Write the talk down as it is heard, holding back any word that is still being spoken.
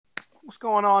What's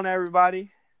going on,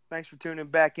 everybody? Thanks for tuning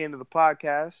back into the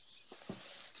podcast.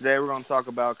 Today we're going to talk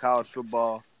about college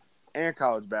football and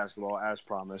college basketball, as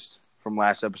promised from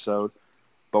last episode.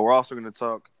 But we're also going to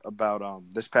talk about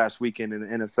this past weekend in the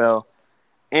NFL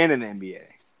and in the NBA.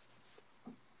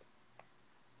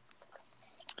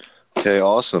 Okay,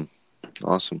 awesome.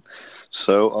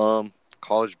 So,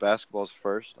 college basketball's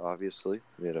first, obviously.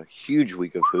 We had a huge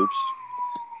week of hoops.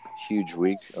 Huge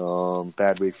week.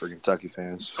 Bad week for Kentucky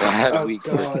fans. Bad week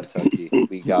for Kentucky.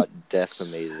 We got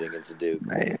decimated against Duke.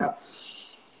 Man.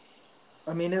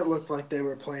 I mean, it looked like they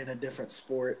were playing a different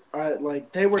sport.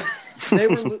 They were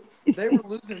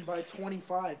losing by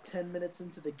 25 10 minutes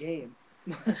into the game.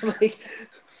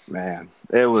 Man,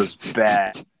 it was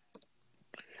bad.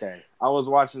 Okay, I was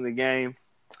watching the game,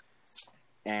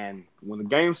 and when the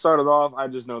game started off, I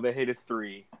just know they hit a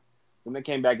three. Then they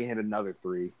came back and hit another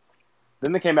three.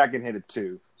 Then they came back and hit a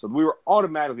two. So we were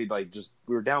automatically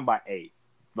we were down by 8,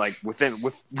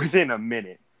 within a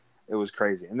minute. It was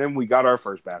crazy. And then we got our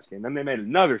first basket, and then they made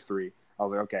another three. I was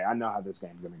like, okay, I know how this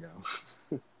game's gonna go.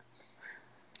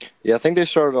 Yeah, I think they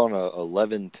started on a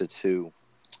 11-2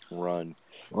 run.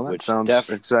 Well, that sounds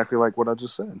exactly like what I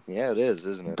just said. Yeah, it is,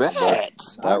 isn't it? Bad.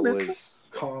 That was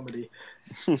comedy.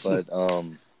 But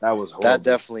that was horrible. That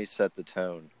definitely set the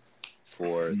tone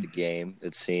for the game.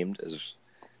 It seemed as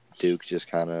Duke just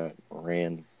kind of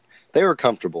ran. They were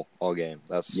comfortable all game.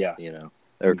 They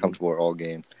were comfortable all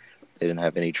game. They didn't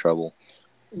have any trouble.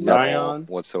 Zion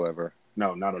whatsoever.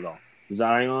 No, not at all.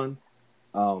 Zion,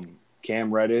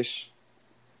 Cam Reddish,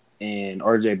 and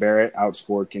RJ Barrett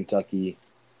outscored Kentucky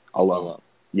alone.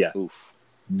 Yeah. Oof.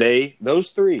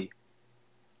 Those three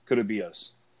could have beat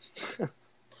us.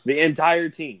 The entire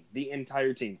team,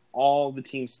 all the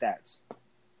team stats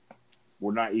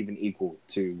were not even equal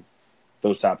to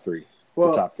those top three.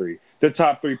 Well, the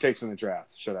top three picks in the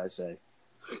draft, should I say?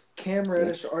 Cam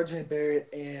Reddish, RJ Barrett,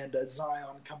 and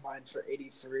Zion combined for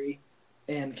 83,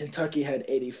 and Kentucky had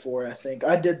 84. I think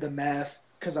I did the math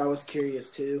because I was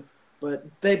curious too, but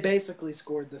they basically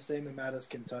scored the same amount as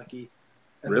Kentucky.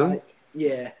 And really?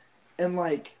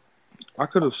 I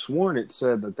could have sworn it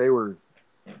said that they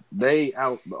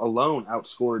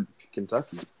outscored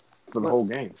Kentucky for the whole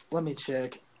game. Let me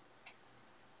check.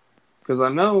 Because I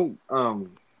know,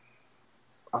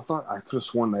 I thought I could have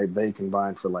sworn they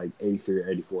combined for 83 or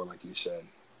 84, like you said.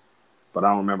 But I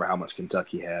don't remember how much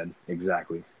Kentucky had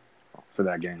exactly for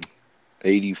that game.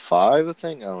 85, I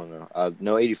think? I don't know.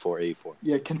 No, 84.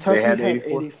 Yeah, Kentucky had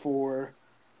 84.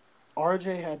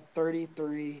 RJ had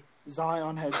 33.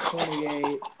 Zion had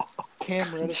 28.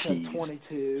 Cam Reddish had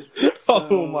 22. So,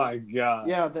 oh, my God.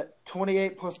 Yeah, that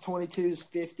 28 plus 22 is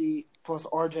 50, plus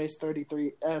RJ's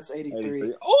 33. That's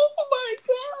 83. Oh,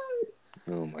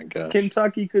 my God.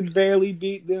 Kentucky could barely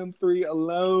beat them 3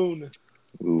 alone.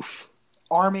 Oof.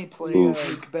 Army played a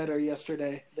week better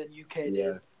yesterday than UK did.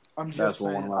 Yeah. I'm just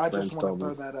saying. I just want to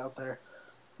throw that out there.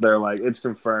 They're like, it's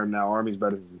confirmed now. Army's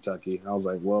better than Kentucky. I was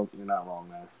like, well, you're not wrong,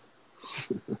 man.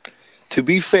 To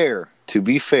be fair,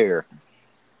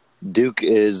 Duke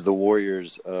is the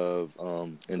Warriors of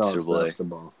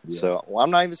NCAA. Yeah. So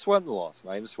I'm not even sweating the loss.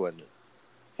 Not even sweating it.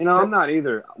 I'm not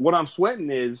either. What I'm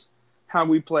sweating is how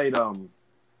we played.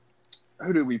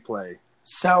 Who did we play?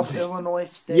 South Illinois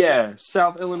State. Yeah,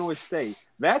 South Illinois State.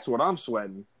 That's what I'm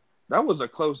sweating. That was a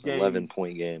close game.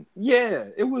 11-point game. Yeah,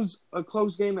 it was a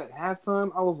close game at halftime.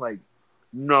 I was like,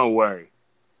 no way.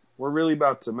 We're really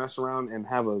about to mess around and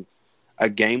have a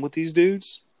game with these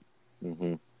dudes?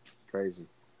 Mm-hmm. Crazy.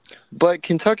 But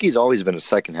Kentucky's always been a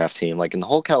second-half team. Like, in the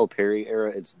whole Calipari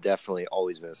era, it's definitely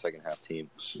always been a second-half team.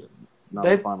 Shit. Not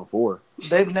the Final Four.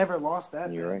 They've never lost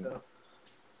that You're right. though.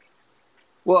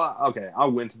 Well, okay, I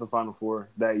went to the Final Four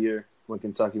that year when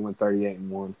Kentucky went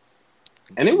 38-1.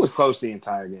 And it was close the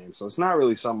entire game, so it's not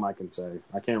really something I can say.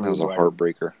 I can't remember. It was a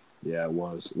heartbreaker. Yeah, it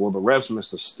was. Well, the refs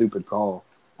missed a stupid call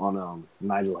on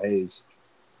Nigel Hayes.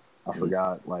 I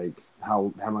forgot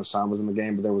how much time was in the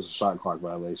game, but there was a shot clock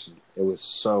violation. It was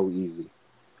so easy.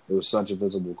 It was such a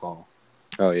visible call.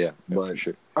 Oh yeah, for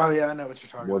sure. Oh yeah, I know what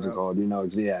you're talking about. What's it called?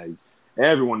 Yeah,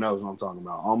 everyone knows what I'm talking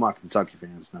about. All my Kentucky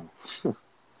fans know.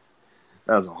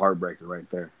 That was a heartbreaker right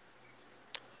there.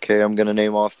 Okay, I'm gonna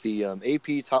name off the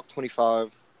AP top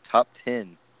 25, top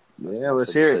 10. Yeah,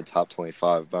 let's hear it. Said top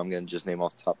 25, but I'm gonna just name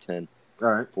off the top 10.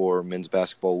 All right. For men's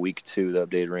basketball week 2, the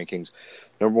updated rankings.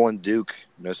 Number 1, Duke,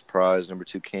 no surprise. Number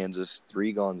 2, Kansas.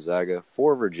 3, Gonzaga.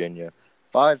 4, Virginia.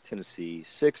 5, Tennessee.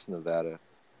 6, Nevada.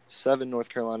 7, North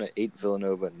Carolina. 8,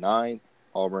 Villanova. 9,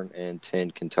 Auburn. And 10,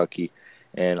 Kentucky.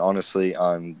 And honestly,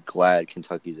 I'm glad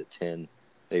Kentucky's at 10.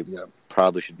 They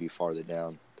probably should be farther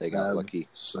down. They got lucky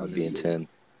on being 10.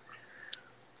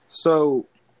 So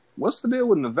what's the deal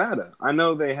with Nevada? I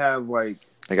know they have like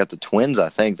They got the twins. I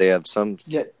think they have some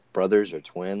Yeah, brothers or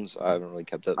twins. I haven't really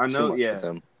kept up I too know, much yeah. with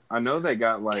them. I know they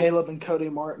got like Caleb and Cody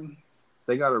Martin.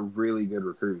 they got a really good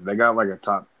recruit. They got like a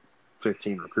top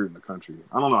 15 recruit in the country.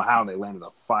 I don't know how they landed a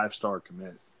 5-star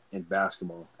commit in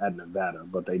basketball at Nevada,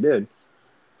 but they did.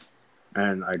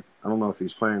 And I don't know if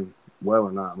he's playing well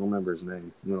or not. I don't remember his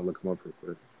name. I'm gonna look him up real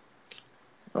quick.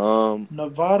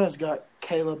 Nevada's got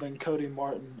Caleb and Cody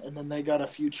Martin, and then they got a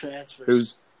few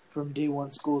transfers from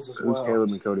D1 schools as well. Who's Caleb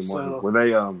and Cody Martin? So, Were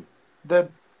they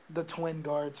the twin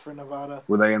guards for Nevada.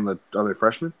 Were they in the are they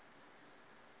freshmen?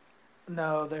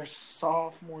 No, they're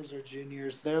sophomores or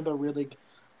juniors.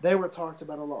 They were talked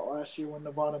about a lot last year when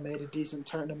Nevada made a decent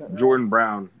tournament run. Jordan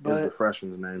Brown is the But-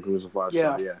 freshman's name, who was a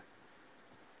 5-star. Yeah. Yeah.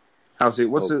 How's he?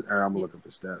 What's Oh. it? I'm gonna look up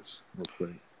his stats real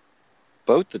quick.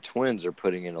 Both the twins are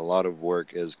putting in a lot of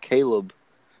work as Caleb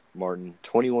Martin,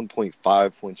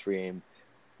 21.5 points per game,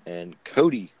 and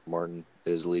Cody Martin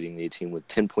is leading the team with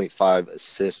 10.5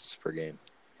 assists per game.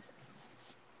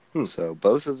 So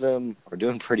both of them are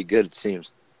doing pretty good, it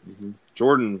seems. Mm-hmm.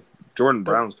 Jordan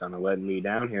Brown's kind of letting me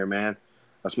down here, man.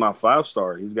 That's my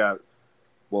 5-star. He's got,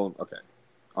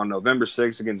 on November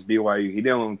 6th against BYU, he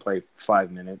did only play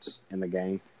 5 minutes in the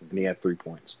game, and he had 3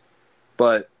 points.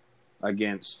 But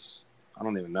against, I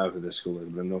don't even know who this school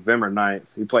is, but November 9th,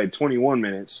 he played 21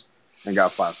 minutes and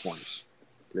got 5 points.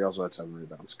 But he also had 7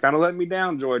 rebounds. Kind of let me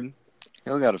down, Jordan.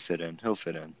 He'll got to fit in. He'll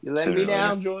fit in. You let sooner me or later.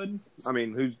 down, Jordan. I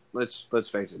mean, let's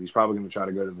face it, he's probably going to try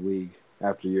to go to the league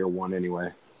after year 1 anyway.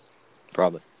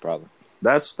 Probably.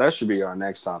 That should be our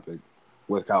next topic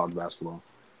with college basketball.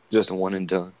 Just The one and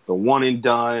done. the one and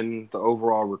done, the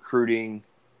overall recruiting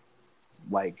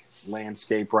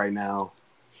landscape right now,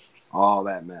 all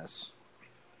that mess.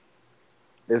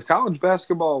 Is college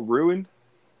basketball ruined?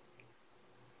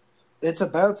 It's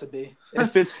about to be.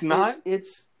 If it's not,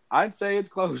 It's I'd say it's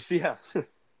close. Yeah.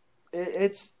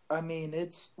 it's. I mean,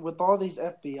 it's with all these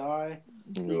FBI.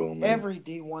 Oh, man. Every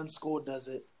D1 school does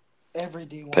it. Every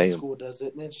D1 Pay 'em. school does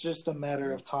it, and it's just a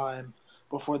matter of time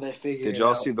before they figure it Did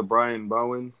y'all out. see the Brian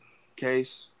Bowen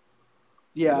case?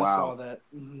 Yeah, Wow. I saw that.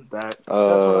 Mhm. That what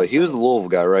I'm He was the saying. Louisville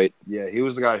guy, right? yeah, he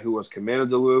was the guy who was committed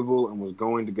to Louisville and was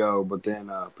going to go, but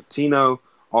then Patino,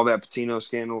 all that Patino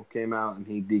scandal came out, and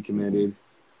he decommitted.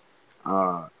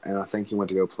 And I think he went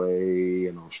to go play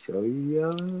in Australia.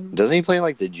 Doesn't he play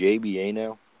like the JBA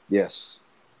now? Yes.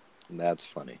 That's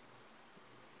funny.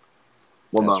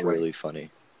 Well, That's no, wait. really funny.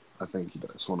 I think he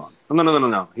does. Hold on.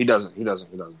 No. He doesn't. Because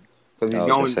he's I was going.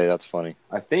 gonna say that's funny.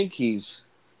 I think he's.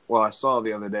 Well, I saw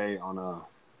the other day on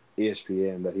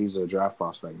ESPN that he's a draft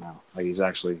prospect now. Like he's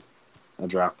actually a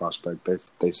draft prospect.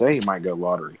 They say he might go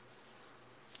lottery.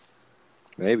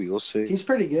 Maybe we'll see. He's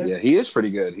pretty good. Yeah, he is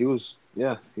pretty good. He was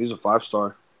a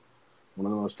 5-star, one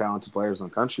of the most talented players in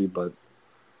the country. But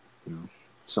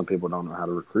some people don't know how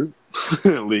to recruit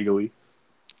legally.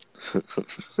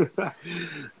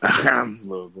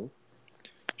 Louisville.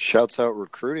 Shouts out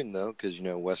recruiting though, because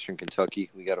Western Kentucky,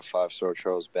 we got a 5-star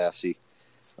Charles Bassey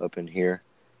up in here.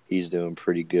 He's doing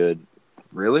pretty good.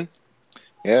 Really?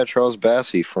 Yeah, Charles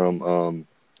Bassey from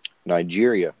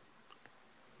Nigeria.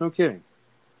 No kidding.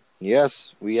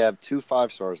 Yes, we have 2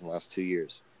 5-stars in the last 2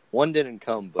 years. One didn't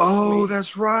come, but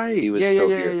That's right. He was yeah, still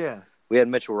yeah, here. Yeah. we had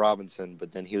Mitchell Robinson,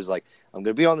 but then he was like, I'm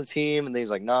going to be on the team. And then he's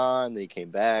like, nah. And then he came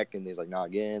back, and he's like, nah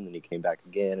again. And then he came back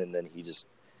again, and then he just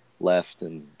left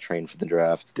and trained for the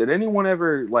draft. Did anyone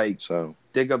ever So,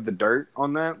 dig up the dirt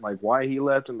on that? Like why he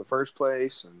left in the first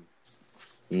place? And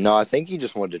no, I think he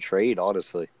just wanted to trade,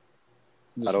 honestly.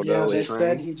 I don't Yeah, know. they Train.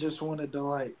 said he just wanted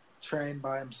to train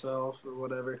by himself or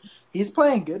whatever. He's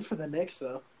playing good for the Knicks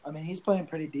though. I mean, he's playing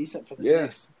pretty decent for the Yeah.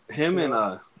 Knicks. him So-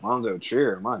 and Lonzo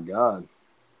Trier, my God,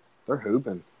 they're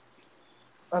hooping.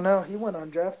 I know he went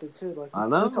undrafted too. Like I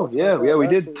we know. talked Yeah, about yeah, that we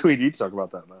last did. week. We did talk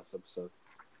about that last episode.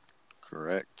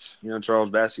 Correct. Charles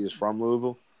Bassey is from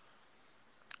Louisville.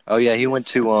 Oh, yeah, he went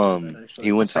to Actually.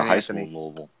 he went to St. high Anthony. school in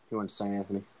Louisville. He went to St.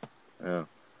 Anthony. Yeah.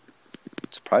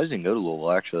 Surprised he didn't go to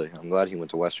Louisville, actually. I'm glad he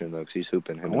went to Western, though, because he's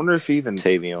hooping I him wonder if he even. and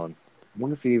Tavion.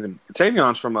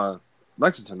 Tavion's from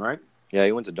Lexington, right? Yeah,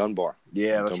 he went to Dunbar.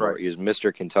 Yeah, that's Dunbar. right. He was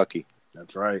Mr. Kentucky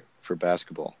That's right. for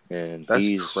basketball. And That's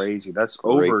he's crazy. That's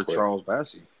great over player. Charles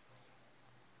Bassey.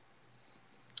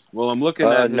 Well, I'm looking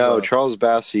at his, no, Charles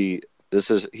Bassey.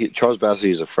 Charles Bassey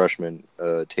is a freshman.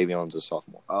 Tavion's a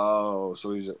sophomore. Oh,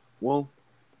 so he's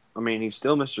he's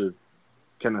still Mr.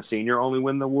 Can a senior only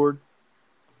win the award?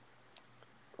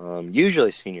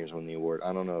 Usually seniors win the award.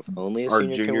 I don't know if only a Are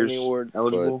senior can win juniors the award.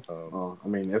 eligible?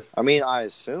 But, I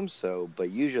assume so,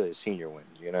 but usually a senior wins,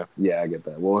 Yeah, I get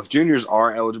that. Well, if juniors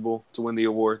are eligible to win the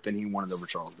award, then he won it over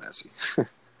Charles Bassey.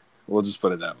 We'll just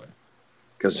put it that way.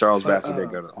 Because Charles Bassey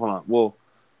did go to. Hold on. Well,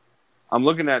 I'm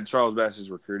looking at Charles Bassey's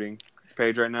recruiting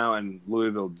page right now, and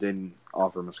Louisville didn't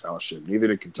offer him a scholarship. Neither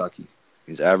did Kentucky.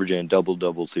 He's averaging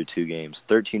double-double through 2 games,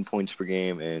 13 points per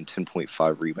game and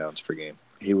 10.5 rebounds per game.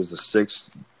 He was the 6th.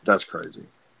 That's crazy.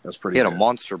 That's pretty. He had good. a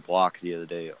monster block the other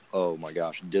day. Oh my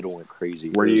gosh, Diddle went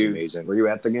crazy. Were it was you amazing? Were you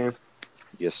at the game?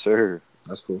 Yes, sir.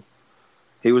 That's cool.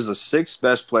 He was the 6th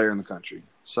best player in the country,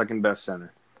 2nd best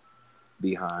center,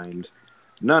 behind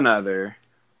none other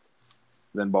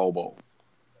than Bol Bol.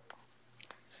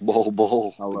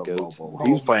 Bol. I love the Bol goat. Bol.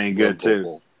 He's playing good too.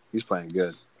 Bol. He's playing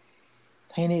good.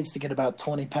 He needs to get about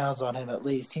 20 pounds on him at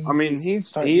least. He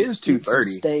is 230.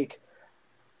 Steak.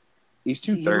 He's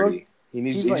 230.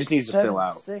 He just needs to fill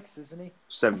out. 7'6", isn't he?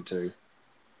 7'2".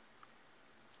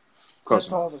 Close That's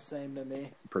enough. all the same to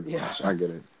me. Pretty Yeah. much. I get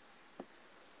it.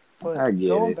 But I get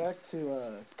going it. back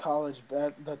to college,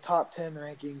 the top 10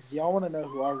 rankings, y'all want to know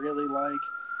who I really like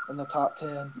in the top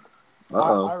 10?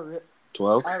 Uh-oh.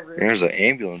 12? There's an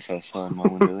ambulance outside my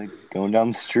window. They're going down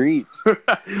the street.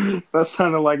 That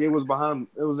sounded like it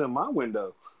was in my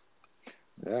window.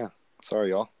 Yeah. Sorry,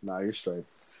 y'all. Nah, you're straight.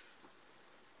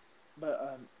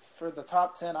 But for the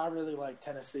top 10, I really like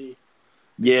Tennessee.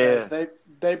 Yeah. Because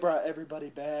they brought everybody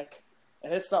back.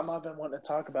 And it's something I've been wanting to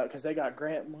talk about because they got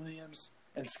Grant Williams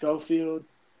and Schofield.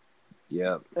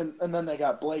 Yep. And then they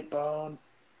got Blake Bone.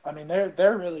 I mean,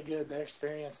 they're really good. They're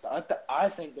experienced. I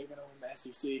think they're going to win the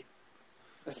SEC,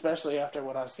 especially after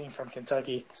what I've seen from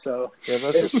Kentucky. So Yeah,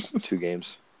 that's just 2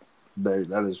 games.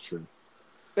 That is true.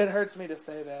 it hurts me to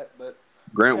say that, but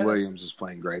Grant Tennessee- Williams is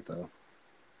playing great, though.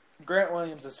 Grant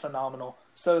Williams is phenomenal.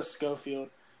 So is Schofield.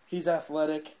 He's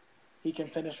athletic. He can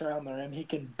finish around the rim. He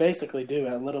can basically do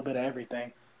a little bit of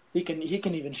everything. He can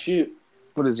even shoot.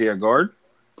 What is he, a guard?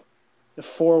 The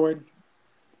forward.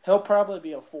 He'll probably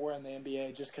be a 4 in the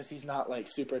NBA just because he's not like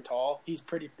super tall. He's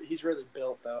really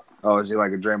built though. Oh, is he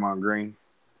like a Draymond Green?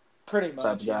 Pretty Type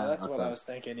much, yeah. guy, That's what okay. I was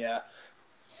thinking. Yeah.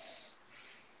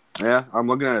 Yeah, I'm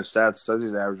looking at his stats. It says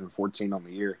he's averaging 14 on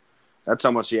the year. That's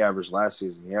how much he averaged last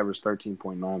season. He averaged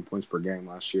 13.9 points per game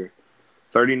last year.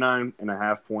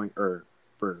 39.5 point or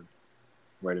per.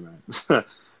 Wait a minute.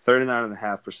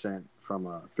 39.5% from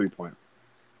a 3-point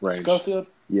range. Schofield.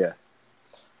 Yeah,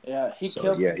 Yeah, he So,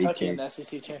 killed yeah, he Kentucky came- in the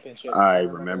SEC championship. I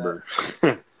remember.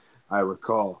 I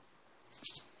recall.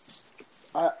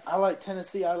 that. I like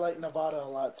Tennessee. I like Nevada a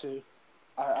lot too.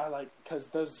 I like because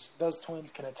those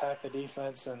twins can attack the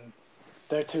defense and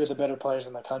they're 2 of the better players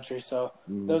in the country. So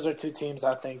those are 2 teams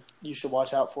I think you should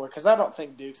watch out for because I don't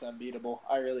think Duke's unbeatable.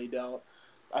 I really don't.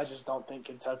 I just don't think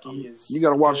Kentucky is. You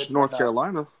got to watch good North enough.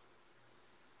 Carolina.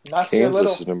 Nasir Little.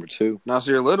 Kansas is number 2.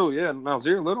 Nasir Little, yeah.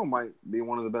 Nasir Little might be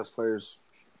one of the best players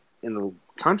in the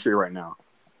country right now.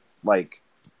 Like,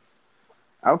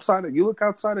 you look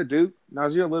outside of Duke,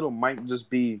 Nasir Little might just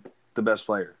be the best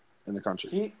player in the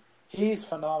country. He's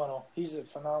phenomenal. He's a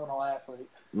phenomenal athlete.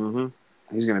 Mm-hmm.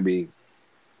 He's going to be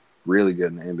really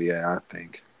good in the NBA, I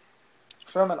think.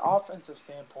 From an offensive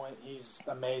standpoint, he's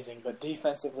amazing, but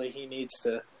defensively, he needs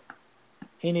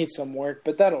some work.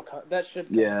 But that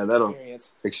should come with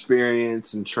experience.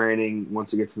 Experience and training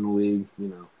once he gets in the league,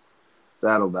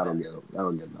 that'll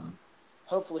get done.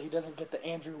 Hopefully, he doesn't get the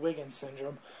Andrew Wiggins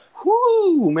syndrome.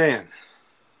 Whoo, man.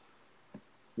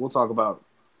 We'll talk about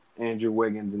Andrew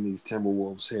Wiggins and these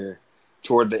Timberwolves here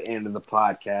toward the end of the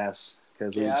podcast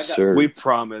because we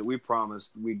promised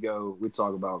we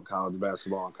talk about college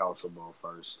basketball and college football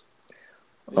first.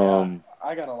 Yeah,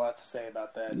 I got a lot to say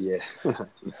about that. Yeah.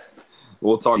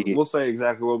 We'll say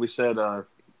exactly what we said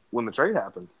when the trade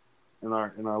happened in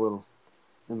the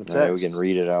text. Yeah, we can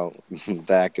read it out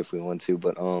back if we want to,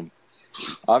 but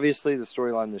obviously the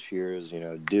storyline this year is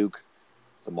Duke,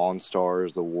 the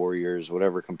Monstars, the Warriors,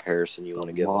 whatever comparison you want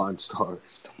to give them.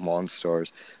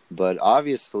 Monstars. But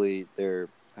obviously they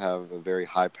have a very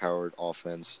high-powered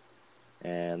offense,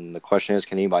 and the question is,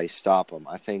 can anybody stop them?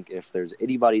 I think if there's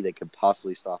anybody that could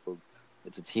possibly stop them,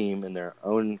 it's a team in their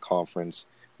own conference,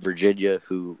 Virginia,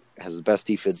 who has the best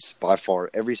defense by far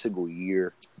every single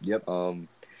year. Yep.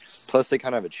 Plus, they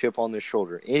kind of have a chip on their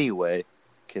shoulder anyway,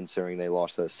 considering they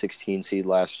lost that 16 seed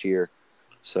last year.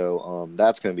 So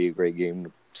that's going to be a great game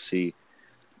to see.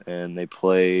 And they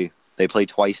play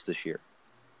twice this year.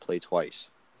 Play twice.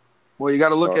 Well, you got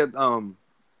to look at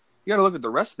the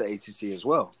rest of the ACC as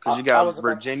well because you got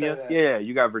Virginia. Yeah,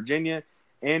 you got Virginia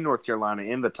and North Carolina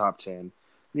in the top 10. And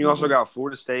you also got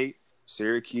Florida State,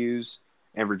 Syracuse,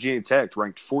 and Virginia Tech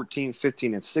ranked 14th,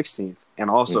 15th, and 16th, and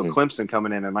also Clemson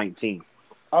coming in at 19th.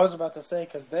 I was about to say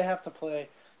because they have to play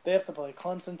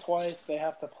Clemson twice, they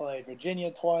have to play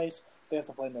Virginia twice, They have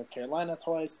to play North Carolina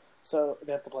twice. So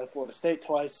they have to play Florida State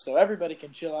twice. So everybody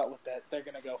can chill out with that. They're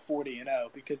going to go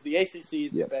 40-0 because the ACC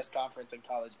is the best conference in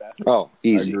college basketball. Oh,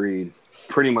 easy. Agreed.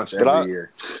 Pretty much But every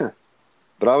year.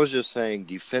 But I was just saying,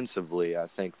 defensively, I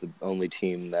think the only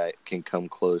team that can come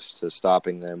close to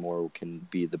stopping them or can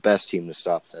be the best team to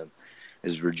stop them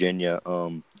is Virginia.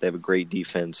 They have a great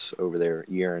defense over there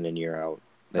year in and year out.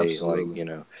 They, Absolutely.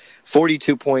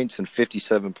 42 points and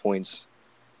 57 points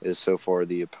is so far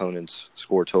the opponent's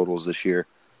score totals this year.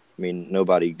 I mean,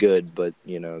 nobody good, but,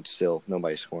 it's still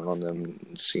nobody scoring on them.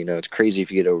 It's crazy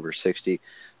if you get over 60.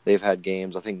 They've had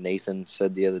games, I think Nathan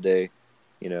said the other day,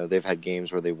 they've had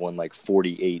games where they won like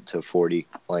 48-40.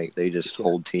 Like, they just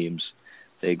hold teams.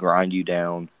 They grind you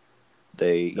down.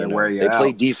 They wear you they out.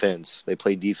 play defense. They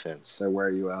play defense. They wear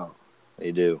you out.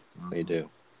 They do. They do.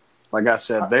 Like I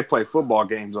said, they play football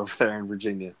games over there in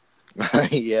Virginia.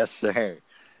 Yes, sir.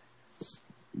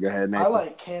 Go ahead, Nathan. I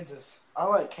like Kansas.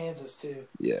 Too.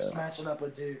 Yeah. Just matching up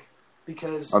with Duke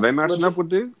because Are they matching up with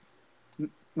Duke? Are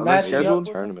they matching scheduled? up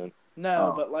with Tournament.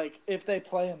 No, Oh. but like if they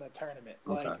play in the tournament,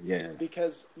 Yeah.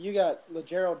 because you got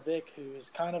LeGerald Vick, who is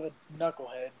kind of a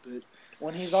knucklehead, but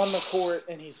when he's on the court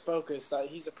and he's focused,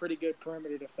 he's a pretty good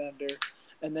perimeter defender.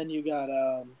 And then you got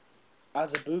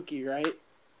Azubuike, right?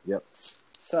 Yep.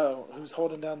 So who's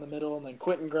holding down the middle, and then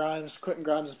Quentin Grimes. Quentin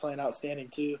Grimes is playing outstanding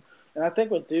too. And I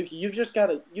think with Duke, you've just got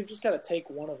to take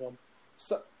one of them.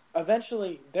 So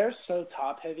eventually, they're so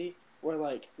top heavy. Where,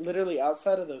 like, literally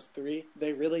outside of those three,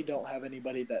 they really don't have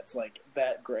anybody that's, like,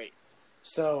 that great.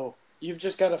 So, you've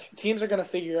just got to – teams are going to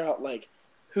figure out, like,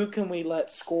 who can we let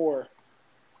score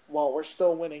while we're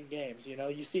still winning games,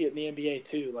 You see it in the NBA,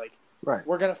 too. Like, Right.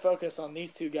 we're going to focus on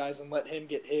these two guys and let him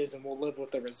get his, and we'll live with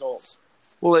the results.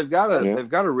 Well, they've got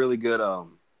a really good I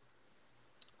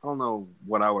don't know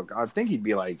what I think he'd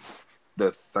be, like,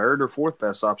 the third or fourth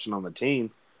best option on the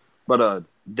team. But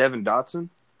Devin Dotson,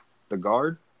 the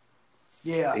guard,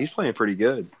 Yeah. he's playing pretty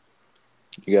good.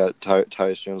 You got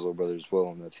Tyus Jones' little brother as well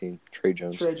on that team, Trey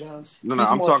Jones. Trey Jones. No, He's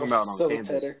I'm more talking of a about on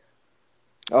Kansas. facilitator.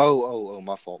 Oh,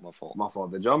 my fault. My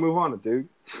fault. Did y'all move on to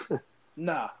Duke?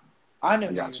 Nah. I know I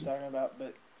who got you're talking about,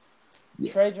 but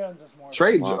Yeah. Trey Jones is more of a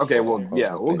Trey. Wow. Okay, well, facilitator. yeah,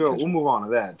 I wasn't we'll paying We'll attention. move on to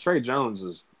that. Trey Jones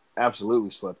is absolutely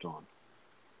slept on.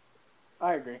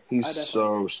 I agree. He's I definitely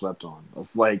so agree. slept on.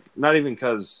 Like, not even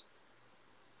because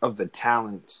of the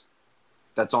talent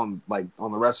that's on the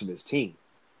rest of his team,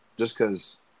 just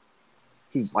because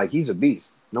he's a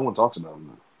beast. No one talks about him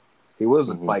though. He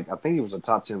was I think he was a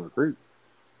top 10 recruit.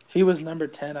 He was number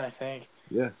 10, I think.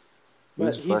 Yeah, But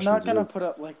a he's freshman, not gonna too. put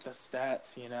up like the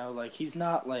stats, Like he's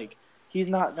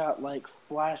not got like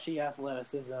flashy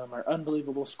athleticism or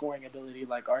unbelievable scoring ability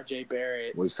like RJ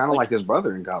Barrett. Well, he's kind of like his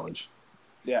brother in college.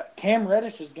 Yeah, Cam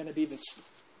Reddish is gonna be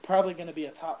probably gonna be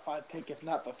a top 5 pick, if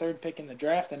not the 3rd pick in the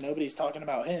draft, and nobody's talking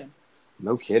about him.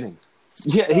 No kidding.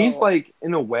 Yeah, So- he's like,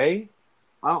 in a way,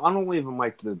 I don't even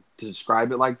like to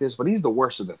describe it like this, but he's the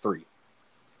worst of the three.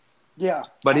 Yeah,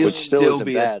 But he'll Which still still isn't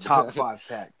be bad. a top 5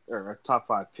 pick or a top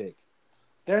 5 pick.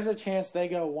 there's a chance they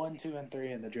go 1, 2, and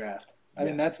 3 in the draft. I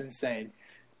mean, that's insane.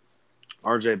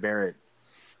 RJ Barrett.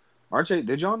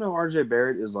 Did y'all know RJ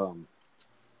Barrett is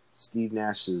Steve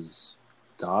Nash's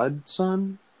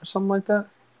godson or something like that?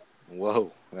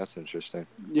 Whoa, that's interesting.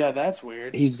 Yeah, that's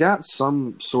weird. He's got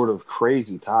some sort of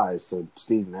crazy ties to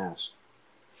Steve Nash,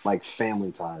 like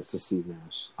family ties to Steve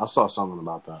Nash. I saw something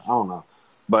about that. I don't know,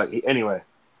 but anyway,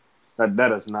 that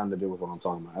has nothing to do with what I'm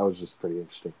talking about. That was just pretty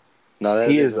interesting. No, that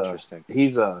He is is interesting.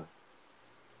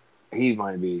 He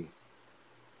might be.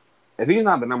 If he's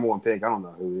not the number 1 pick, I don't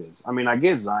know who is. I mean, I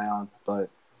get Zion, but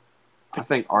I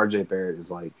think RJ Barrett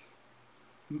is I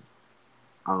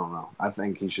don't know. I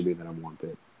think he should be the number 1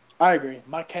 pick. I agree.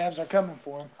 My Cavs are coming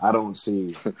for him. I don't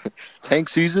see Tank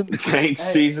season? tank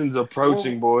season's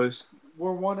approaching, boys.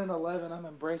 We're 1-11. I'm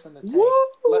embracing the tank.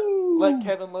 Woo! Let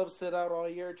Kevin Love sit out all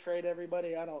year, trade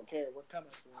everybody. I don't care. We're coming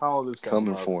for him. How old is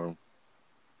Coming for him.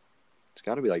 It's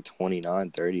got to be like 29,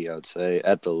 30, I would say,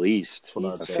 at the least. what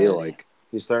I I'd say. feel like.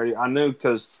 He's 30. I knew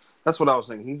because that's what I was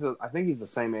thinking. I think he's the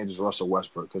same age as Russell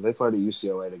Westbrook because they played at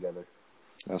UCLA together.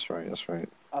 That's right.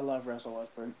 I love Russell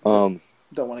Westbrook.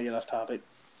 Don't want to get off topic.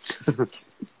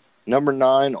 Number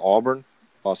 9, Auburn,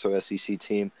 also SEC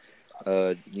team.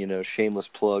 Shameless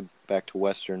plug back to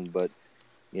Western, but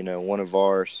one of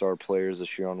our star players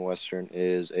this year on Western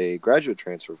is a graduate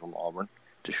transfer from Auburn,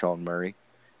 Deshaun Murray.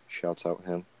 Shouts out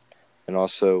him. And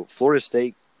also Florida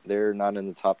State, they're not in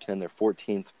the top 10, they're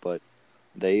 14th, but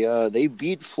they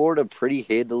beat Florida pretty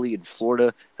handily, and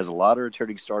Florida has a lot of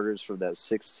returning starters from that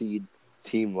 6th seed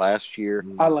team last year.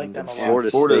 I like them a lot. Florida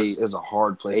Florida State is a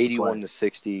hard place 81 to to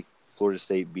 60. Florida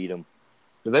State beat them.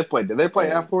 Did they play? Did they play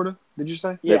Yeah. at Florida? Did you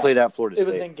say? They played at Florida It State.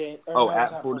 was in game. Oh, no, it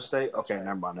was at Florida State. That's Okay, right.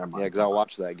 never mind. Yeah, because I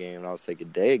watched that game and I was thinking,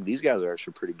 dang, these guys are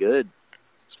actually pretty good.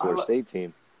 This Florida State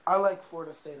team. I like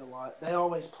Florida State a lot. They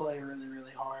always play really,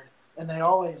 really hard, and they're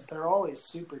always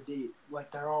super deep.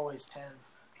 Like they're always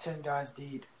 10 guys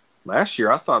deep. Last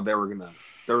year, I thought they were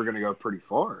gonna go pretty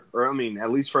far, or I mean,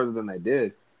 at least further than they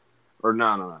did. Or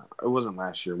no, it wasn't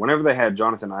last year. Whenever they had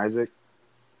Jonathan Isaac,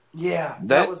 Yeah,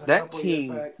 that was a couple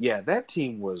team. years back. Yeah, that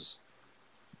team was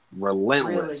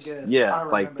relentless. Really good. Yeah, I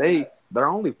like remember that. their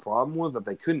only problem was that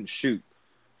they couldn't shoot.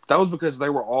 That was because they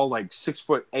were all like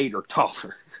 6'8" or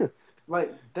taller.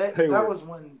 Like that was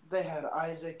when they had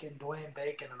Isaac and Dwayne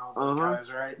Bacon and all those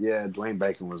guys, right? Yeah, Dwayne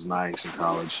Bacon was nice in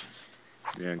college.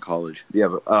 Yeah, in college. Yeah,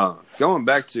 but going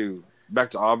back to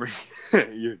Auburn,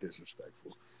 you're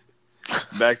disrespectful.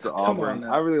 Back to Auburn,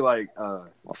 now. I really like My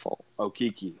fault.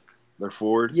 Okiki, their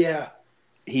forward. Yeah.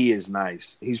 He is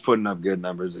nice. He's putting up good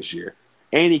numbers this year,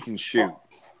 and he can shoot.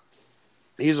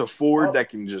 He's a forward that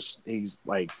can he's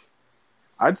like,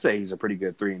 I'd say he's a pretty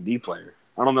good 3-and-D player.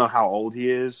 I don't know how old he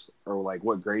is or like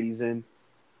what grade he's in,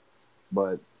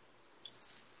 but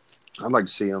I'd like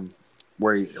to see him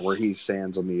where he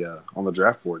stands on the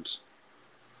draft boards.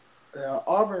 Yeah,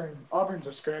 Auburn's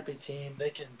a scrappy team.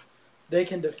 They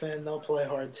can defend. They'll play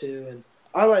hard too. And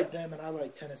I like them, and I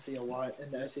like Tennessee a lot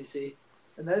in the SEC.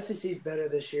 And the SEC is better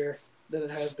this year than it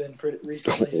has been pretty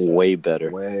recently. So. Way better.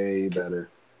 Way better.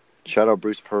 Shout out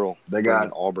Bruce Pearl. They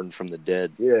got Auburn from the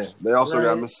dead. Yeah, they also got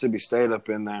Right. Mississippi State up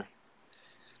in there.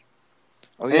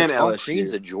 Oh yeah, And Tom LSU.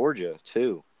 Crean's at Georgia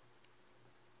too.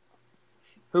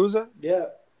 Who was that? Yeah,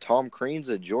 Tom Crean's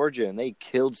at Georgia, and they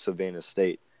killed Savannah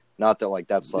State. Not that like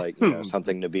that's like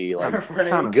something to be like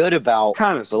right. good about,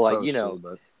 Kind of, but like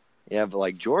yeah, but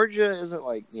like Georgia isn't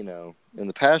like in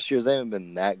the past years they haven't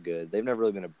been that good. They've never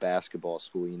really been a basketball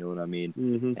school, you know what I mean?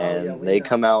 Mm-hmm. And yeah, we they know.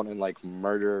 come out and like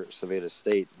murder Savannah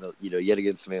State. Yet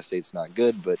again, Savannah State's not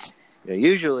good, but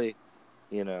usually,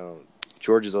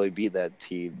 Georgia's only beat that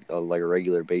team on like a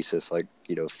regular basis, like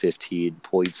 15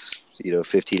 points,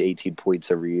 15 to 18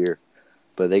 points every year.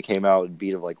 But they came out and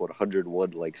beat them like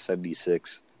 101 to like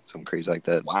 76, something crazy like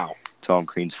that. Wow, Tom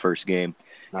Crean's first game.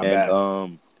 not And bad.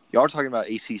 y'all are talking about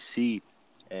ACC,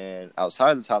 and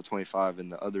outside the top 25 in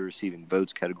the other receiving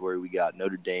votes category, we got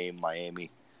Notre Dame,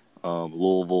 Miami,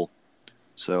 Louisville.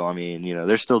 So I mean,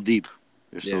 they're still deep.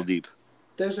 They're still deep.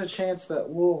 There's a chance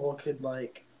that Louisville could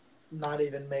like not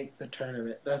even make the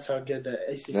tournament. That's how good the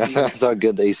ACC is. That's how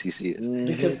good the ACC is.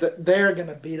 Because they're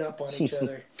gonna beat up on each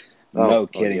other. No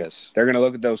kidding. Yes. They're going to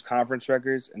look at those conference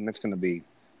records, and it's going to be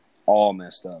all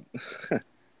messed up,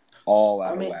 all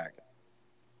out of whack.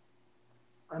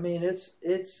 I mean, it's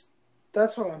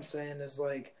that's what I'm saying is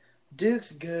like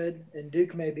Duke's good, and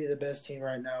Duke may be the best team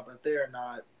right now, but they're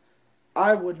not.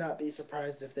 I would not be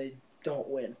surprised if they don't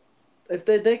win. If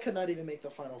they could not even make the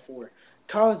Final Four.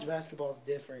 College basketball is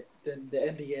different than the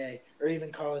NBA or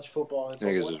even college football. I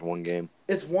think it's just one game.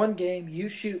 It's one game. You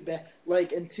shoot back.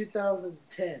 Like in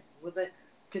 2010,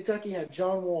 Kentucky had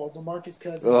John Wall, DeMarcus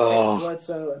Cousins, Eric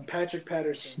Bledsoe, and Patrick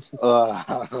Patterson.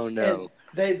 Oh no!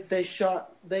 And they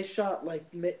shot like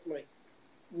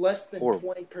less than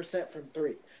Horrible. 20% from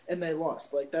three, and they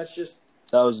lost. Like that's just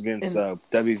That was against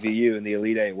WVU in the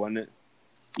Elite Eight, wasn't it?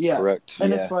 yeah. Correct.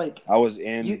 And Yeah. it's like I was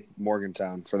in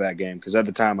Morgantown for that game because at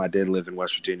the time I did live in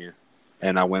West Virginia,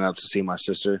 and I went up to see my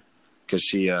sister because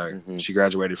she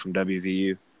graduated from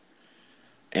WVU,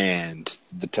 and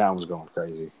the town was going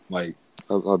crazy. Like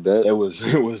I bet. it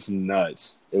was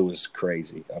nuts. It was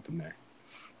crazy up in there.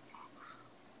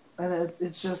 and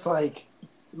it's just like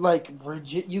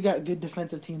you got good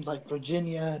defensive teams like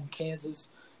Virginia and Kansas,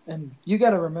 and you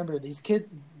got to remember these kids.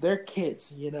 They're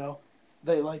kids,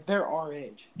 they're our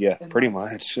age. Yeah, And pretty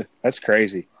like- much. That's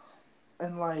crazy.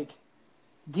 And like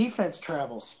defense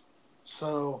travels,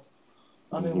 so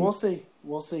I mean Mhm.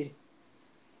 we'll see.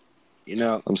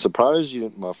 I'm surprised you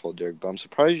didn't. My fault, Derek. But I'm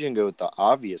surprised you didn't go with the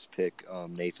obvious pick,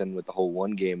 Nathan, with the whole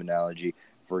one game analogy.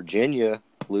 Virginia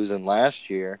losing last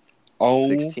year, Oh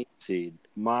 16 seed.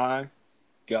 my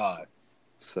God.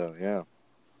 So yeah,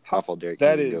 my fault, Derek.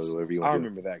 That you can is, go wherever you I want.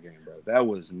 remember that game, bro. That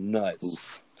was nuts.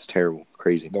 Oof, it's terrible,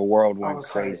 crazy. The world I went was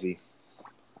crazy.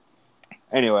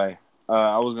 Anyway,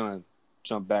 I was going to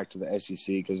jump back to the SEC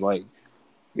because,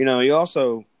 you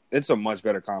also, it's a much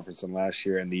better conference than last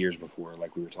year and the years before,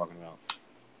 like we were talking about.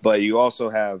 But you also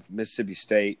have Mississippi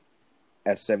State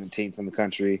at 17th in the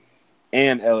country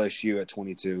and LSU at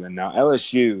 22. And now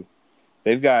LSU,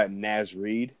 they've got Naz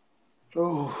Reid.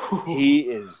 Oh, He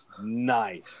is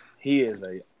nice. He is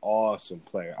an awesome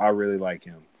player. I really like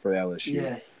him for LSU.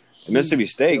 yeah. And Mississippi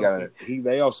he's State filthy.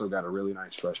 they also got a really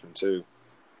nice freshman too.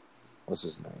 what's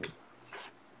his name?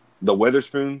 The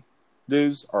Witherspoon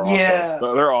dudes are also Yeah.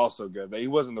 they're also good. He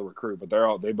wasn't the recruit,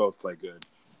 but they both play good.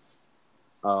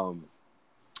 What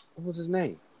was his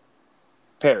name?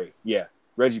 Perry, yeah,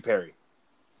 Reggie Perry.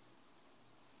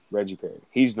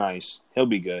 He's nice. He'll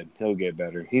be good. He'll get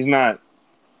better. He's not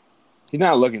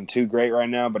looking too great right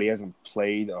now, but he hasn't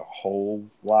played a whole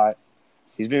lot.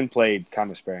 He's been played kind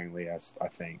of sparingly, I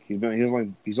think.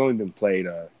 He's only been played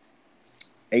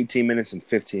 18 minutes and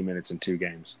 15 minutes in 2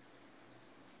 games.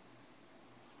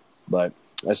 But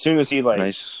as soon as he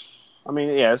Nice. I mean,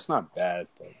 yeah, it's not bad,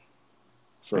 but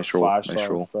for Nice a roll.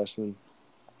 5-star freshman,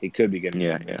 he could be getting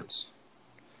Yeah, minutes.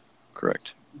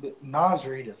 Correct. Nas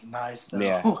Reed is nice though.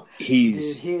 Yeah, Dude, he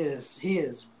is.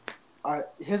 His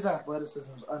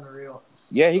athleticism is unreal.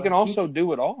 Yeah, he can also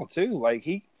do it all too. Like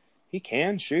he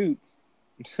can shoot.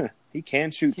 He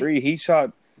can shoot 3.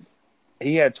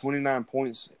 He had 29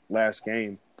 points last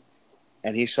game,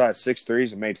 and he shot 6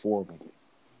 threes and made 4 of them.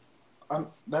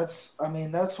 That's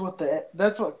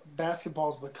what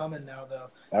basketball's becoming now though.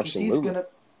 Absolutely.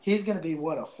 He's gonna be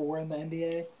what, a 4 in the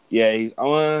NBA? Yeah,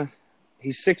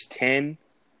 he's 6'10",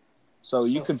 so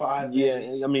you could 5. Yeah,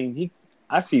 maybe. I mean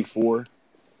I see 4.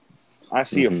 I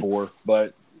see a 4,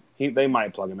 but they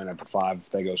might plug him in at the 5 if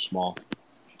they go small.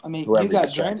 I mean, Whoever you got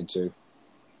he's drafted to.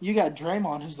 You got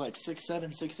Draymond, who's like 6'7",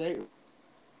 6'8",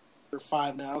 or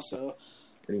 5 now. So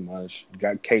Pretty much. You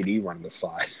got KD running the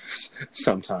 5s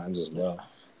sometimes as well.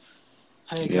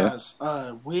 hey guys,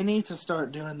 we need to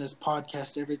start doing this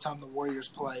podcast every time the Warriors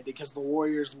play because the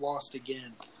Warriors lost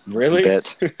again. Really?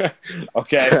 Bet.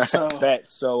 Okay. So Bet.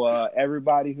 So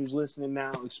everybody who's listening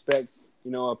now expects, a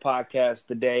podcast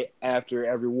the day after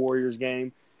every Warriors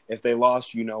game. If they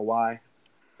lost, you know why.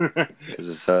 Because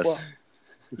it's us. well,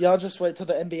 y'all just wait till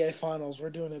the NBA Finals. We're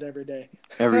doing it every day.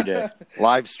 Every day.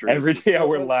 Live stream. Every day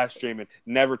we're live streaming,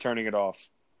 never turning it off.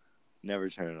 Never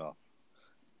turn it off.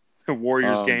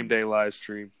 Warriors game day live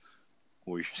stream.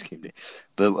 Warriors game day.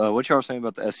 But what y'all were saying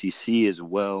about the SEC as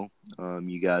well,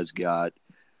 you guys got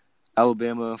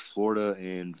Alabama, Florida,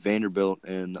 and Vanderbilt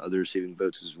and the other receiving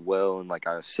votes as well. And like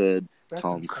I said, That's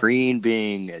Tom insane. Crean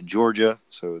being at Georgia,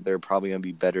 so they're probably going to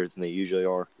be better than they usually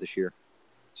are this year.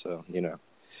 So,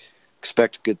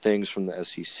 expect good things from the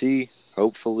SEC,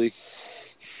 hopefully.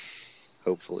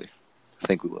 Hopefully. I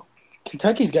think we will.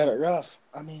 Kentucky's got it rough.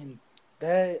 I mean,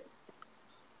 they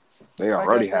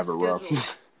already have it rough.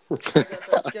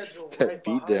 That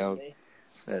beat down.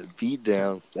 That beat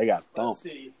down. They got Let's thumped.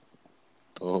 see.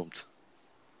 Thumped.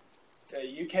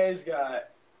 Okay, UK's got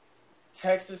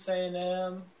Texas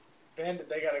A&M.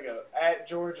 They got to go at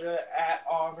Georgia, at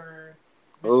Auburn,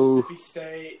 Mississippi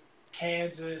State,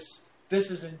 Kansas.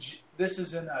 This is in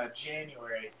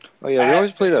January. Oh, yeah, we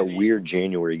always play that Vandy. weird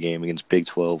January game against Big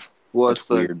 12. Well, That's it's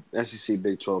the weird. SEC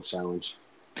Big 12 challenge.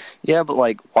 Yeah, but,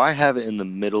 why have it in the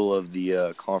middle of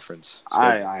the conference?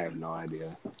 I have no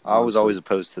idea. I was always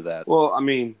opposed to that. Well, I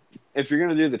mean, if you're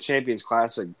going to do the Champions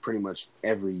Classic pretty much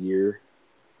every year,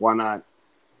 why not,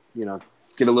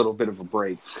 get a little bit of a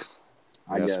break?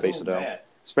 I Yeah, guess. space it out. Man.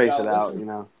 Space Yeah, it out,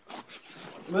 listen.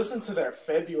 Listen to their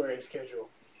February schedule.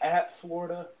 At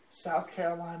Florida, South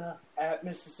Carolina, at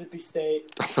Mississippi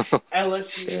State,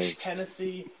 LSU, Dang.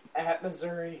 Tennessee, at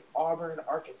Missouri, Auburn,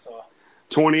 Arkansas.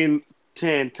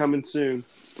 20-10 coming soon.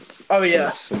 Oh yeah,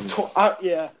 Awesome.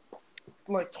 yeah,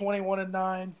 like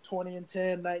 21-9,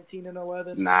 20-10,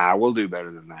 19-11. Nah, we'll do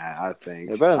better than that, I think.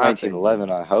 Yeah, better than I think- 1911,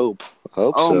 I hope.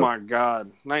 Oh, so. my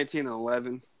God.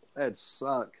 19-11. That'd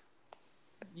suck.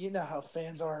 You know how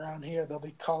fans are around here. They'll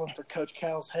be calling for Coach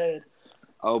Cal's head.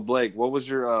 Oh, Blake, what was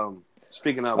your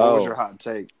speaking of, what was Oh. your hot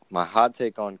take? My hot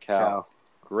take on Cal. Cal.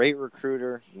 Great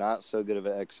recruiter, not so good of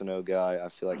an X and O guy. I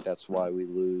feel like that's why we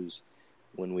lose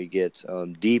when we get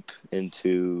deep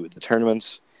into the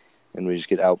tournaments and we just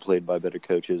get outplayed by better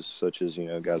coaches, such as,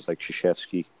 guys like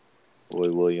Krzyzewski,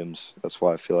 Roy Williams. That's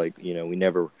why I feel like, we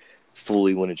never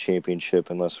fully win a championship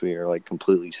unless we are,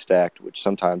 completely stacked, which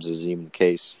sometimes isn't even the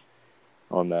case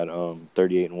on that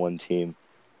 38-1 team.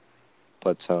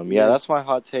 But, that's my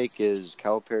hot take is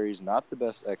Calipari's not the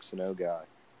best X and O guy.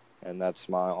 And that's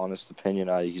my honest opinion.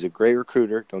 He's a great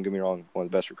recruiter. Don't get me wrong, one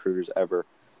of the best recruiters ever.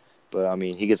 But, I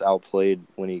mean, he gets outplayed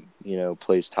when he,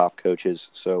 plays top coaches.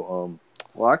 So,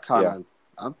 Well, I kind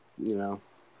of,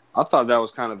 I thought that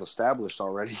was kind of established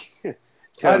already. I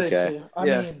 'Cause, did too. I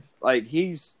yeah. mean,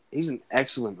 he's an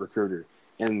excellent recruiter.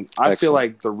 And I feel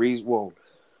like the reason, well,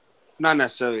 not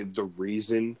necessarily the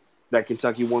reason that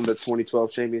Kentucky won the 2012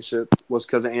 championship was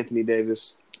because of Anthony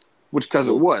Davis, because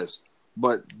it was.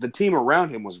 But the team around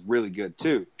him was really good,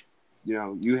 too.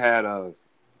 You had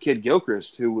Kid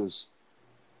Gilchrist, who was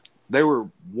They were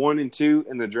 1-2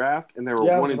 in the draft, and they were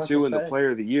Yeah, I was 1 and about 2 to in the say.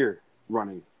 Player of the Year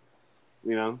running.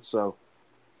 So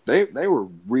they were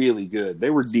really good. They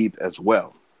were deep as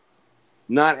well.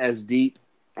 Not as deep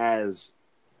as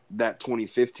that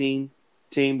 2015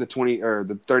 team, the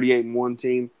 38-1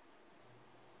 team.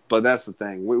 But that's the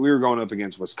thing. We were going up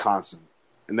against Wisconsin,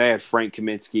 and they had Frank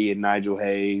Kaminsky and Nigel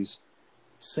Hayes,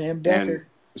 Sam Decker. and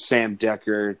Sam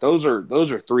Decker. Those are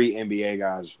 3 NBA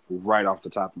guys right off the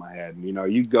top of my head. And,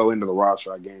 you go into the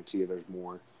roster, I guarantee you there's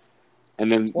more.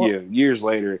 And then years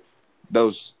later,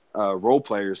 those role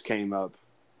players came up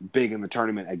big in the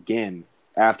tournament again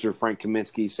after Frank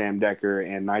Kaminsky, Sam Decker,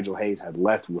 and Nigel Hayes had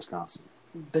left Wisconsin.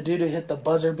 The dude who hit the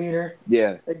buzzer beater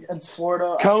Yeah. against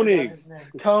Florida. Koenig.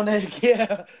 Koenig,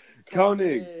 yeah.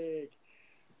 Koenig.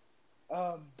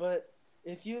 But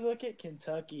if you look at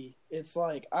Kentucky, it's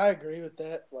like, I agree with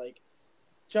that. Like,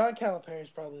 John Calipari is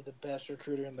probably the best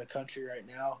recruiter in the country right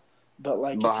now. But,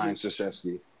 like, Behind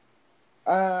Krzyzewski.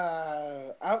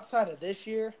 outside of this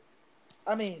year,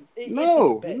 I mean,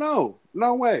 No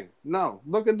way. No.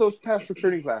 Look at those past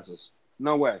recruiting classes.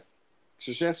 No way.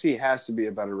 Krzyzewski has to be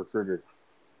a better recruiter.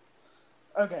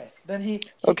 Okay, then he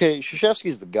Okay,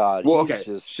 Krzyzewski's the god. Well, He's okay.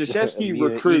 just Krzyzewski He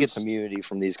recruits. gets immunity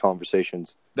from these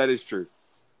conversations. That is true.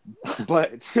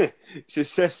 But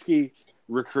Krzyzewski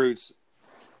recruits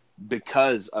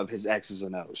because of his X's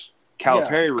and O's.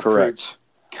 Calipari recruits Correct.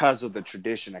 because of the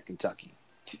tradition at Kentucky.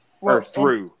 well, Or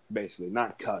through, basically.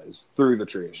 Not because. Through the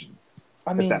tradition.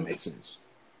 I If mean, that makes sense.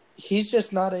 he's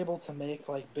just not able to make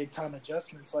like big time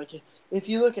adjustments. Like if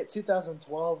you look at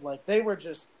 2012, like they were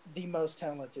just the most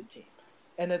talented team,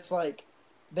 and it's like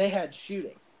they had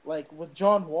shooting. Like with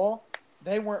John Wall,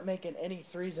 they weren't making any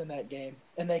threes in that game,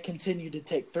 and they continued to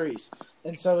take threes.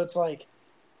 And so it's like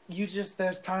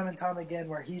there's time and time again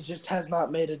where he just has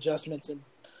not made adjustments. And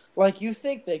like you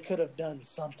think they could have done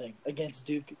something against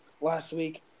Duke last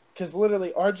week, because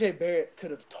literally R.J. Barrett could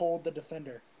have told the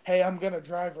defender, hey, I'm going to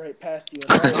drive right past you.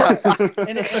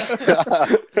 And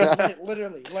like,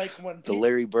 literally, like when The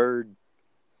Larry Bird.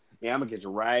 Yeah, I'm going to get you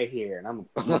right here, and I'm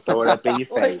going to throw it up in your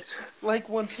face. like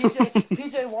when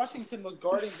PJ Washington was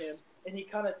guarding him, and he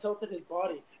kind of tilted his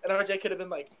body, and RJ could have been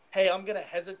like, hey, I'm going to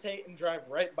hesitate and drive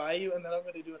right by you, and then I'm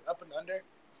going to do an up and under,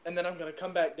 and then I'm going to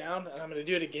come back down, and I'm going to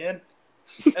do it again,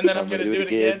 and then I'm going to do it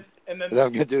again, and then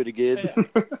I'm going to do it again.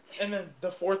 yeah. And then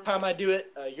the fourth time I do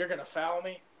it, you're going to foul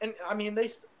me. And, I mean, I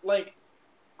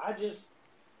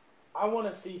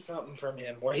want to see something from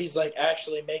him where he's, like,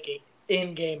 actually making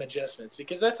in-game adjustments,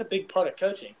 because that's a big part of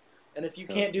coaching. And if you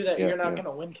can't do that, you're not going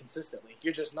to win consistently.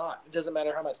 You're just not. It doesn't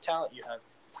matter how much talent you have.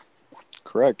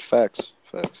 Correct. Facts.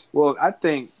 Well, I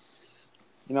think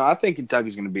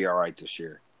Kentucky's going to be all right this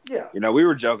year. Yeah. We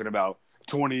were joking about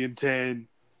 20-10,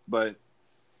 but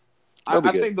I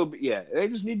think they'll be. Yeah, they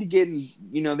just need to get in.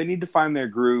 They need to find their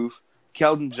groove.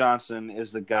 Keldon Johnson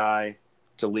is the guy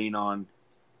to lean on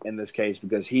in this case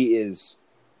because he is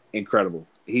incredible.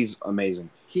 He's amazing.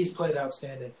 He's played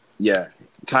outstanding. Yeah.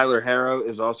 Tyler Harrow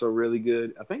is also really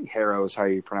good. I think Harrow is how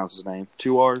you pronounce his name.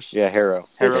 2 R's? Yeah, Harrow.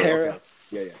 It's Harrow.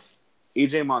 Okay. Yeah.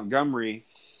 EJ Montgomery,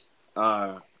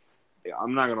 I'm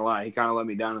not gonna lie, he kind of let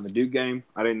me down in the Duke game.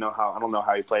 I don't know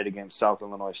how he played against South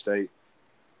Illinois State,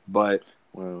 but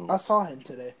I saw him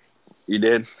today. You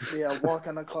did? Yeah,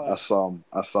 walking the class. I saw him.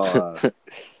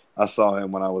 I saw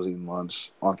him when I was eating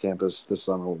lunch on campus this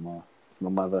summer with my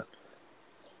mother.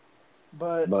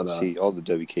 But see all the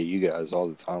WKU guys all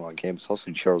the time on campus.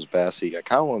 Also Charles Bassey. I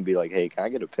kind of want to be like, hey, can I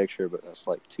get a picture? But that's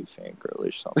like too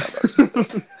fangirlish.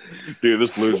 Something. Dude,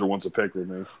 this loser wants a picture,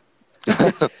 man.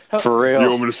 For real. You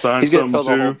want me to sign He's gonna something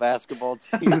tell the whole too? basketball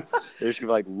team. They're just gonna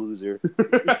be like loser.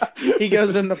 he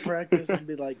goes into practice and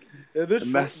be like, And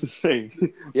that's the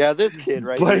thing. Yeah, this kid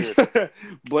right here.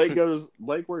 Blake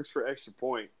works for Extra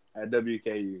Point at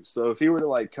WKU. So if he were to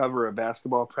like cover a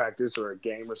basketball practice or a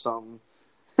game or something,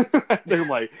 they're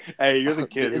like, "Hey, you're the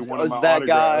kid who wanted my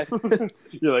autograph."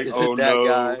 You're like, Is "Oh it that no,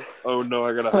 guy? Oh no,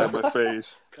 I gotta hide my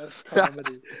face." that's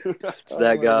comedy. It's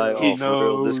that guy. He Oh, for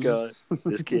real, knows. this guy.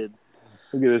 This kid.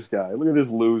 Look at this guy. Look at this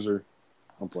loser.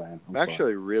 I'm playing. I'm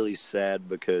actually really sad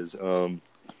because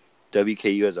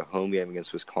WKU has a home game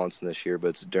against Wisconsin this year, but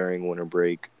it's during winter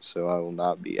break, so I will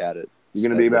not be at it. You're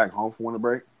gonna be back home for winter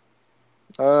break?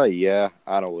 Yeah.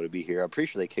 I don't want to be here. I'm pretty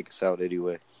sure they kick us out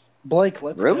anyway. Blake,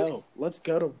 let's Really? go. Let's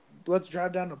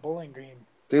drive down to Bowling Green.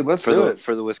 Dude, let's For do the it.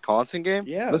 for the Wisconsin game?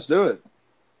 Yeah. Let's do it.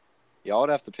 Y'all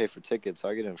would have to pay for tickets.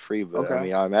 I get in free, but Okay. I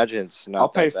mean, I imagine it's not. I'll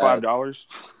pay that bad. $5.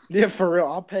 Yeah, for real.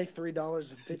 I'll pay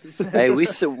 $3.50. Hey, we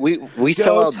sell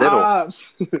Go out Diddle.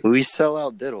 Tops! We sell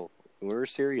out Diddle. We're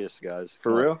serious, guys.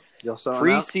 For real? Y'all selling out?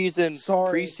 Preseason,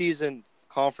 Sorry. preseason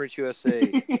Conference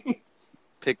USA.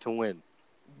 pick to win.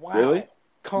 Wow. Really?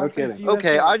 Conference kidding. USA.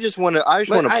 Okay, I just want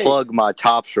to Hey. plug my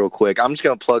tops real quick. I'm just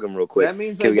gonna plug them real quick. That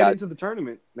means Okay, they we get got into the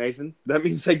tournament, Nathan. That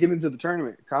means they get into the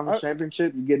tournament. Conference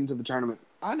championship, you get into the tournament.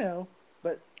 I know,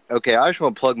 but Okay, I just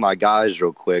want to plug my guys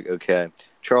real quick. Okay,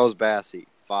 Charles Bassey,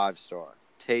 5-star.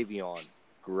 Tavion,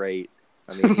 great.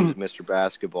 I mean, he was Mr.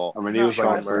 Basketball. I mean, he was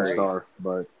like a Sean Murray. 3-star,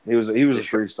 but he was a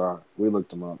 3-star. We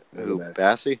looked him up. Who? Today.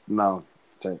 Bassey? No,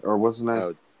 or what's his name?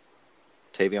 Oh,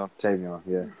 Tavion. Tavion,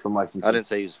 yeah, from Lexington. I didn't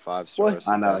say he was 5-star. Well,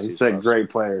 I know. He said great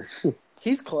player.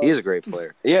 he's close. He's a great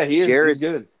player. Yeah, he is. Jared's-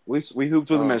 He's good. We hooped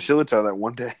with him at Shillito that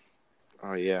one day.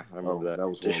 Oh yeah, I remember that. That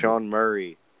was Deshaun horrible.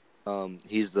 Murray.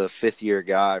 He's the 5th-year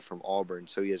guy from Auburn,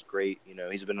 so he has great.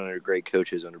 He's been under great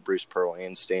coaches under Bruce Pearl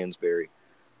and Stansberry.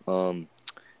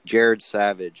 Jared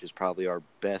Savage is probably our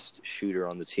best shooter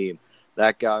on the team.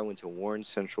 That guy went to Warren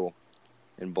Central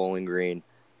in Bowling Green.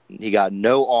 He got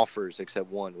no offers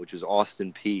except one, which was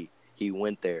Austin P. He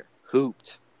went there,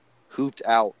 hooped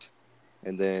out,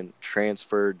 and then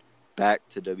transferred back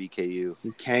to WKU.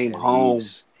 He came And home.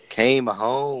 Came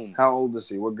home. How old is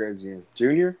he? What grade is he in?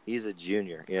 Junior? He's a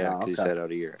junior, yeah, Oh, because he okay. sat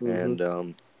out a year.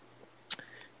 Mhm.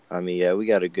 And, we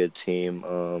got a good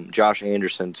team. Josh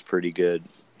Anderson's pretty good.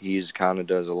 He's kind of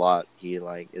does a lot. He,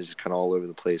 is kind of all over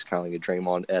the place, kind of like a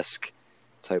Draymond-esque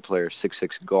type player,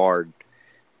 6'6" guard.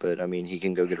 But, he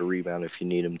can go get a rebound if you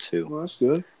need him to. Well, that's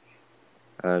good.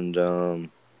 And,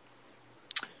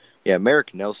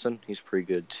 Merrick Nelson, he's pretty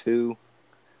good too.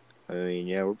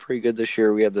 We're pretty good this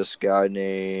year. We have this guy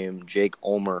named Jake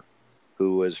Ulmer,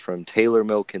 who was from Taylor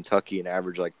Mill, Kentucky, and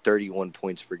averaged 31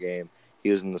 points per game. He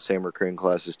was in the same recruiting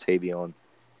class as Tavion.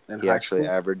 In He high actually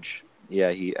school?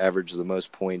 averaged the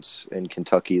most points in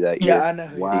Kentucky that year. Yeah, I know.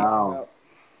 Who Wow. you're talking about.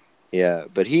 Yeah,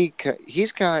 but he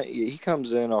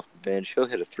comes in off the bench. He'll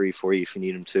hit a 3 for you if you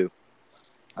need him to.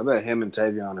 I bet him and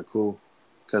Tavion are cool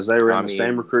because they were in the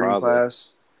same recruiting probably. class,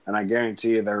 and I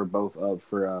guarantee you they were both up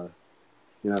for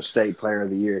state player of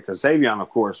the year because Tavion, of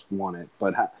course, won it.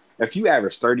 But if you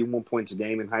average 31 points a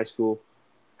game in high school,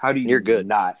 You're good.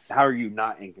 How are you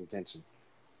not in contention?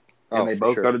 And they for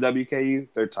both sure. go to WKU.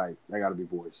 They're tight. They got to be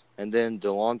boys. And then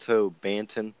Delonto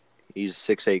Banton, he's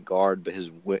 6'8" guard, but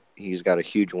he's got a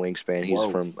huge wingspan. He's Whoa.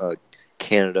 from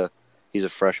Canada. He's a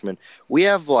freshman. We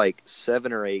have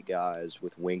 7 or 8 guys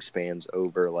with wingspans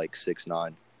over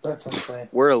 6'9". That's insane.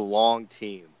 We're a long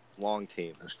team.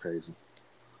 That's crazy.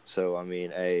 So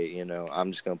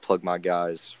I'm just gonna plug my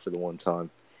guys for the one time.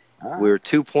 All right. We were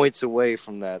 2 points away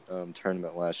from that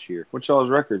tournament last year. What's y'all's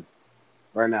record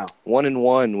right now?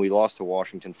 1-1. We lost to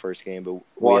Washington first game, but we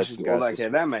had some Washington. guys Okay,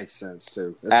 that makes sense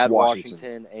too. It's at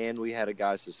Washington, and we had a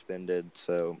guy suspended.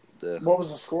 So What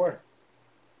was the score?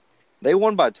 they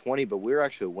won by 20, but we were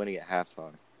actually winning at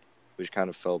halftime, which kind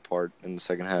of fell apart in the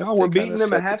second half. Y'all They were beating kinda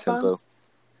them at set the halftime? tempo.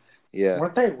 Yeah,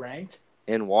 Weren't they ranked?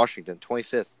 in Washington,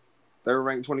 25th, They were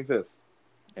ranked 25th.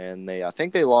 and I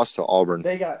think they lost to Auburn.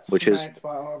 They got Which is- smacked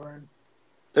by Auburn.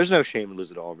 There's no shame in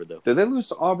losing to Auburn though. Did they lose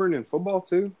to Auburn in football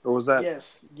too, or was that?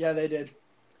 Yes. Yeah, they did.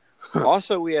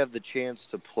 Also, we have the chance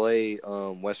to play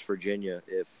West Virginia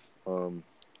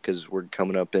because we're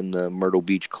coming up in the Myrtle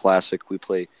Beach Classic. We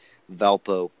play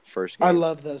Valpo first game. I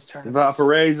love those tournaments.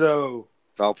 Valparaiso.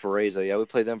 Valparaiso. Yeah, we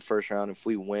play them first round. If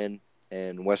we win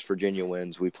and West Virginia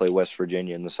wins, we play West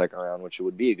Virginia in the second round, which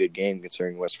would be a good game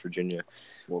considering West Virginia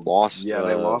lost. Yeah,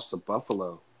 they lost to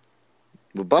Buffalo.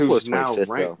 Well, Buffalo's Who's now 25th,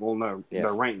 ranked. though. Well, no, Yeah.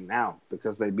 they're ranked now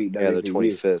because they beat Yeah, the WVU.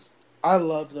 25th. I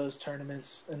love those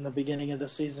tournaments in the beginning of the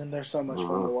season. They're so much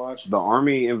fun to watch. The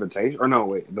Army Invitation, or no,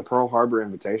 wait, the Pearl Harbor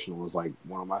Invitational was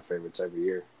one of my favorites every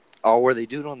year. Oh, where they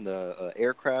do it on the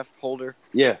aircraft holder?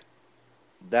 Yeah,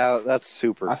 That's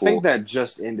super cool. I think that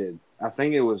just ended. I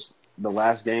think it was the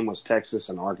last game was Texas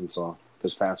and Arkansas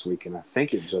this past weekend. I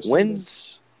think it just ended.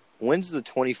 When's the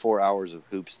 24 hours of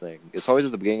hoops thing? It's always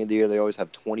at the beginning of the year. They always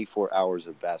have 24 hours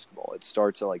of basketball. It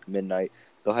starts at midnight.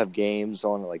 They'll have games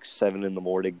on at 7 in the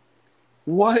morning.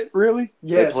 What really?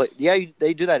 Yes.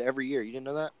 They do that every year. You didn't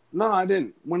know that? No, I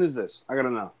didn't. When is this? I gotta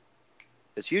know.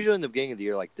 It's usually in the beginning of the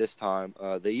year, this time.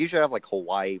 They usually have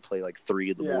Hawaii play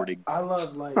 3 in the morning. I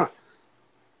love the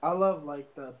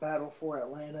Battle for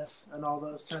Atlantis and all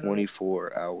those tournaments.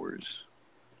 24 hours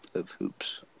of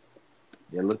hoops.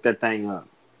 Yeah, look that thing up.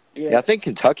 Yeah, I think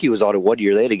Kentucky was on it one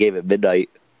year. They had a game at midnight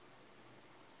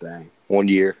Dang, one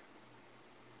year.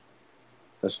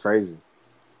 that's crazy.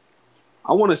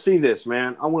 I want to see this,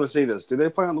 man. I want to see this. Do they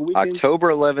play on the weekends?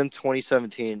 October 11th,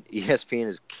 2017, ESPN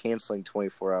is canceling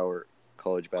 24-hour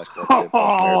college basketball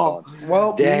marathon.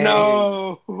 Well, Dang.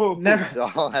 No. never,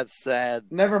 Oh, that's sad.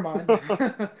 never mind.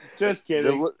 Just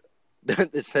kidding.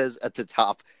 It says at the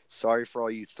top, "Sorry for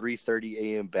all you 3:30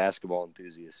 a.m. basketball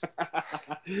enthusiasts."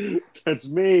 That's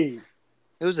me.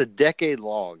 It was a decade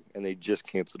long, and they just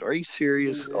canceled. Are you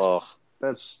serious? Jesus. Oh,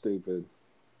 That's stupid.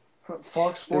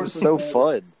 Fox it Sports was so better.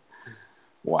 fun.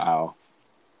 Wow.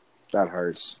 That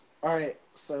hurts. All right,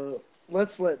 so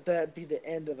let's let that be the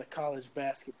end of the college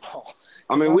basketball.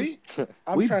 I mean,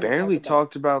 I'm we trying to barely talk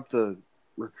talked about the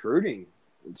recruiting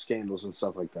scandals and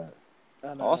stuff like that.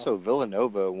 Also,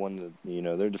 Villanova won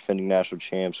they're defending national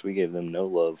champs. We gave them no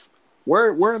love.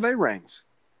 Where are they ranked?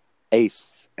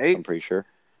 Eighth, Eighth? I'm pretty sure.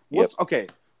 Okay,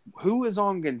 who is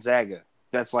on Gonzaga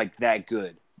that's like that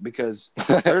good? Because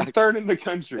they're third in the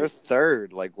country. They're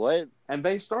third. Like, what? And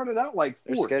they started out like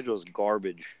Their fourth. schedule is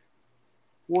garbage.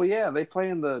 Well, yeah, they play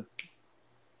in the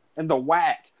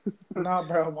WAC. Nah,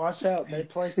 bro, watch out. They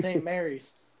play St.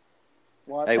 Mary's.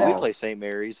 Watch Hey, out. we play St.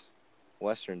 Mary's.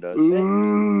 Western does.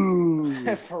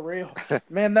 Ooh. For real.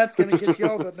 Man, that's going to get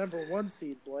y'all the number 1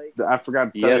 seed, Blake. I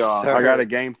forgot to tell Yes, y'all. sir. I got a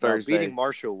game No, Thursday. beating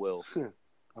Marshall will.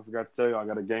 I forgot to tell y'all I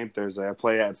got a game Thursday. I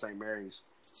play at St. Mary's.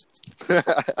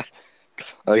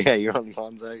 Oh yeah, you're on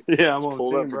Gonzaga. Yeah, I'm on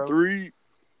Pull the up team, for bro. 3.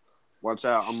 Watch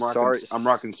out. I'm Sorry.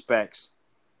 rocking specs.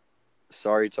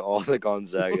 Sorry to all the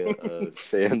Gonzaga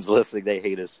fans listening. They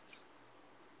hate us.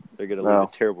 They're gonna leave No. a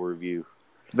terrible review.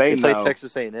 They They play know.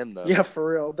 Texas A&M though. Yeah,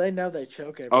 for real. They know they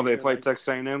choke every Oh, they year, play like- Texas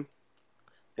A&M?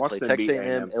 They Watch play them Texas beat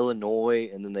A&M, Illinois,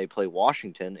 and then they play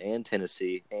Washington and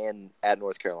Tennessee and at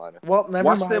North Carolina. Well, never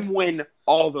Watch mind. them win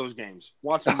all those games.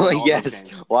 Watch them win all Yes,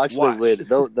 those games. watch them win.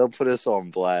 They'll put us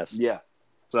on blast. Yeah.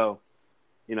 So,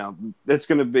 it's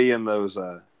going to be in those,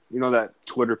 that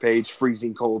Twitter page,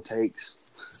 Freezing Cold Takes.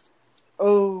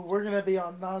 Oh, we're going to be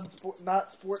on not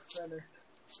Sports Center.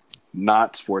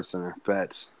 Not SportsCenter.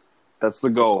 Bets. That's the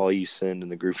That's goal. all you send in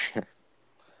the group chat.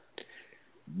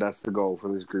 That's the goal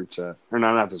for this group chat. Or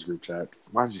no, not this group chat.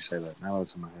 Why did you say that? Now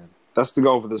it's in my head. That's the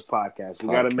goal for this podcast. We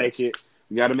got to make it.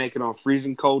 We got to make it on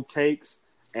Freezing Cold Takes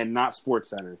and not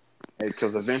SportsCenter,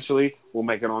 because eventually we'll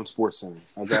make it on SportsCenter.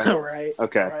 Okay. Right.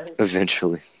 Okay. Right.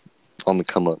 Eventually, on the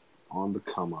come up. On the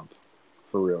come up,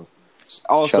 for real. Shouts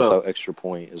Also, out Extra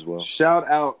Point as well. shout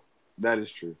out. That is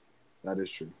true. That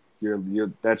is true.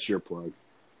 That's your plug.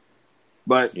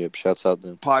 But Yep, shouts out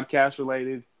them. podcast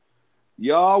related,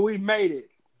 y'all, we made it.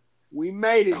 We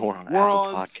made it. We're on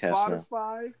Apple Podcasts now.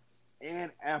 Spotify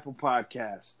and Apple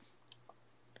Podcasts.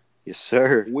 Yes,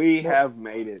 sir. We have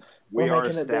made it. We We're are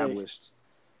making it big. established.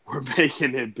 We're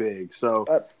making it big. So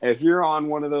Uh, if you're on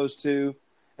one of those two,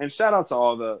 and shout out to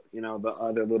all the the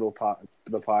other little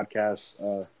the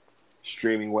podcast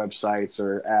streaming websites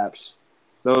or apps.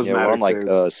 Those Yeah, we're matter on like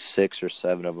too. 6 or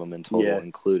 7 of them in total, Yeah.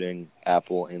 including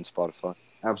Apple and Spotify.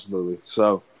 Absolutely.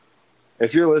 So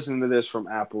if you're listening to this from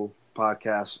Apple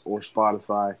Podcasts or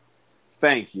Spotify,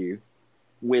 thank you.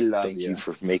 We love Thank you. you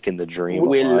for making the dream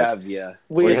We alive. love you.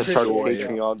 We We're going to start a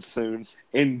appreciate y'all. Patreon soon.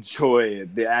 Enjoy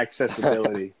it. The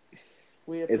accessibility.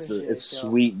 We it's appreciate y'all.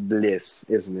 sweet bliss,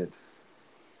 isn't it?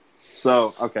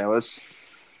 So, okay,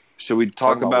 should we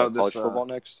talk about college this football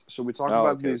next? should we talk Oh,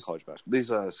 about okay, college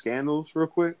basketball. these scandals real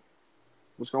quick?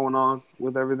 What's going on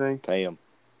with everything? Pay them.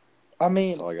 I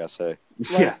mean, That's all I got to say.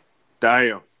 Yeah.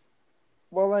 Damn.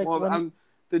 well, like, Well,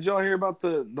 did y'all hear about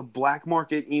the black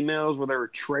market emails where they were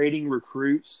trading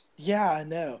recruits? yeah, I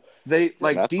know. They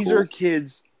That's these cool. are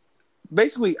kids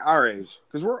basically our age,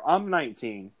 because I'm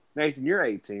 19. Nathan, you're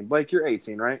 18. Blake, you're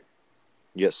 18, right?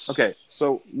 Yes. Okay,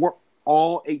 so we're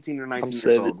all 18 or 19 I'm years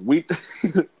 7.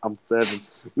 old. I'm 7.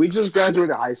 We just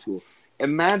graduated high school.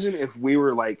 Imagine if we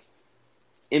were like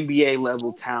NBA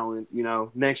level talent.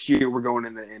 Next year we're going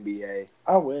in the NBA.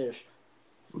 I wish.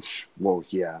 Well,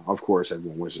 yeah, of course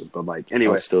everyone wishes, but like I'd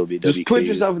anyway, still be just put WKU.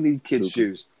 yourself in these kids' Hooping.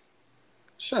 shoes.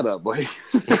 Shut up, Blake.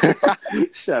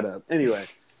 Shut up. Anyway,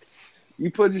 you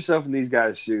put yourself in these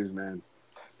guys' shoes, man.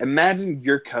 Imagine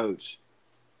your coach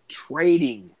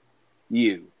trading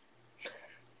you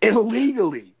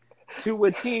illegally to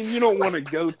a team you don't want to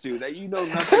go to that you know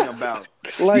nothing about.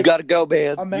 Like, You got to go,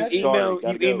 man. Imagine- You Sorry,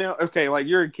 gotta go. email. Okay, like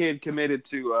you're a kid committed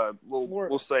to Florida.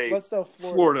 we'll say let's go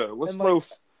Florida. Florida. Let's And,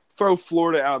 throw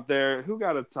Florida out there. Who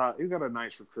got a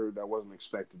nice recruit that wasn't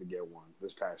expected to get one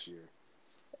this past year?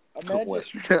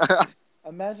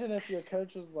 Imagine if your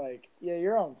coach was like, "Yeah,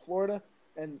 you're on Florida,"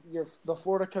 and the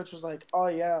Florida coach was like, "Oh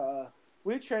yeah,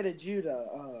 we traded you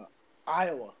to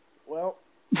Iowa." Well,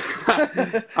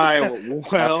 Iowa.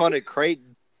 Have Well, fun at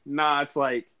Creighton. nah. It's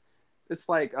like,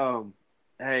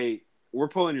 hey, we're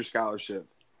pulling your scholarship.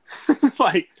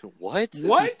 Like What?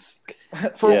 what?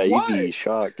 For Yeah, what? you'd be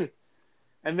shocked.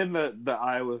 And then the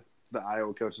Iowa The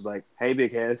Iowa coach is like, "Hey,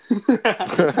 big head,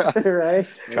 Right? Hey,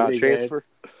 Trying to big head. transfer.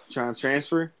 Trying to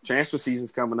transfer. Transfer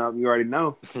season's coming up. You already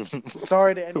know.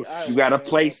 Sorry to any Iowa You got a fans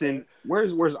place out in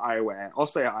where's Iowa at? I'll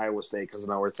say Iowa State because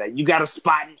I know where it's at. You got a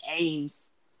spot in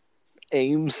Ames.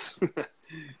 Ames.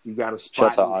 You got a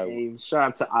spot Shout out in to Iowa. Ames. Shout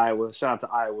out to Iowa. Shout out to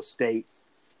Iowa State.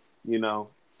 You know,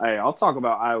 hey, I'll talk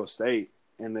about Iowa State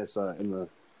in this in the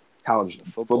college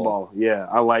football. Yeah,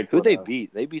 I like Who'd they what,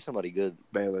 beat? They beat somebody good.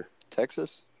 Baylor.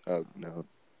 Texas? Oh, no.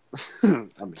 I mean,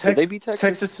 Did they beat Texas?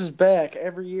 Texas is back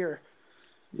every year.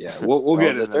 yeah, we'll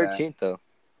get the into 13th, though.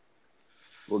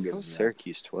 We'll get Oh, into that.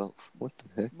 Syracuse 12th. What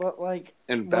the heck? But like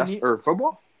And when you- or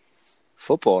football.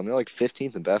 Football, and they're like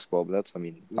 15th in basketball, but that's,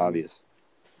 obvious.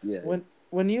 Yeah,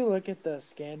 when you look at the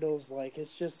scandals, like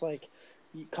it's just like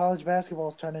college basketball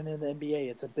is turning into the NBA.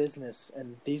 It's a business,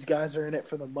 and these guys are in it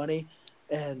for the money.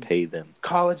 And Pay them.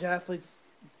 college athletes,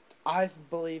 I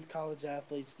believe college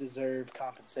athletes deserve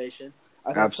compensation. I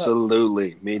think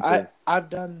absolutely. Me too. I've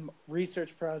done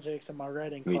research projects in my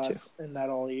writing Me class in that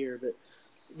all year, but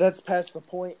that's past the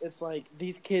point. It's like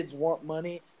these kids want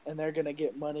money, and they're going to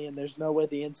get money, and there's no way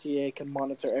the NCAA can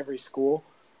monitor every school.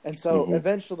 And so Mhm.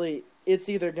 eventually it's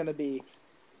either going to be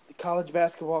college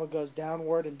basketball goes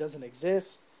downward and doesn't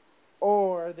exist,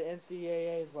 or the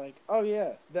NCAA is like, oh,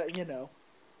 yeah, that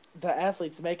the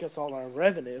athletes make us all our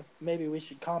revenue. Maybe we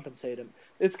should compensate them.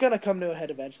 It's going to come to a head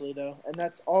eventually, though, and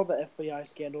that's all the FBI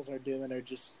scandals are doing. Are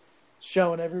just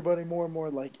showing everybody more and more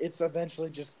like it's eventually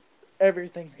just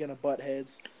everything's going to butt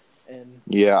heads. And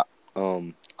Yeah.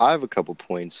 I have a couple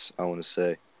points I want to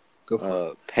say. Go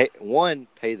for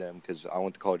Pay them because I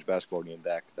want the college basketball game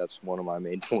back. That's one of my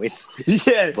main points. it.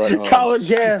 Yeah, But, college.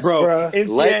 yes, bro. bruh. NCAA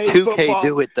Let 2K football,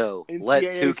 do it though. Let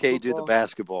NCAA 2K do the football.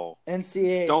 basketball.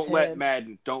 NCAA Don't 10,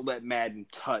 let Madden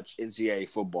touch NCAA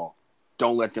football.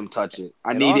 Don't let them touch it.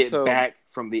 I And need also- it back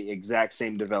from the exact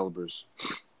same developers.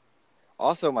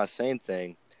 Also, my same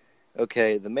thing.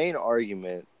 Okay, the main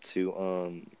argument to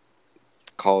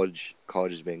college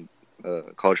players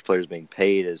being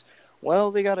paid is,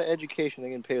 well, they got an education, they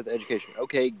can pay with education.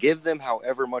 Okay, give them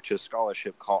however much a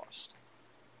scholarship costs.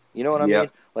 You know what I Yep. mean?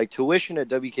 Like tuition at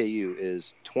WKU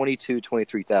is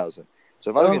 $23,000.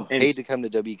 So if I'm getting paid to come to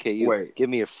WKU, Wait. give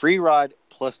me a free ride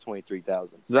plus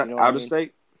 $23,000. Is that You know what I out of mean?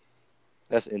 state?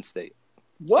 That's in state.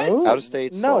 What? Ooh, Out of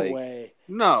state's no like- way.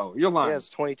 No, you're lying. Yeah, it's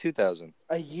 $22,000.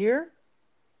 A year?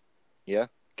 Yeah,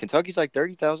 Kentucky's like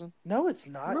 $30,000. No, it's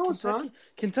not. No, it's not.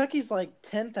 Kentucky's like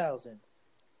 10,000.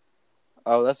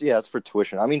 Oh, that's for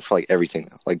tuition. I mean for like everything,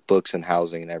 like books and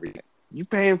housing and everything. You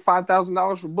paying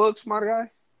 $5,000 for books, my guy?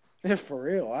 Yeah, for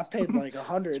real. I paid like It's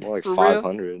 100. more like For real?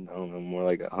 500. I don't know, more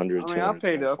like 100. I mean, I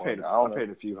paid I don't know.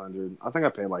 a few hundred. I think I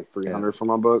paid like $300 for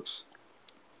my books.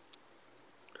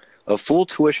 A full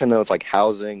tuition though, it's like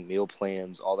housing, meal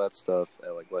plans, all that stuff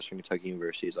at like Western Kentucky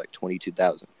University is like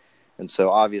 $22,000. And so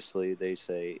obviously they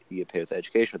say you get paid with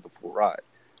education with the full ride.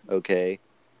 Okay,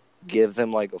 give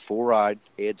them like a full ride,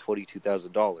 add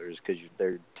 $22,000 because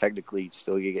they're technically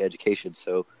still getting education.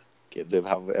 So give them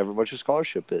however much a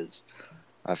scholarship is.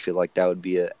 I feel like that would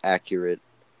be an accurate,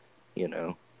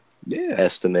 Yeah.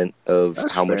 estimate of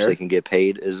That's how much fair. they can get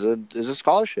paid is a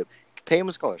scholarship. Pay them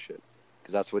a scholarship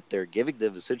because that's what they're giving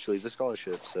them essentially is a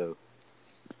scholarship. So,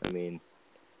 I mean,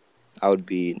 I would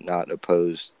be not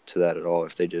opposed to that at all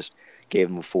if they just gave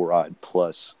them a full ride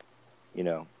plus,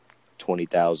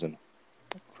 $20,000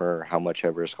 for how much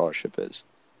ever a scholarship is.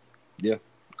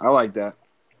 I like that.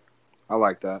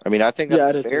 I mean, I think Yeah,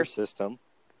 that's I a do fair too. system.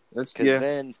 That's Because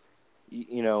then,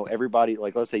 everybody,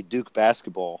 like, let's say Duke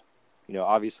basketball,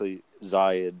 obviously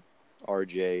Zayed,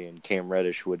 RJ, and Cam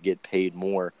Reddish would get paid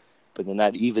more, but then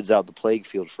that evens out the playing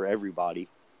field for everybody.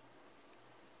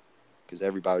 Because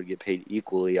everybody would get paid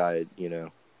equally, that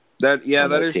on that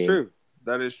that is team. true.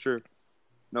 That is true.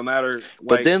 No matter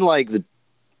But then,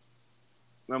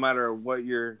 no matter what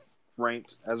you're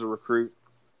ranked as a recruit,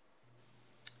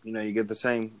 you get the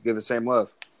same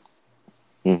love.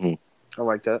 Mhm. I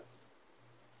like that.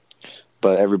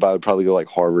 but everybody would probably go like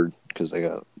Harvard, because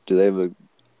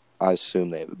I assume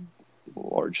they have a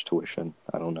large tuition.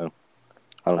 I don't know.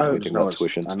 I don't know anything about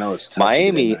tuitions. I know it's tough to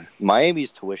get in there.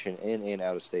 Miami's tuition in and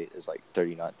out of state is like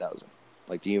 $39,000.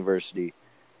 Like the University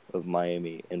of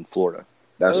Miami in Florida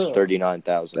is Ugh.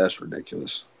 $39,000. That's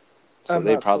ridiculous. So I'm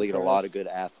they not probably get a lot surprised. of good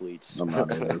athletes. I'm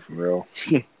not in there for real.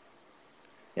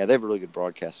 Yeah, they have a really good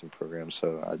broadcasting program.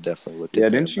 So I definitely looked Yeah,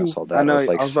 at them. didn't you? I saw that. I know. I was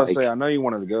like, I was about to say. psych. I know you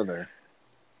wanted to go there.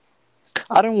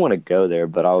 I don't want to go there,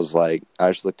 but I was like,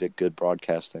 I just looked at good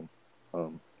broadcasting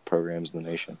programs in the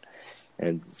nation.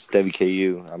 And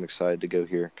WKU, I'm excited to go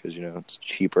here because, it's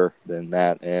cheaper than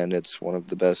that, and it's one of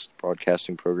the best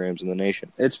broadcasting programs in the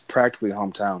nation. It's practically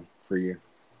hometown for you?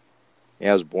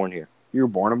 Yeah, I was born here. You were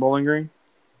born in Bowling Green?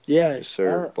 Yeah, Yes,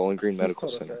 sir. Bowling Green Medical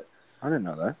he's told us Center. that. I didn't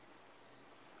know that.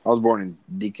 I was born in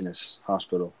Deaconess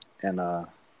Hospital in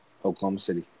Oklahoma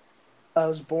City. I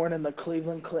was born in the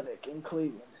Cleveland Clinic in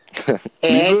Cleveland.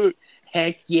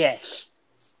 Heck yes.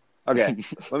 Okay,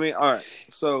 all right.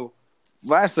 So,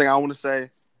 last thing I want to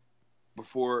say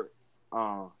before,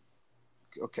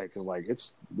 okay, because like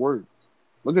look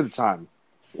at the time.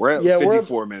 We're at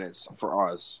 54 minutes for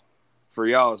us. For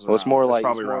y'all, it's more like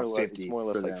probably it's more around 50. It's more or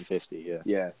less like 50. Yeah.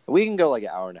 Yeah. We can go like an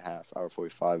hour and a half, hour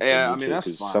 45. Yeah, I mean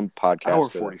that's fine. Some podcasts hour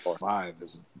go that far. 45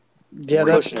 is. Yeah,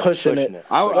 that's pushing it.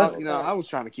 I was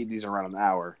trying to keep these around an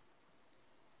hour.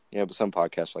 Yeah, but some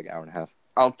podcasts like hour and a half.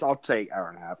 I'll take hour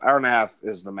and a half. Hour and a half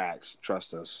is the max.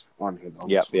 Trust us on here.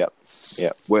 Yep.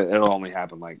 Well, it'll only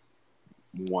happen like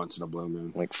once in a blue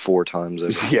moon. Like 4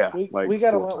 times. Yeah, we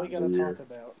got a lot we got to talk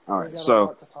about. All right,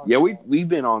 so we've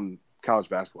been on college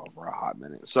basketball for a hot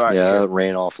minute. So it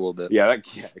ran off a little bit.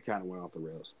 It kind of went off the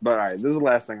rails. But all right, this is the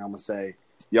last thing I'm gonna say.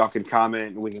 Y'all can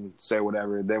comment and we can say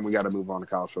whatever. Then we got to move on to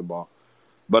college football.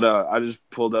 But I just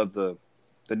pulled up the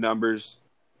numbers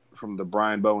from the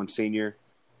Brian Bowen Sr.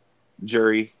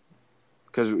 jury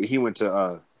because he went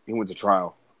to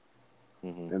trial,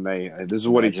 and this is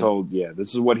what he told. Yeah,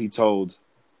 this is what he told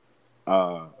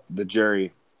the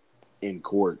jury in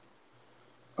court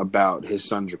about his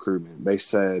son's recruitment.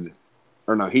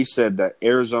 He said that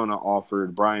Arizona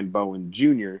offered Brian Bowen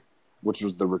Jr., which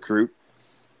was the recruit,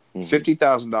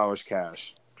 $50,000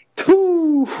 cash.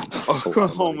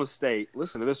 Oklahoma State.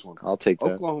 Listen to this one. I'll take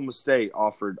that. Oklahoma State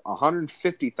offered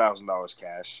 $150,000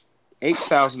 cash,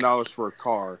 $8,000 for a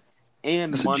car,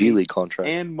 and That's money, a G League contract,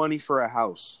 and money for a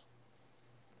house.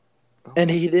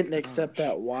 And he didn't accept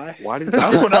that. Why?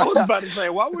 That's what I was about to say.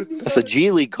 Why would he? That's a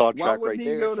G League contract right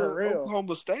there. Why would he go to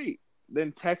Oklahoma State?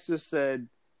 Then Texas said,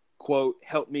 "quote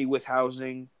help me with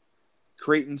housing."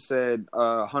 Creighton said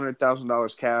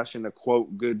 $100,000 cash and a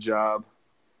quote good job.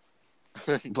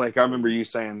 Blake, I remember you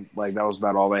saying like that was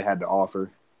about all they had to offer.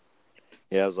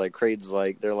 Yeah, I was like, Creighton's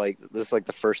like, they're like, this is like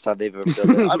the first time they've ever done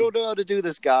that. I don't know how to do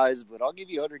this, guys, but I'll give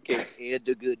you $100K and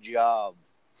a good job.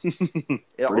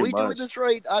 Are we doing this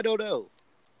right? I don't know.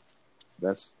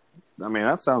 That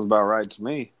sounds about right to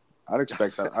me. I'd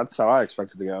expect that. That's how I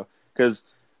expect it to go. Because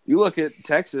you look at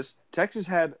Texas. Texas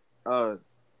had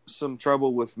some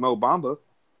trouble with Mo Bamba.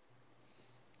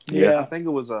 Yeah, I think it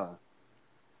was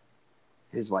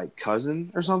his like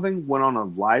cousin or something went on a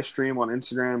live stream on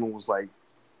Instagram and was like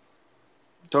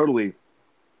totally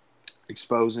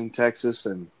exposing Texas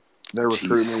and their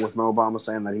recruitment with Mo Bamba,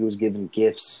 saying that he was giving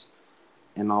gifts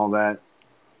and all that.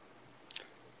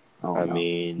 I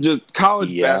mean, just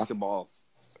college basketball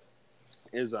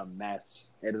is a mess.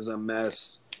 It is a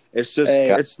mess. It's just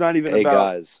it's not even about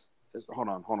guys. Hold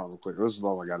on real quick. This is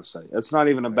all I got to say. It's not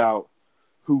even about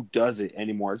who does it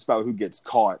anymore. It's about who gets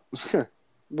caught.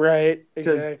 Right,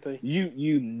 exactly.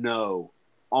 You know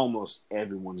almost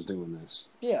everyone's doing this.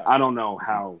 Yeah. I don't know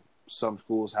how some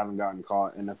schools haven't gotten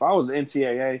caught. And if I was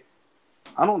NCAA,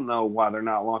 I don't know why they're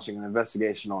not launching an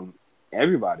investigation on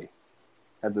everybody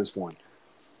at this point.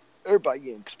 Everybody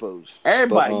getting exposed.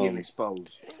 Getting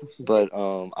exposed. But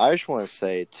I just want to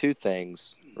say 2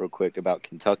 things real quick about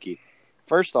Kentucky.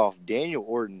 First off, Daniel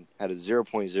Orton had a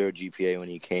 0.0 GPA when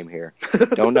he came here.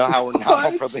 Don't know how we're not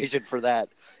on probation for that.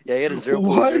 Yeah, he had a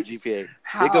 0.0 GPA.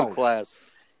 How? Did go to class.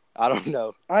 I don't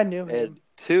know. I knew him. And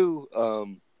 2,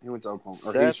 he went to Oklahoma.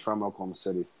 Or he's from Oklahoma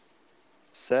City.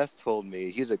 Seth told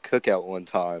me he was at cookout one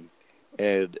time,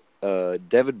 and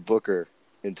Devin Booker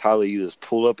and Tyler Ulis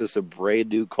pulled up in some brand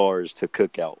new cars to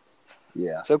cookout.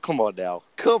 Yeah. So come on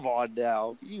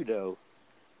now. You know.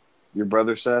 Your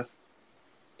brother Seth?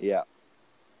 Yeah.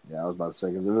 Yeah, I was about to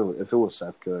say, because if it was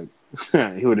Seth Cook,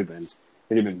 he would have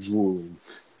been drooling.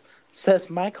 Seth,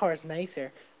 my car's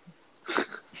nicer.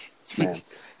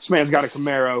 This man's got a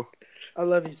Camaro. I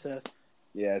love you, Seth.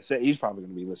 Yeah, he's probably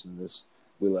going to be listening to this.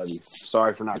 We love you.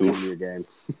 Sorry for not coming to your game.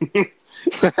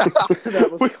 That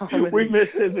was comedy. We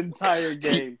missed his entire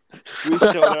game.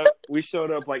 We showed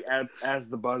up like as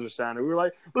the buzzer sounded. We were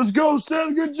like, "Let's go,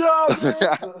 Seth! Good job, man.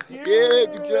 Yeah,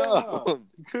 good job.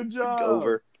 Good job.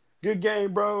 Over. Good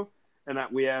game, bro." And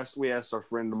we asked our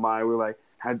friend Amaya. We were like,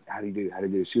 "How do you do? How do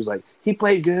you do?" She was like, "He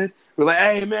played good." We're like,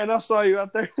 "Hey, man, I saw you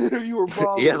out there. You were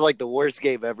balling." He has like the worst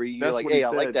game ever. You're like, "Hey, I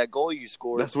like that goal you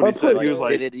scored." That's what he said. He was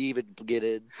like, "Didn't even get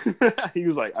in." He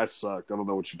was like, "I sucked. I don't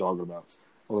know what you're talking about."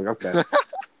 I was like, "Okay."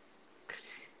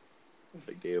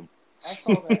 Like, damn. I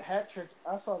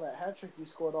saw that hat trick you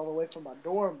scored all the way from my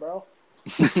dorm, bro.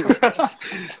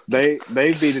 They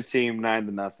beat a team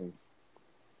 9-0.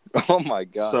 Oh my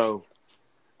god! So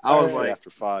I was like, after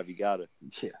 5, you got it.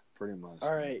 Yeah, pretty much.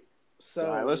 All right. So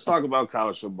All right, let's talk about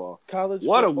college football. college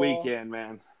What a football, weekend,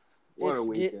 man! What a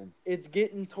weekend. It's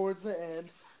getting towards the end.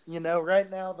 Right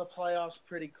now the playoffs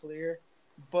pretty clear,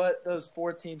 but those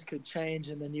 4 teams could change,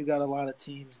 and then you got a lot of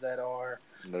teams that are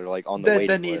They're like on the waiting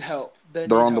that need list. help.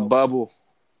 They're on the bubble.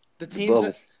 The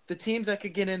bubble. teams that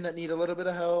could get in that need a little bit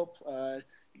of help. You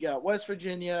got West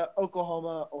Virginia,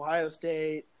 Oklahoma, Ohio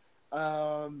State,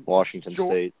 Washington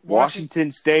State.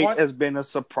 Washington State has been a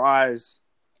surprise.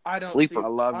 I don't Sleeper. see. I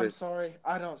love I'm it. sorry,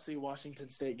 I don't see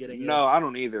Washington State getting No, in. I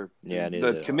don't either. Yeah,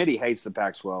 neither the do I. committee hates the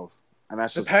Pac-12, and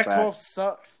that's The just a Pac-12 fact.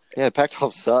 sucks. Yeah,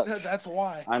 Pac-12 sucks. That's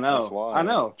why. I know. That's why. I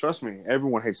know. Trust me,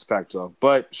 everyone hates the Pac-12.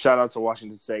 But shout out to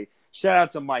Washington State. Shout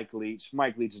out to Mike Leach.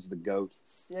 Mike Leach is the GOAT.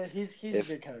 Yeah, he's a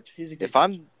good coach. He's a good.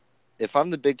 If I'm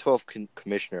the Big 12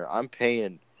 commissioner, I'm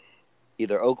paying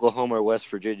either Oklahoma or West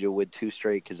Virginia to win 2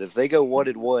 straight. Because if they go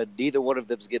 1-1, neither one of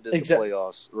them's getting into the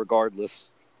playoffs, regardless.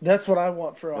 That's what I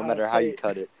want for Ohio No matter State. how you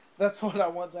cut it. That's what I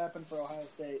want to happen for Ohio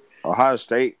State. Ohio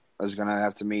State is going to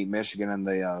have to meet Michigan in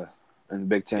the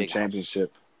Big Ten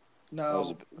championship.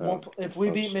 No, if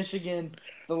we beat Michigan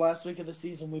the last week of the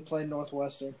season, we play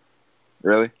Northwestern.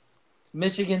 Really?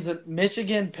 Michigan,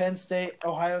 Penn State,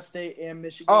 Ohio State, and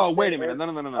Michigan. Oh, State wait a minute!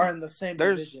 No. Are in the same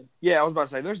division. Yeah, I was about to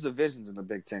say there's divisions in the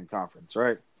Big Ten conference,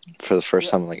 right? For the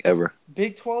first time like ever.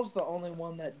 Big 12's the only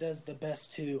one that does the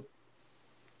best 2.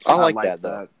 I like that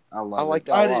though. I like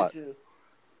that a I lot. do too.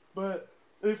 But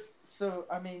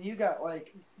you got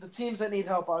like the teams that need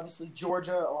help. Obviously,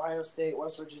 Georgia, Ohio State,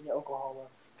 West Virginia, Oklahoma.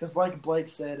 Because like Blake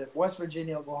said, if West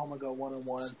Virginia, Oklahoma go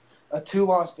 1-1, a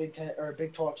 2-loss Big 10 or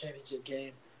Big 12 championship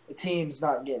game, the team's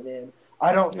not getting in.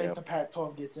 I don't think the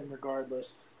Pac-12 gets in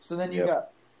regardless. So then you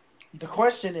got the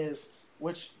question is,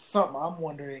 which something I'm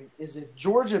wondering is if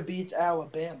Georgia beats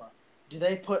Alabama, do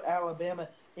they put Alabama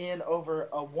in over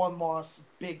a 1-loss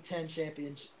Big 10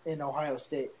 champion in Ohio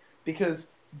State? Because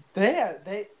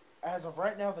they as of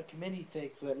right now, the committee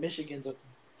thinks that Michigan's a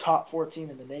top 4 team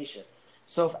in the nation.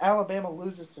 So if Alabama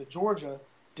loses to Georgia,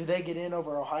 do they get in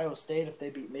over Ohio State if they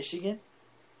beat Michigan?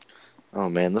 Oh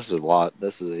man, this is a lot.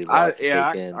 This is a lot to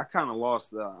take in. I kind of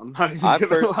lost that. I'm not even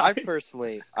gonna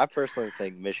lie. I personally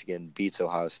think Michigan beats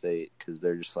Ohio State because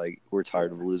they're just like we're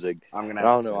tired of losing. I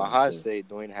don't know. Ohio State,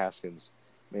 Dwayne Haskins,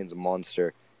 man's a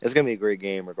monster. It's gonna be a great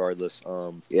game regardless.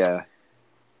 Yeah.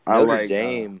 Notre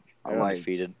Dame,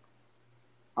 undefeated.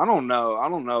 I don't know. I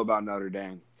don't know about Notre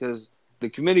Dame because the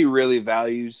committee really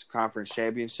values conference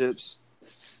championships.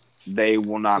 They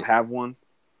will not have one.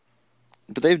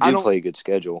 But they do play a good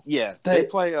schedule. Yeah, they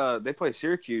play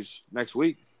Syracuse next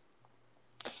week.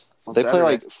 They play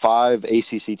like 5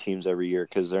 ACC teams every year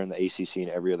because they're in the ACC and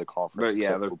every other conference. But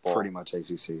yeah, they're football. pretty much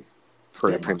ACC.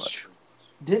 Pretty much.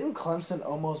 Didn't Clemson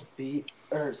almost beat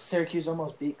or Syracuse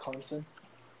almost beat Clemson?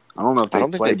 I don't know if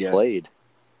they played yet. Played.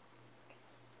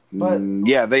 But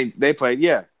yeah, they played.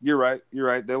 Yeah, you're right.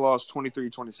 They lost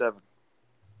 23-27.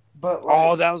 But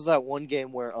that was that one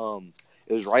game where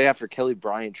it was right after Kelly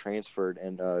Bryant transferred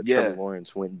and Trevor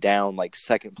Lawrence went down like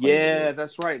second play. Yeah,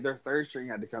 that's right. Their third string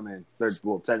had to come in.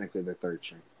 Technically their third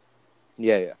string.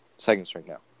 Yeah. Second string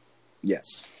now.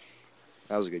 Yes.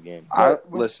 That was a good game.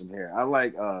 Listen here. I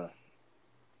like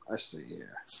let's see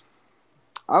here.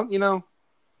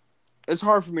 It's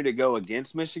hard for me to go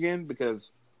against Michigan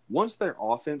because once their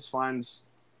offense finds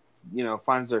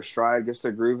their stride, gets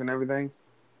their groove and everything,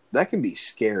 that can be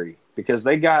scary because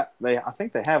I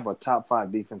think they have a top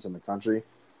 5 defense in the country,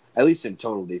 at least in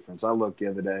total defense. I looked the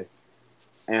other day,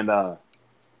 and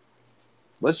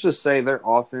let's just say their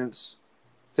offense,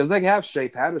 because they have Shea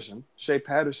Patterson. Shea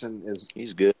Patterson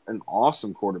he's good, an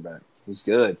awesome quarterback. He's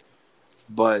good,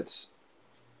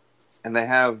 and they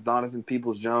have Donovan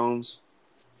Peoples-Jones.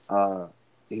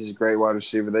 He's a great wide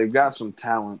receiver. They've got some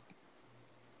talent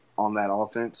on that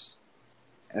offense.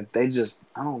 And they just,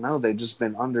 I don't know, they've just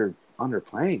been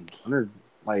underplaying. I don't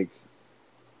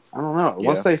know. Yeah.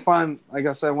 Once they find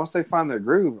their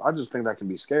groove, I just think that can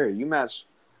be scary. You match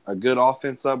a good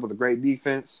offense up with a great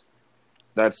defense,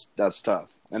 that's tough.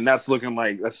 And that's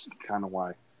kind of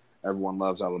why everyone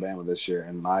loves Alabama this year.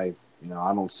 And I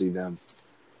don't see them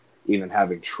even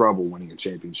having trouble winning a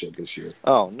championship this year.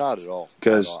 Oh, not at all.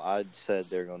 Because I said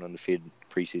they're going undefeated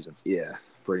preseason. Yeah,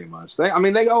 pretty much. They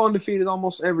go undefeated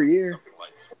almost every year.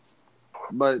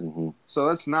 But so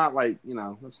that's not like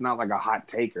a hot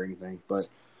take or anything. But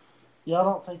y'all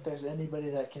don't think there's anybody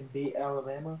that can beat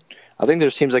Alabama? I think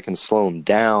there's teams that can slow them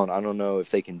down. I don't know if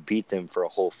they can beat them for a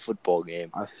whole football game.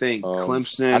 I think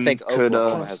Clemson. I think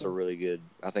Oklahoma has a really good.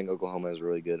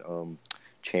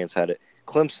 Chance at it.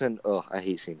 Clemson. Oh, I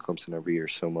hate seeing Clemson every year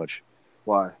so much.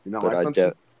 Why? You don't like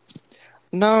Clemson?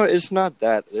 No, it's not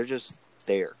that. They're just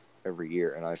there. every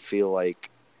year, and I feel like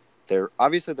they're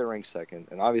ranked second,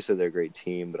 and obviously they're a great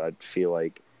team, but I feel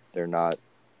like they're not.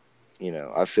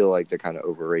 I feel like they're kind of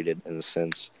overrated in a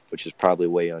sense, which is probably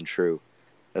way untrue.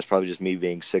 That's probably just me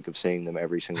being sick of seeing them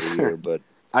every single year. But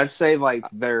I'd say like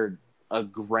they're a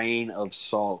grain of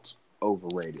salt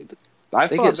overrated. I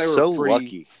they thought get they were so lucky.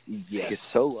 lucky. They get Yes,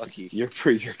 so lucky. you're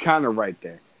kind of right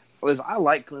there. Listen, I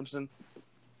like Clemson.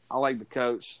 I like the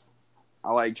coach.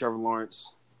 I like Trevor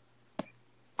Lawrence.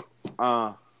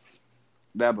 Dabo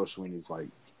Swinney's like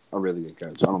a really good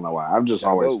coach. I don't know why.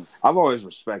 I've always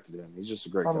respected him. He's just a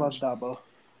great I love coach. Dabo.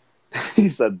 He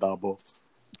said double.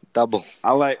 Double.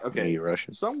 I like okay. Me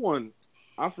Russian. Someone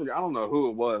I forgot. I don't know who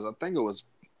it was. I think it was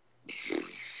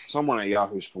someone at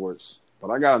Yahoo Sports. But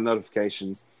I got a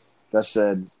notification that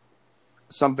said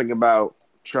something about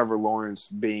Trevor Lawrence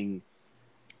being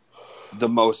the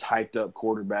most hyped up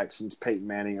quarterback since Peyton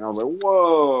Manning, and I was like,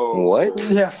 "Whoa, What?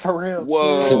 Yeah, for real.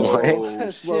 Whoa,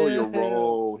 What? slow your Chill.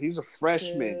 roll. He's a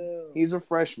freshman. Chill. He's a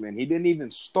freshman. He didn't even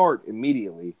start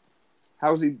immediately.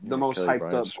 How is he the Yeah, most Kelly hyped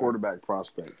Bryant up started. quarterback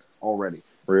prospect already?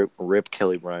 Rip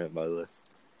Kelly Bryant, by the way.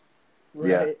 Right.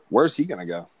 Yeah, where's he gonna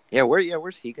go?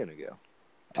 Where's he gonna go?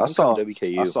 I saw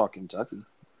WKU. I saw Kentucky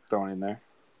thrown in there.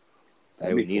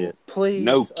 Hey, we need it. Please.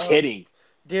 No kidding,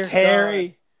 Dear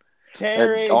Terry.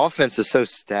 Terry, That offense is so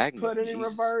stagnant. put it in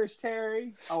Jesus. reverse,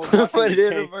 Terry. I was Put watching it the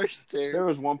in game. reverse, Terry. There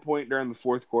was one point during the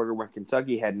fourth quarter when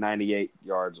Kentucky had 98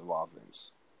 yards of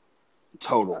offense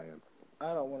total.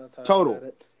 I don't want to talk Total. about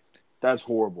it. That's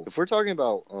horrible. If we're talking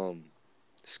about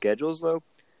schedules, though,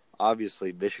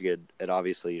 obviously Michigan, and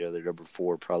obviously they're number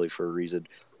 4 probably for a reason,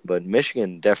 but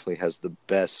Michigan definitely has the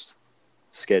best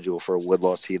schedule for a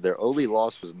win-loss team. Their only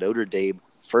loss was Notre Dame,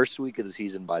 first week of the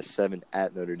season by 7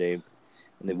 at Notre Dame,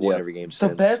 and they've won every game The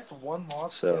since. best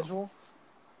one-loss So. schedule.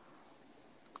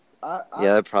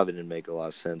 Yeah, that probably didn't make a lot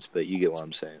of sense, but you get what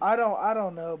I'm saying. I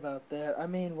don't know about that. I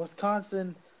mean,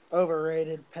 Wisconsin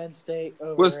overrated, Penn State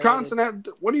overrated. Wisconsin had.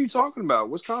 What are you talking about?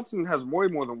 Wisconsin has way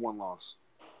more than one loss.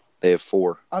 They have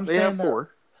 4, They have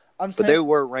 4. I'm but saying they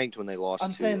were ranked when they lost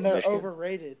I'm to saying they're Michigan.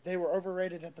 overrated. They were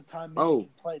overrated at the time Oh,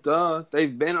 Michigan played. duh.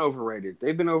 They've been overrated.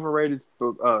 They've been overrated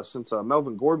since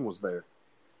Melvin Gordon was there.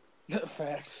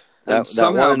 Fact. And That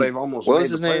somehow one- they've almost what made was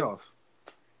the his name? playoff.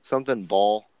 Something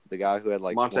Ball, the guy who had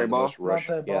like Monte one of the Ball? most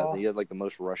rushing. Monte Yeah, Ball. he had like the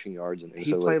most rushing yards in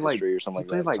He NCAA played like history or something he like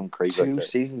played that. like Something crazy 2 like that.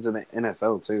 seasons in the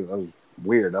NFL too. That was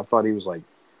weird. I thought he was like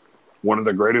one of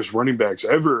the greatest running backs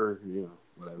ever.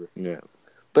 Whatever. Yeah.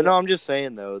 But no, I'm just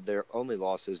saying though, their only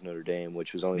loss is Notre Dame,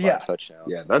 which was only by Yeah. a touchdown.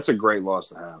 Yeah, that's a great loss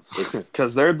to have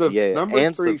because they're the number and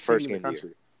it's 3 the first team in game the of the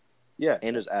country. Yeah,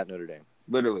 And it was at Notre Dame.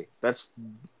 literally. That's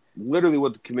literally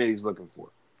what the committee's looking for.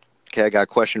 Okay, I got a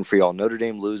question for y'all. Notre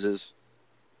Dame loses,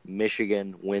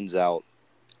 Michigan wins out.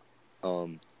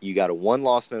 You got a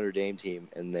one-loss Notre Dame team,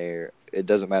 and it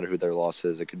doesn't matter who their loss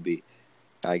is. It could be,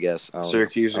 I guess,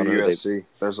 Syracuse or I don't know who USC.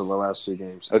 Those are the last 2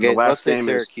 games. And Okay, the last let's say game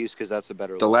Syracuse because that's a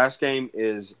better the loss. last game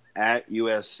is at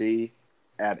USC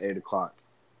at 8:00.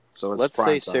 So it's Let's prime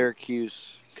say time.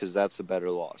 Syracuse because that's a better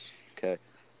loss. Okay,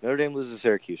 Notre Dame loses to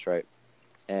Syracuse, right?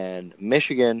 And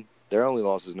Michigan, their only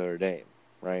loss is Notre Dame,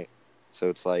 right? So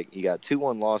it's like you got 2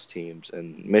 one-loss teams,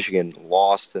 and Michigan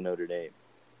lost to Notre Dame.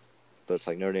 But it's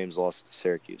like Notre Dame's lost to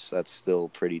Syracuse. That's still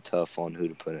pretty tough on who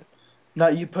to put in. No,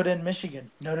 you put in Michigan,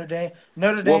 Notre Dame.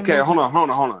 Notre Dame. Well, okay, hold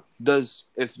loses- on.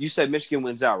 If you said Michigan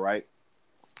wins out, right?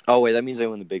 Oh, wait, that means they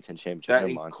win the Big Ten championship. That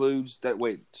Never mind. includes that.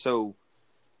 Wait, so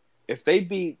if they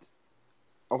beat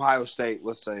Ohio State,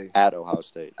 let's say At Ohio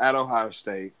State. at Ohio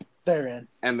State, They're in.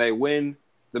 and they win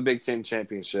the Big Ten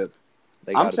championship,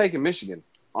 They I'm got taking Michigan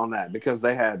on that because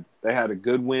they had a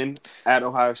good win at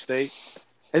Ohio State.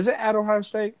 Is it at Ohio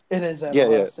State? It is at Yeah,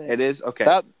 Ohio yeah. State. It is. Okay.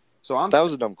 That So I'm that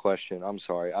was a dumb question. I'm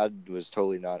sorry. I was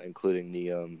totally not including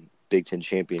the Big Ten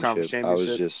Conference championship.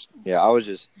 I was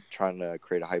just trying to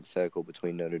create a hypothetical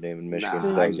between Notre Dame and Michigan.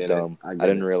 Nah, that I was get it. dumb. I I get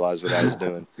didn't it. realize what I was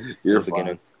doing You're at the fine.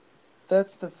 beginning.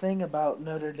 That's the thing about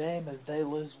Notre Dame is they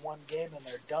lose one game and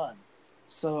they're done.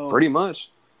 So Pretty much.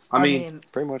 I mean,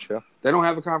 Pretty much, yeah. they don't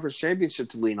have a conference championship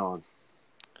to lean on.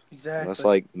 exactly. That's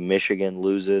like Michigan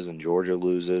loses and Georgia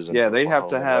loses. And Yeah, they'd have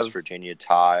to Oklahoma and have- West Virginia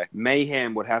tie.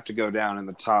 Mayhem would have to go down in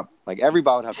the top Like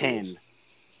everybody would have to 10 lose.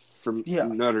 for Yeah.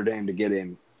 Notre Dame to get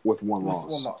in with one With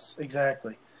loss. one loss.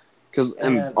 Exactly. Because,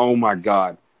 And- oh my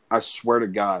God, I swear to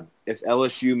God, if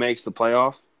LSU makes the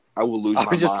playoff, I will lose I my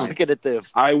was just mind. looking at them.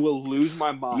 I will lose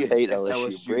my mind. You hate if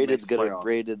LSU. Braden's makes good at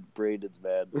playoff. Braden's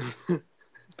bad.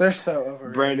 They're so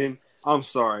overrated. Brandon, I'm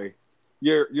sorry.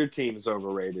 Your team is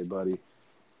overrated, buddy.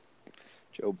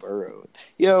 Joe Burrow.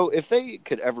 Yo, if they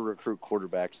could ever recruit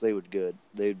quarterbacks, they would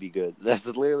be good. That's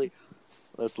literally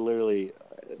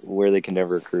where they can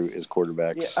never recruit is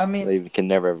quarterbacks. Yeah, I mean, they can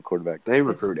never have a quarterback. They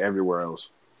recruit everywhere else,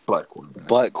 but quarterbacks.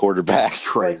 But quarterbacks,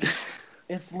 Crazy. like,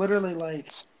 it's literally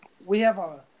like we have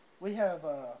all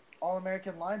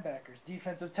American linebackers,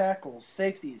 defensive tackles,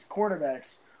 safeties,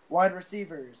 quarterbacks, wide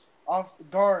receivers, off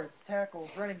guards, tackles,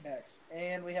 running backs,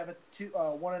 and we have a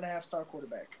 1.5-star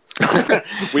quarterback.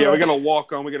 we got a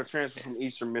walk on. We got a transfer from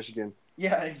Eastern Michigan.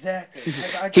 Yeah, exactly.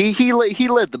 Like, he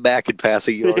led the back in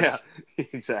passing yards. Yeah,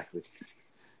 exactly.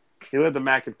 He led the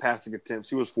MAC in passing attempts.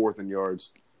 He was 4th in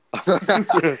yards.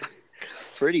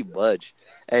 Pretty much.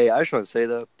 Hey, I just want to say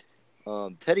though,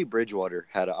 Teddy Bridgewater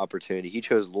had an opportunity. He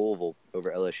chose Louisville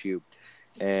over LSU,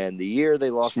 and the year they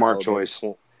lost, Smart to Alabama, choice.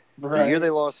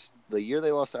 The year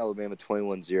they lost to Alabama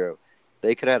 21-0,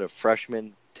 they could have had a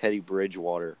freshman Teddy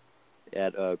Bridgewater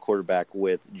at quarterback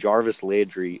with Jarvis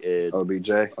Landry and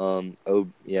OBJ.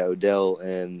 Odell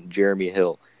and Jeremy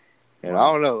Hill. And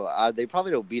I don't know. They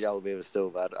probably don't beat Alabama still,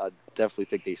 but I definitely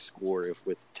think they score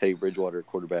with Teddy Bridgewater at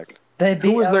quarterback. they beat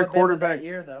Who was their Alabama quarterback? that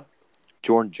year, though.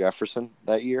 Jordan Jefferson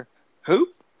that year. Who?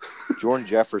 Jordan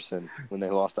Jefferson when they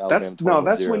lost to Alabama.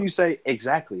 That's when you say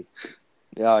exactly.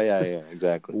 Yeah,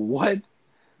 exactly. What?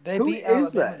 They Who beat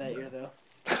is Alabama that? year, though.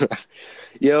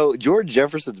 Yo, Jordan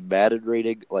Jefferson's Madden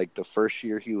rating, like the first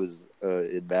year he was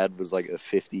in Madden, was like a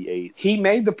 58. He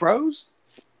made the pros?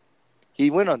 He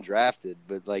went undrafted,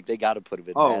 but like they got to put him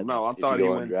in. Oh, Madden no, I if thought you he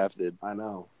go went undrafted. I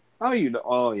know. Oh, you do.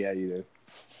 Oh, yeah, you do.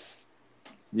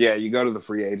 Yeah, you go to the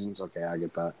free agents. Okay, I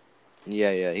get that.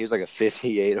 Yeah, he was like a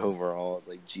 58 overall. I was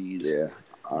like, geez. Yeah,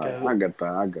 all right, I get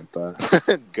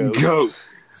that. Go. Go.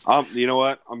 You know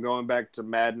what? I'm going back to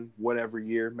Madden, whatever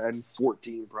year, Madden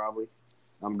 14 probably.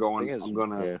 I'm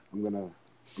gonna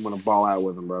ball out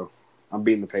with them, bro. I'm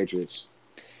beating the Patriots.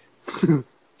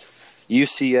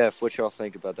 UCF, what y'all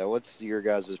think about that? What's your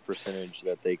guys' percentage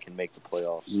that they can make the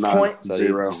playoffs? Point Is that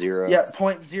zero. 0? Yeah,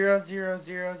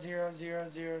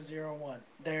 0.000000001.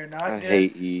 They're not I good.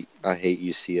 hate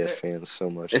UCF fans so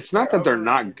much. It's not that they're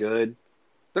not good.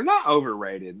 They're not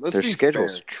overrated. Let's Their be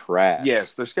schedule's fair. trash.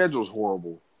 Yes, their schedule's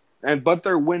horrible, but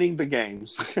they're winning the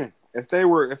games. if they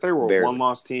were a Barely.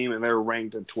 1-loss team and they were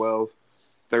ranked at 12, if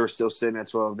they were still sitting at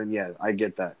 12, then yeah, I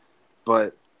get that.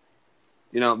 But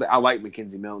I like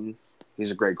Mackenzie Milton.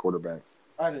 He's a great quarterback.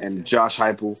 And Josh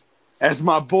Heupel, as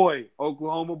my boy,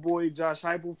 Oklahoma boy, Josh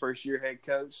Heupel, first-year head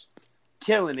coach,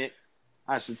 killing it,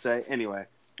 I should say. Anyway,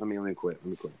 let me quit.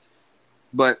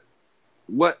 But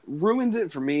what ruins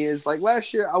it for me is, like,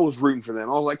 last year I was rooting for them.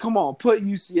 I was like, come on, put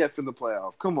UCF in the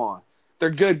playoff. Come on. They're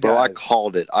good guys. Bro, I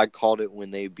called it. I called it when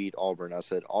they beat Auburn. I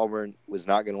said Auburn was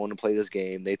not going to want to play this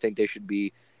game. They think they should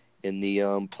be in the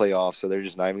playoffs, so they're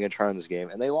just not even going to try in this game.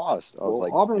 And they lost. I was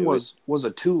like, Auburn was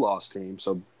a 2-loss team,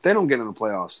 so they don't get in the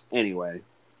playoffs anyway.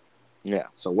 Yeah.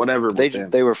 So whatever.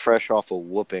 They were fresh off a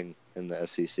whooping in the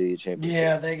SEC championship.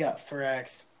 Yeah, they got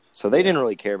frags. So they didn't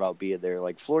really care about being there.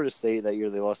 Like Florida State that year,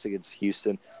 they lost against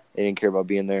Houston. They didn't care about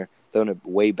being there. Throwing it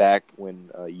way back when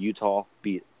Utah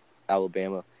beat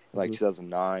Alabama in like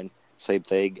 2009. Same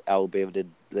thing. Alabama did.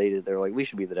 They're like, we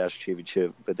should be the national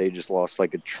championship, but they just lost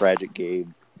like a tragic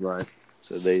game. Right.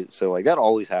 So that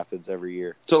always happens every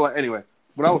year. So anyway,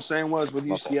 what I was saying was with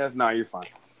UCF, nah, you're fine.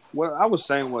 What I was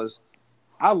saying was,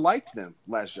 I liked them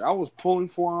last year. I was pulling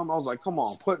for them. I was like, come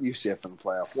on, put UCF in the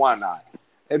playoff. Why not?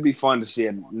 It'd be fun to see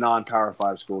a non-Power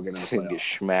 5 school get in the playoff. Get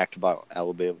smacked by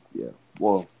Alabama. Yeah.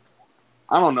 Well,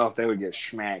 I don't know if they would get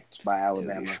smacked by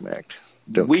Alabama. Smacked.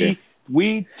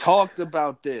 We talked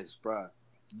about this, bro.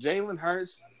 Jalen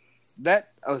Hurts.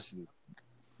 Listen,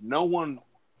 no one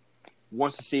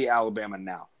wants to see Alabama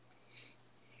now.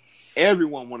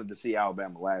 Everyone wanted to see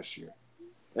Alabama last year.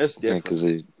 It's different.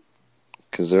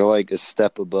 Because they're like a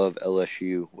step above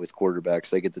LSU with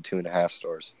quarterbacks. They get the 2.5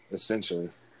 stars. Essentially.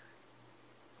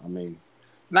 I mean,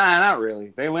 nah, not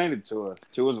really. They landed Tua.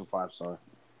 Tua's a 5-star.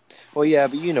 Well, yeah,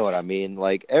 but you know what I mean.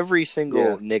 Like, every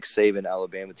single Nick Saban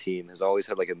Alabama team has always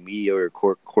had, like, a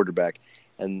mediocre quarterback.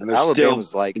 And Alabama's,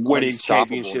 still like, winning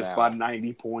unstoppable championships now. by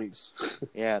 90 points.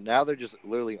 Yeah, now they're just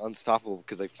literally unstoppable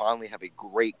because they finally have a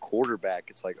great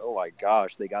quarterback. It's like, oh, my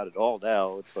gosh, they got it all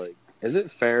now. It's like... Is it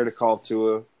fair to call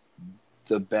Tua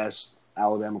the best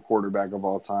Alabama quarterback of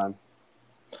all time?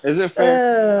 Is it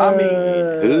fair? I mean,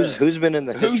 who's been in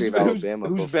the history of Alabama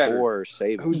who's before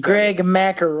Saban? Greg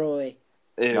McElroy.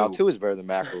 No, Tua's better than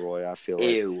McElroy, I feel like.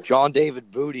 Ew. John David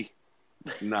Booty.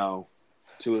 No.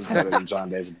 Tua's better than John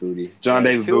David Booty. John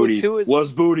David Booty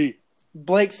was Booty.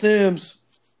 Blake Sims.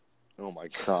 Oh, my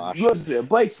gosh. Listen,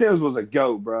 Blake Sims was a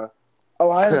GOAT, bro.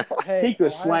 He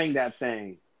could slang that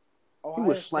thing. He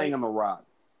was slanging the rock.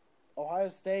 Ohio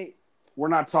State. We're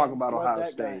not talking about Ohio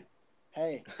State.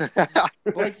 Hey,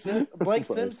 Blake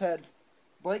Sims had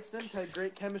Blake Sims had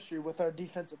great chemistry with our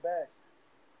defensive backs.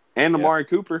 And Yeah. Amari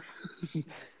Cooper.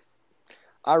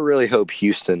 I really hope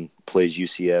Houston plays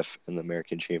UCF in the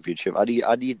American Championship. I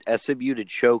need SMU to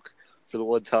choke for the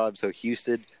one time so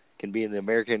Houston can be in the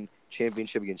American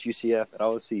Championship against UCF, and I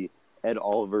want to see Ed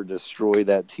Oliver destroy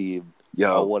that team. I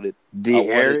Yo, want it.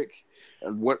 Eric.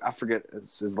 What I forget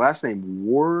is his last name.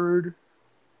 Ward.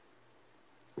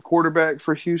 The quarterback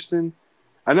for Houston.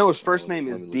 I know his first name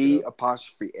let is me look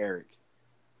it D' Eric.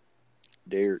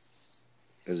 Derek.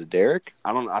 Is it Derek?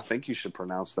 I don't. I think you should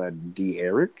pronounce that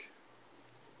Eric.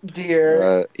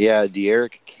 Dear. Yeah,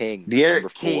 De'Eric King. De'Eric number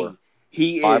 4. King.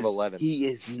 He 5'11". He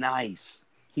is nice.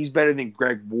 He's better than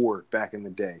Greg Ward back in the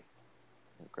day.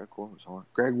 Greg Ward was hard.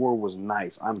 Greg Ward was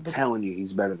nice. I'm telling you,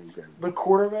 he's better than Greg Ward. The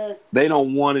quarterback. They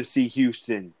don't want to see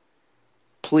Houston.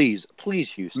 Please,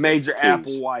 Houston. Major please.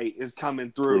 Applewhite is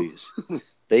coming through. Please.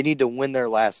 They need to win their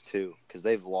last 2 because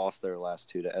they've lost their last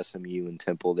 2 to SMU and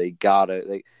Temple. They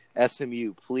gotta.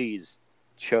 SMU, please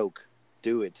choke.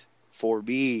 Do it for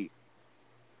me.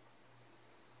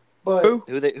 But Who?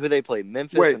 Who they play?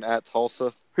 Memphis Wait. and at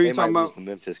Tulsa. Who you They talking might about? lose the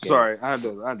Memphis game. Sorry, I had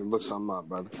to look something up,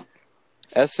 brother.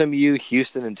 SMU,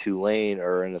 Houston, and Tulane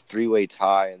are in a 3-way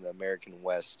tie in the American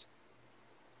West.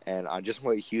 And I just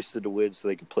want Houston to win so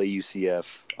they can play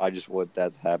UCF. I just want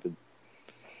that to happen.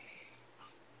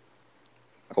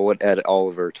 I want Ed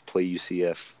Oliver to play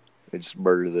UCF and just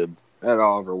murder them. Ed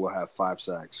Oliver will have 5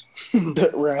 sacks.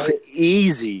 right.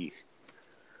 Easy.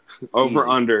 Over Easy.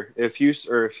 under. If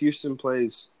Houston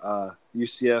plays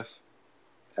UCF,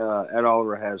 Ed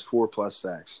Oliver has 4+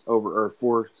 sacks.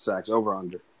 4 sacks over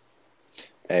under.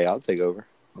 Hey, I'll take over.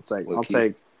 I'll take Low-key.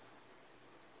 over.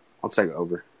 I'll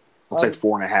take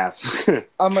 4.5.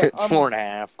 I'm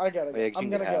 4.5. I gotta. Yeah, Go. I'm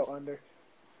you gonna can go have. under.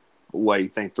 What, you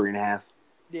think 3.5?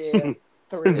 Yeah.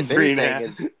 3. If 3.5.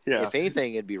 anything, Yeah, If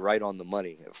anything, it'd be right on the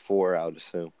money at 4, I would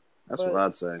assume. that's But- what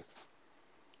I'd say.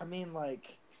 I mean,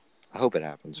 like I hope it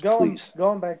happens. going Please.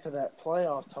 back to that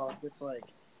playoff talk. It's like,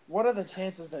 what are the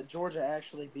chances that Georgia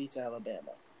actually beats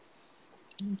Alabama?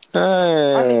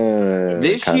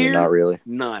 This kinda year? not really.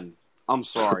 None. I'm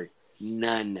sorry.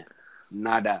 None.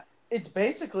 Nada. It's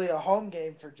basically a home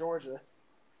game for Georgia.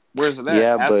 Where's it at?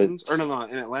 Yeah, but- Athens? Or no,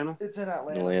 in Atlanta? It's in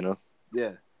Atlanta. Atlanta.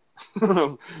 Yeah.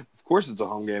 Of course it's a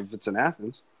home game if it's in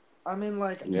Athens. I mean,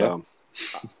 like, Yeah.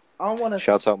 I want to.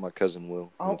 Shouts out my cousin Will.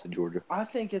 He I'll- went to Georgia. I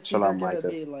think it's Shout either out going to Micah.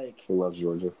 be like. Who loves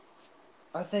Georgia?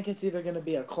 I think it's either going to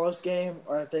be a close game,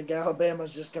 or I think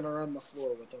Alabama's just going to run the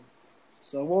floor with them.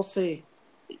 So we'll see.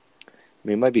 I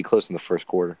mean, it might be close in the first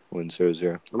quarter. Win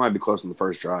 0-0. It might be close in the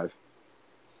first drive.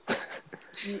 All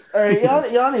right,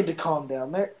 y'all need to calm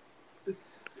down.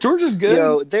 Georgia's good.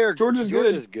 Yo,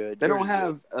 Georgia's good. They don't Georgia's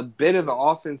have a bit of the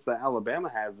offense that Alabama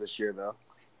has this year, though.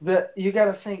 But you got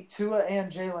to think Tua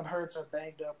and Jalen Hurts are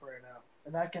banged up right now,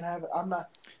 and that can happen. I'm not.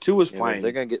 Tua's good. Yeah, but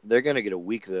playing. they're gonna get a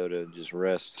week though to just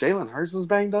rest. Jalen Hurts is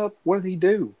banged up. What did he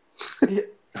do?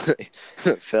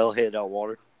 Fell, hit out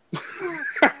water.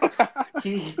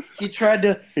 He tried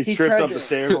to He tripped up the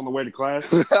stairs on the way to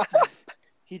class.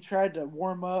 He tried to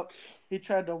warm up.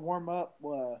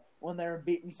 When they were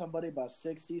beating somebody by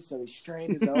 60, so he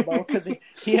strained his elbow because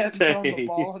he hadn't thrown the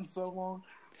ball in so long.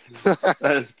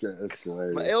 That's good. That's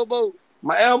hilarious. My elbow.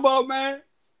 My elbow, man.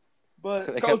 But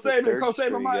They Coach got the Saban, third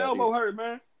string my out elbow here. hurt,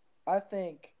 man. I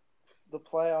think the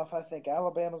playoff. I think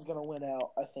Alabama's going to win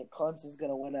out. I think Clemson's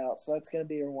going to win out. So that's going to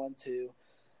be your 1-2,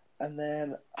 and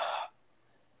then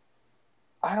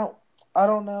I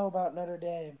don't know about Notre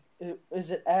Dame.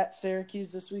 Is it at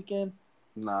Syracuse this weekend?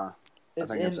 Nah, I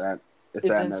think It's it's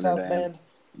at in Notre South Dame. Bend.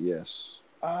 Yes.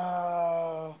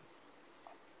 I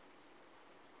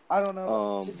don't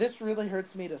know. This really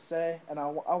hurts me to say, and I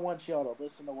want y'all to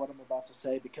listen to what I'm about to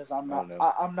say because I'm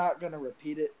not going to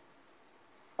repeat it.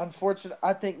 Unfortunately,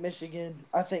 I think Michigan's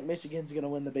going to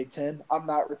win the Big Ten. I'm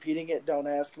not repeating it. Don't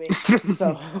ask me.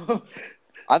 So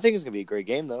I think it's gonna be a great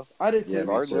game though. I did too,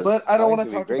 regardless. but I don't I want think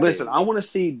to it'll talk be a about great Listen, I want to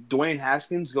see Dwayne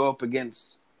Haskins go up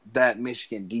against that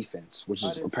Michigan defense, which I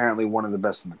is do. apparently one of the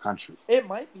best in the country. It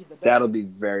might be the best. That'll be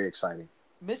very exciting.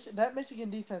 That Michigan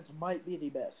defense might be the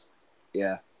best.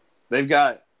 Yeah, they've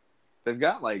got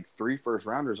like 3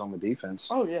 first-rounders on the defense.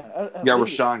 Oh yeah, You got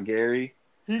Rashawn Gary.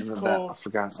 He's And then cool.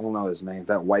 I don't know his name.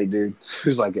 That white dude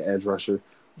who's like an edge rusher.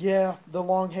 Yeah, the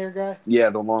long hair guy. Yeah,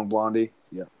 the long blondie.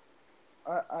 Yeah.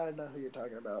 I know who you're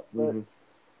talking about, but Mhm.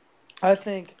 I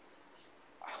think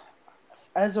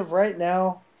as of right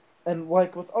now, and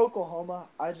like with Oklahoma,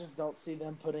 I just don't see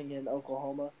them putting in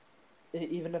Oklahoma,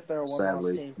 even if they're a one-loss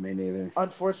Sadly, team. me neither.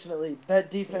 Unfortunately,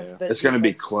 that defense. Yeah. That It's going to be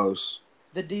defense- close.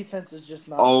 The defense is just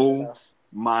not Oh. good enough.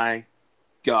 My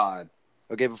God.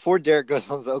 Okay, before Derek goes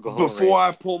on his Oklahoma Before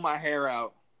rant, I pull my hair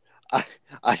out,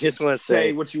 I just want to say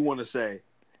say what you want to say.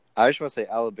 I just want to say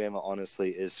Alabama honestly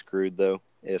is screwed though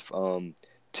if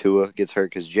Tua gets hurt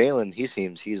because Jalen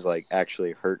he's like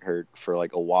actually hurt for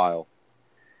like a while.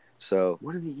 So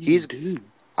What did he he's do?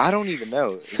 I don't even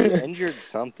know. He injured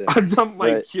something. I'm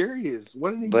like But- curious.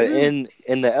 What did he But do?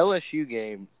 in the LSU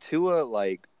game, Tua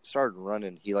like started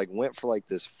running. He like went for like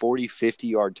this 40-50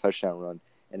 yard touchdown run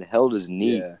and held his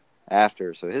knee Yeah.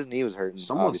 after. So his knee was hurting.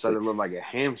 Someone obviously. said it looked like a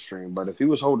hamstring, but if he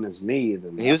was holding his knee,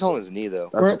 then He was holding his knee though.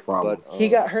 that's a problem. But He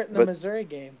got hurt in the but- Missouri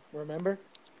game, remember?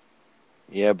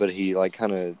 Yeah, but he like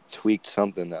kind of tweaked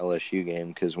something in the LSU game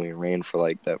because when he ran for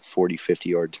like that 40-50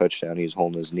 yard touchdown, he was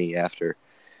holding his knee after.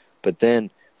 But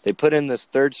then they put in this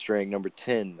third string, number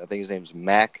 10. I think his name's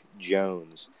Mac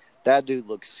Jones. That dude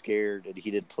looked scared, and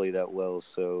he didn't play that well.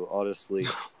 So honestly,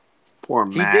 Poor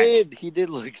Mac. he did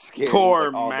look scared. Poor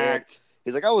He's like, "Oh, man." Mac.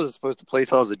 He's like, I wasn't supposed to play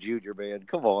till I was a junior, man.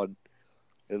 Come on.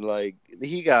 And like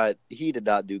he did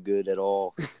not do good at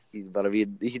all. But I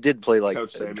mean, he did play like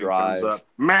Coach a Saban drive. comes up.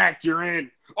 Mac, you're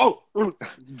in. Oh,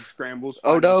 scrambles.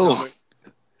 Oh, no. finds his helmet.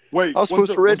 Wait, I was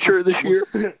supposed to redshirt this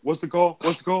year. What's the call?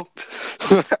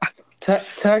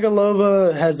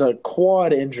 Tagovailoa has a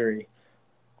quad injury.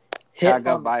 Hit on-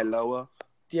 Tagovailoa.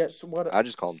 Yes, what? I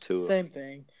just call him Tua. Same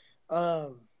thing.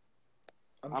 I'm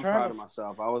I'm trying proud to. of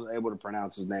myself. I was able to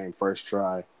pronounce his name first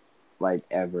try, like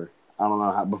ever. I don't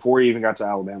know how. Before he even got to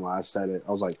Alabama, I said it.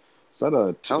 I was like, "Is that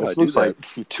a? How did I This do looks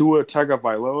that? like Tua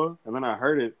Tagovailoa." And then I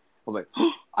heard it. I was like,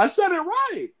 oh, "I said it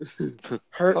right."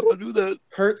 Hurt, How did I do that?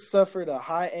 Hurts suffered a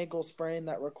high ankle sprain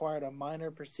that required a minor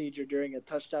procedure during a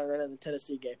touchdown run in the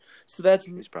Tennessee game. So that's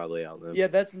He's probably out then.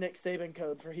 that's Nick Saban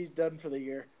code for he's done for the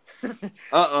year.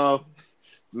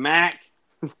 Mac.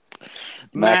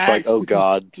 Mac's like, oh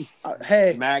god,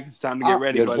 Hey, Mac, it's time to get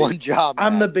ready, you had buddy. one job.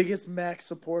 I'm the Mac. biggest Mac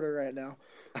supporter right now.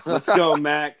 Let's go,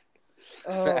 Mac.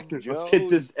 Mac Um, Jones. Let's get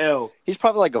this L. He's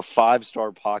probably like a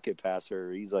 5-star pocket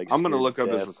passer. He's like. I'm gonna scared look to up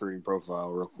his death. recruiting profile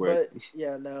real quick. but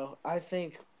yeah, no, I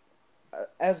think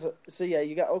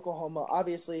you got Oklahoma.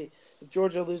 Obviously, if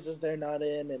Georgia loses, they're not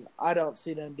in, and I don't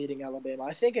see them beating Alabama.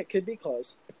 I think it could be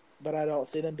close, but I don't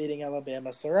see them beating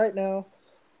Alabama. So right now,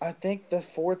 I think the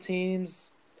four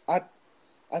teams.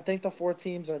 I think the four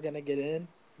teams are gonna get in,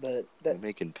 but We're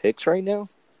making picks right now.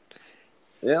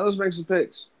 Yeah, let's make some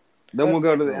picks. Then we'll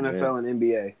go to the Oh, NFL and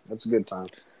NBA. That's a good time.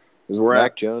 Because we're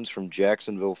Mac at, Jones from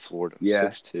Jacksonville, Florida. Yeah.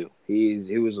 6'2".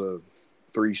 he was a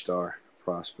 3-star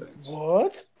prospect.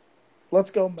 what?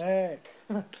 Let's go, Mac.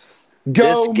 Go,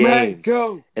 This Mac, game-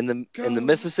 go. In the Go.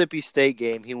 Mississippi State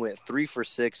game, he went 3 for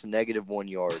 6, -1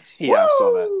 yards. Yeah, I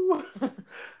saw that. that.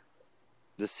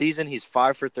 This season, he's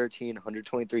 5 for 13,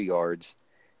 123 yards.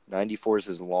 94 is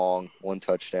his long, 1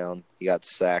 touchdown. He got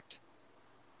sacked.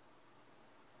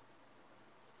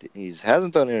 He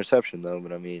hasn't thrown an interception though,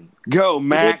 but I mean, Go,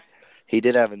 Mac. he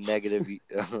did have a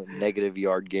negative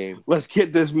yard game. Let's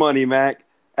get this money, Mac.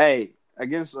 Hey,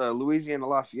 against Louisiana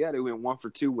Lafayette, it went 1 for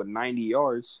 2 with 90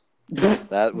 yards.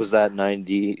 That was that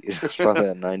 90. It was probably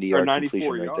that 90 Or yard 94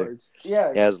 completion right there. yards.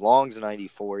 Yeah, Yeah, as long as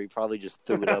 94, he probably just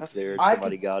threw it up there and I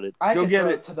somebody got it. I Go can get throw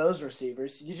it. it to those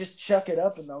receivers. You just chuck it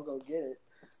up and they'll go get it.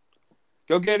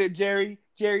 Go get it, Jerry.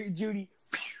 Jerry, Judy.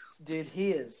 Dude,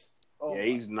 he is. Oh Yeah, my.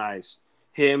 he's nice.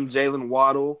 Him, Jalen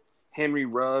Waddle, Henry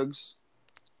Ruggs.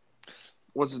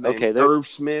 What's his name? Okay, Irv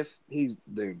Smith.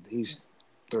 They're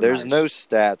There's nice. no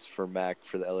stats for Mac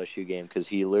for the LSU game because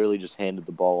he literally just handed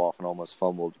the ball off and almost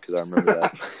fumbled because I remember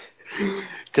that.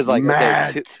 Because, like,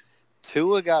 Mac. okay,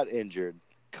 Tua got injured,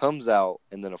 comes out,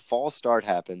 and then a false start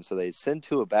happens, so they send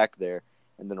Tua back there,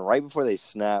 and then right before they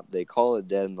snap, they call it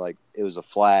dead, and, like, it was a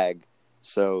flag,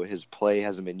 so his play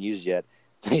hasn't been used yet.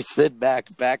 They send Mac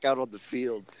back out on the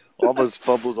field, almost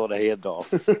fumbles on a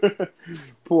handoff.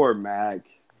 Poor Mac.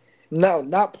 No,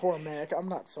 not poor Mac. I'm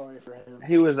not sorry for him.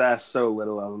 He was asked so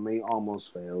little of him. He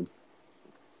almost failed.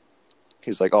 He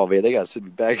was like, oh, man, they got to send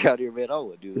me back out here, man. I don't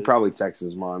want to do He this. probably texted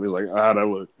his mom. He's like, how'd I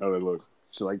look? How'd I look?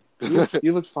 She's like,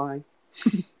 you look fine.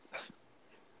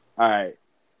 All right.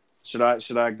 Should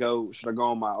I go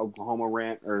on my Oklahoma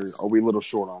rant, or are we a little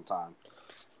short on time?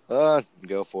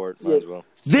 Go for it. Might as well.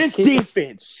 This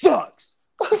defense sucks.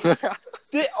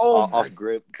 Off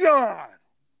grip. God.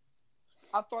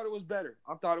 I thought it was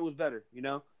better. You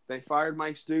know, they fired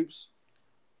Mike Stoops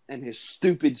and his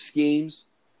stupid schemes.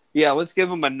 Yeah, let's give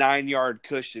them a 9-yard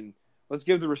cushion. Let's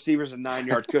give the receivers a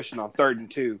 9-yard cushion on 3rd and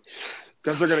 2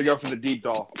 because they're going to go for the deep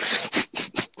ball.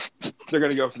 They're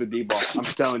going to go for the deep ball. I'm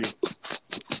telling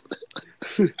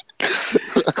you.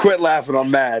 Quit laughing.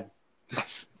 I'm mad.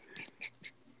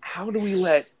 How do we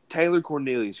let Taylor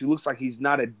Cornelius, who looks like he's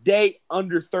not a day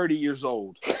under 30 years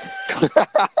old,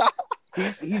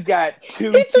 He's got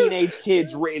two teenage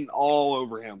kids written all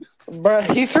over him. Bro,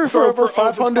 he threw for over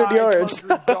 500 yards.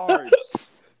 500 yards.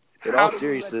 In How all did we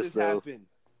let seriousness, this though, happen?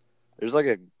 there's like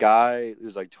a guy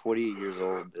who's like 28 years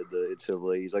old in the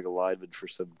NCAA. He's like a lineman for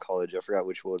some college. I forgot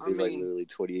which one. He's like literally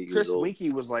 28 Chris years old.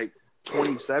 Winkie was like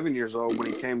 27 years old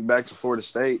when he came back to Florida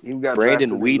State. He got Brandon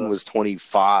drafted Whedon was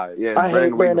 25. Yeah, I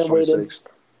hate Brandon Whedon.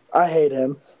 I hate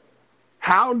him.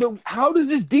 How does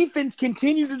this defense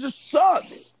continue to just suck?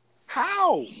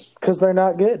 How? Because they're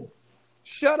not good.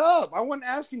 Shut up! I wasn't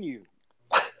asking you.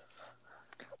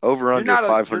 Over under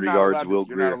 500 yards, Will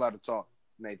You're not Grier. allowed to talk,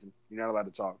 Nathan. You're not allowed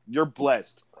to talk. You're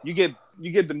blessed. You get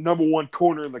the number one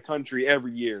corner in the country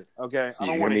every year. Okay, I Did you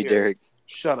don't hear want to me, hear Derek? it.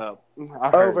 Shut up. I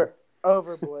heard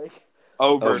Over, Blake.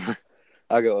 Over.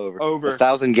 I'll go over. Over.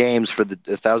 1,000 yards for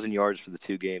the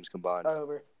two games combined.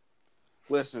 Over.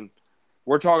 Listen,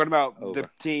 we're talking about Over. the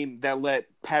team that let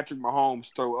Patrick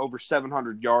Mahomes throw over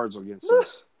 700 yards against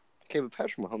us. Okay, but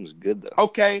Patrick Mahomes is good though.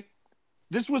 Okay,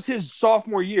 this was his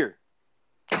sophomore year.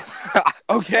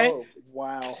 Okay. Oh,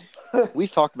 wow.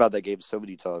 We've talked about that game so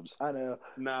many times. I know.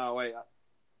 No,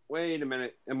 wait a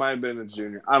minute. It might have been a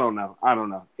junior. I don't know.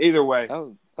 Either way, That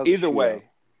was a shootout.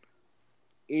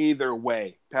 Either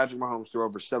way, Patrick Mahomes threw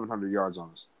over 700 yards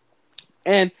on us.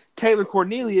 And Taylor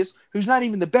Cornelius, who's not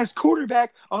even the best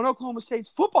quarterback on Oklahoma State's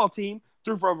football team,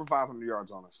 threw for over 500 yards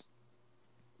on us.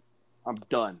 I'm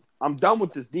done. I'm done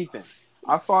with this defense.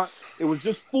 I thought it was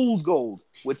just fool's gold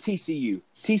with TCU.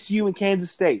 TCU and Kansas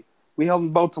State. We held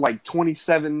them both to like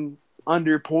 27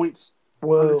 under points.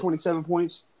 Whoa. Under 27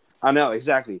 points. I know,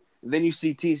 exactly. And then you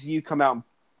see TCU come out and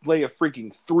play a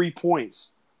freaking 3 points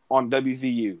on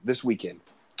WVU this weekend.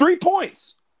 3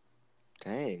 points!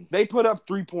 Dang. They put up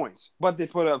 3 points, but they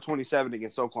put up 27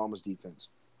 against Oklahoma's defense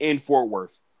in Fort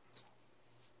Worth.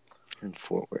 In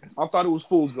Fort Worth. I thought it was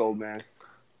fool's gold, man.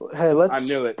 Hey, let's I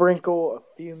knew it. sprinkle a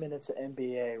few minutes of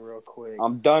NBA real quick.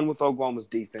 I'm done with Oklahoma's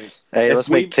defense. Hey, If let's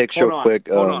make picks real quick.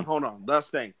 Hold on. Last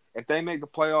thing. If they make the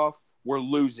playoff, we're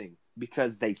losing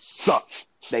because they suck.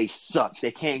 They suck.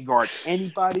 They can't guard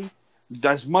anybody.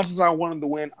 As much as I want them to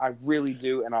win, I really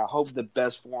do, and I hope the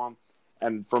best for them.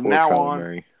 And from Poor now Kyler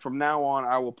Murray. on,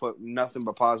 I will put nothing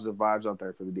but positive vibes out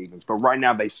there for the defense. But right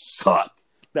now, they suck.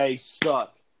 They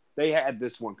suck. They had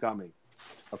this one coming.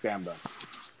 Okay, I'm done.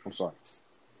 I'm sorry.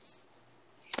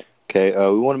 Okay,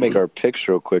 we want to make our picks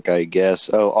real quick, I guess.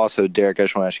 Oh, also, Derek, I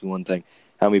just want to ask you one thing.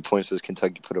 How many points does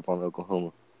Kentucky put up on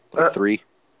Oklahoma? Like 3?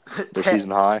 Their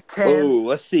season high? 10. Oh,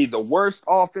 let's see. The worst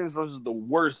offense versus the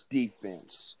worst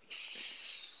defense.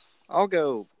 I'll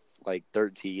go like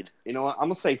 13. You know what? I'm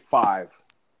going to say 5.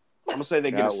 I'm going to say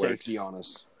they get a That works. safety on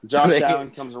us. Josh They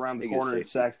Allen comes around the they get corner and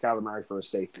safety. sacks Kyler Murray for a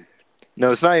safety. No,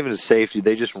 it's not even a safety.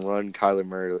 They just run Kyler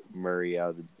Murray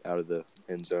out of the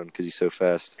end zone because he's so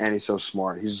fast. And he's so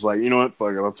smart. He's just like, you know what?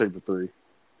 Fuck it. I'll take the 3.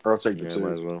 Or I'll take the Yeah, 2.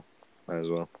 might as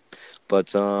well.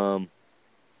 But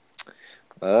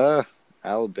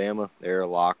Alabama, they're a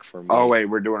lock for me. Oh, wait.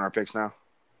 We're doing our picks now?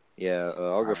 Yeah,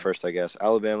 I'll go first, I guess.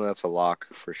 Alabama, that's a lock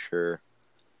for sure.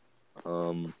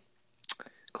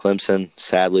 Clemson,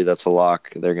 sadly, that's a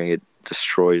lock. They're going to get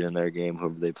destroyed in their game,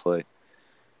 whoever they play.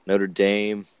 Notre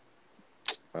Dame,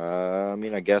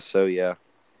 I guess so, yeah.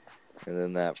 And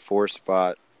then that 4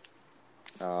 spot,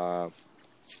 I'll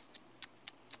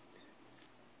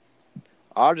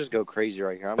just go crazy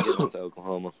right here. I'm giving it to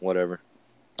Oklahoma, whatever.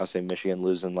 I'll say Michigan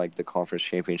losing like the conference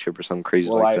championship or something crazy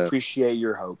Well, like I that. appreciate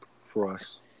your hope for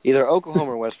us. Either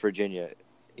Oklahoma or West Virginia,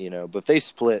 but if they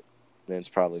split, then it's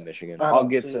probably Michigan. I I'll don't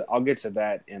get see to it. I'll get to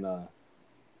that in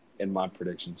my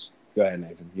predictions. Go ahead,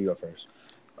 Nathan. You go first.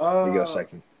 You go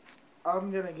second.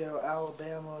 I'm going to go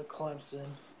Alabama, Clemson.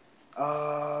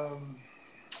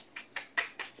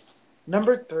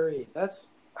 Number 3. That's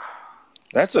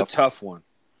a tough one.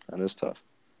 That is tough.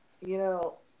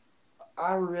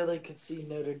 I really could see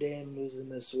Notre Dame losing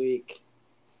this week.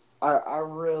 I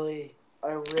really.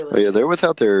 Oh, yeah, they're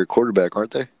without their quarterback, aren't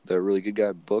they? The really good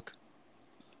guy, Book?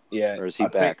 Yeah. Or is he I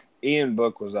back? think Ian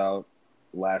Book was out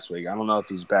last week. I don't know if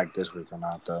he's back this week or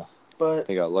not, though. But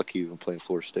They got lucky even playing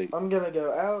Florida State. I'm going to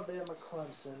go Alabama,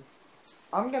 Clemson.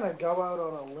 I'm going to go out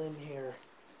on a limb here.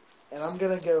 And I'm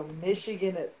going to go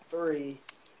Michigan at 3.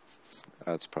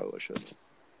 That's probably what I should.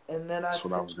 And then That's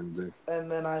what I was going to do.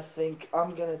 And then I think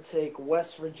I'm going to take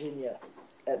West Virginia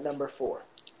at number 4.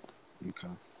 Okay.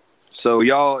 So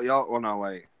y'all. Oh no,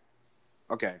 wait.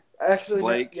 Okay. Actually,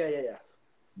 Blake? yeah.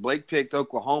 Blake picked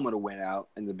Oklahoma to win out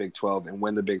in the Big 12 and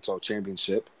win the Big 12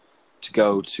 championship to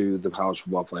go to the college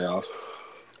football playoff.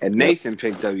 And Nathan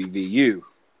picked WVU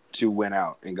to win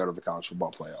out and go to the college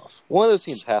football playoff. One of those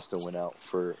teams has to win out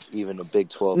for even a Big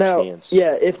 12 Now, chance.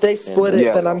 yeah, if they split it,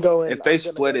 Yeah. then I'm going. If they I'm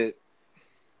gonna split go. it,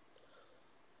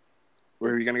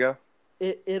 where are you going to go?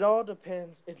 It all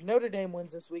depends. If Notre Dame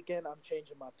wins this weekend, I'm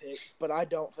changing my pick, but I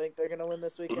don't think they're going to win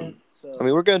this weekend. So I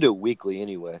mean, we're going to do it weekly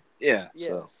anyway. Yeah.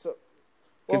 yeah. So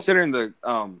Considering the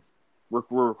we're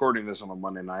recording this on a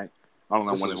Monday night. I don't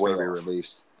know This when is it's going to way be off.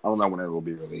 released. I don't know when it will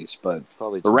be released, but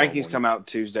Probably the tomorrow rankings morning. come out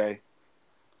Tuesday.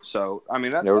 So, I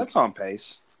mean, Yeah, we're- that's on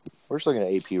pace. We're just looking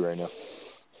at AP right now.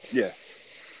 Yeah.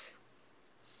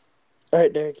 all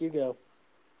right, Derek, you go.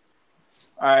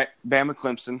 All right, Bama,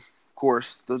 Clemson. Of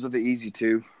course, those are the easy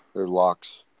two. They're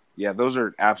locks. Yeah, those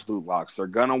are absolute locks. They're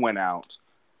going to win out.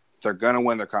 They're going to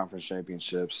win their conference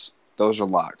championships. Those are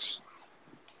locks.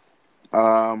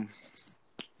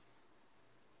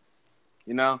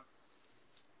 You know,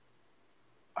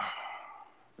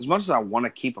 as much as I want to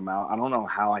keep them out, I don't know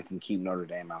how I can keep Notre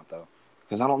Dame out, though.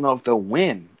 Because I don't know if they'll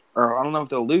win. Or I don't know if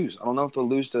they'll lose. I don't know if they'll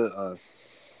lose to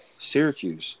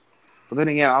Syracuse. But then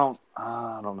again,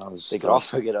 I don't know. They could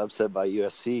also get upset by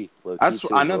USC.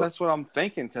 I know that's what I'm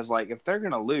thinking. Because, like, if they're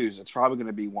going to lose, it's probably going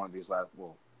to be one of these last –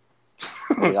 well,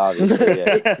 I mean, obviously,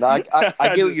 yeah. No,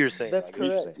 I get what you're saying. That's I get what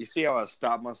you're correct. saying. You see how I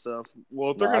stopped myself?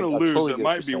 Well, if they're No, going to I lose, totally it get what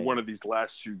might you're be saying. one of these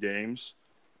last two games.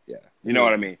 Yeah. You know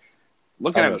what I mean?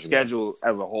 Looking I at know the what you mean. schedule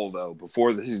as a whole, though,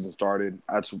 before the season started,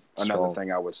 that's another Strong.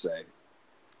 thing I would say.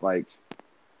 Like,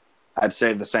 I'd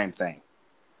say the same thing.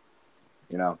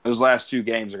 You know, those last two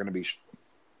games are going to be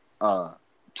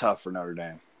tough for Notre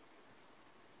Dame.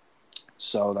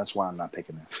 So that's why I'm not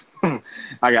picking it.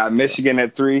 I got Michigan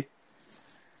at 3.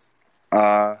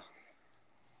 I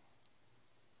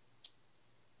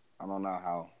don't know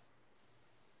how.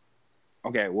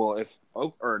 Okay, well,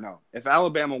 if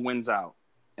Alabama wins out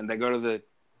and they go to the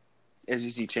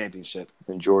SEC championship,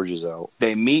 And Georgia's out.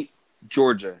 they meet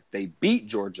Georgia, they beat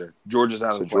Georgia. Georgia's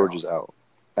out So of the playoff. Georgia's out.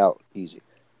 Out. Easy.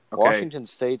 Okay. Washington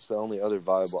State's the only other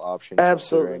viable option.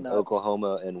 Absolutely considering not.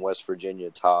 Oklahoma and West Virginia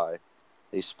tie.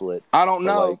 They split. I don't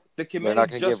But, know. like, The not committee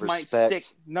gonna just give might respect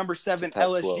stick number 7 to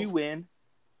Pac-12. LSU in,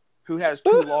 who has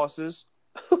 2 losses.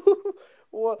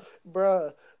 Well,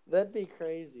 bruh, that'd be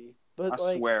crazy. But I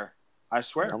like, swear.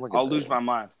 I'm looking I'll at lose that. my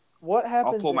mind. what I'll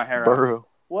happens? pull my if, hair out. Burrow.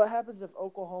 What happens if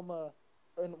Oklahoma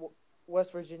and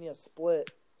West Virginia split?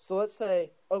 So let's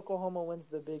say Oklahoma wins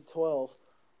the Big 12,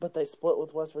 but they split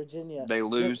with West Virginia. They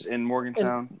lose in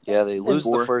Morgantown. Yeah, they lose the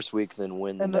four. first week, then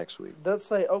win the And next week. Let's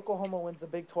say Oklahoma wins the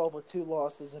Big 12 with 2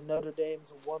 losses, and Notre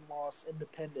Dame's 1 loss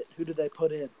independent. Who do they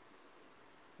put in?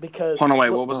 Because Hold on,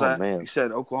 wait, what was Oh, that? man. You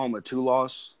said Oklahoma 2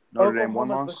 loss, Notre Dame 1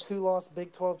 Oklahoma's loss? the 2-loss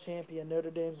Big 12 champion. Notre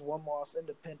Dame's 1 loss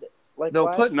independent. Like They'll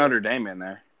last put year, Notre Dame in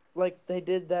there. like they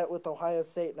did that with Ohio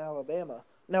State and Alabama.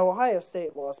 Now Ohio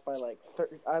State lost by like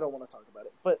 30. I don't want to talk about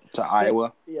it, but To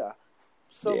Iowa. yeah.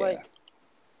 So Yeah. like,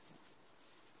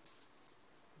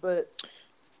 but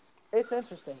it's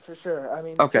interesting for sure. I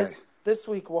mean, Okay. this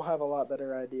week we'll have a lot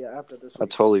better idea after this I week.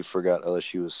 totally forgot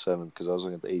LSU was 7th because I was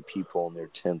looking at the AP poll and they're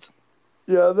 10th.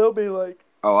 Yeah, they'll be like.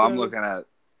 Oh, I'm so- looking at.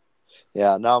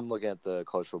 Yeah, now I'm looking at the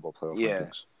college football playoff Yeah.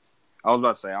 rankings. I was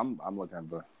about to say I'm looking at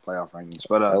the playoff rankings,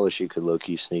 but LSU could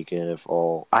low-key sneak in if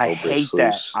all I hell hate breaks that.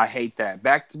 loose. I hate that.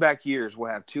 Back-to-back years, we'll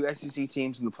have 2 SEC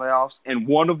teams in the playoffs, and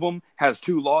one of them has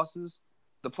 2 losses.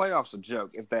 The playoffs a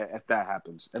joke if that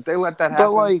happens. If they let that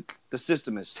happen, the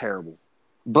system is terrible.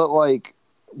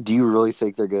 Do you really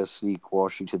think they're going to sneak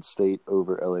Washington State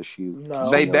over LSU? No.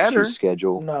 They on better. LSU's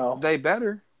schedule. No. They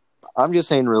better. I'm just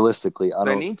saying realistically, I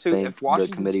They don't need to. think If the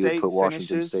Washington committee would State put Washington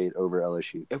finishes- State over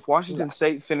LSU. If Washington No.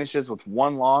 State finishes with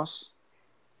 1 loss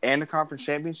and a conference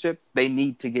championship, they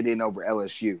need to get in over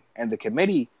LSU. And the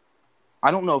committee,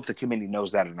 I don't know if the committee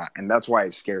knows that or not, and that's why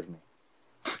it scares me.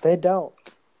 They don't.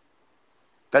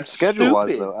 That's Schedule-wise,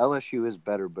 stupid. though, LSU is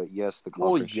better, but yes, the Well,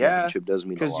 conference yeah, championship does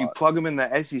mean a Because lot. you plug them in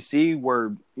the SEC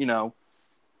where,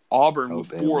 Auburn with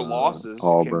 4 Alabama, losses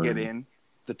Auburn. can get in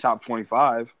the top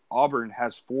 25. Auburn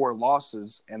has 4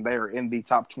 losses, and they are in the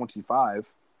top 25.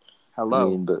 Hello. I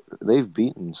mean, but they've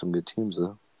beaten some good teams,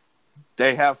 though.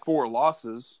 They have 4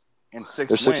 losses and 6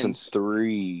 They're wins.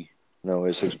 6-3. No,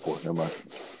 it's 6-4. Never mind.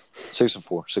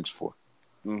 6-4. 6-4.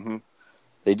 Mm-hmm.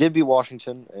 They did beat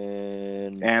Washington,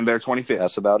 and And they're 25th.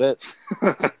 that's about it.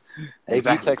 They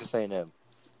Exactly. beat Texas A&M.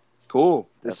 Cool.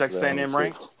 That's Is Texas the A&M only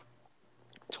ranked?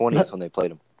 20th when they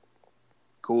played them.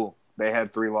 Cool. They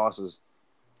had 3 losses.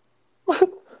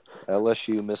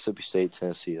 LSU, Mississippi State,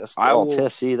 Tennessee. That's I all will-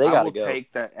 Tennessee. They I got to will go.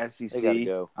 take that SEC. They gotta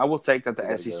go. I will take that the They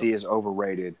gotta SEC go. is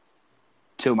overrated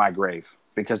to my grave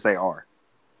because they are.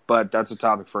 But that's a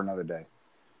topic for another day.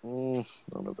 I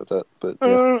don't know about that, but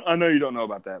yeah. I know you don't know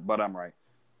about that, but I'm right.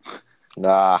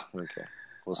 Nah, okay.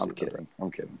 We'll see. I'm kidding.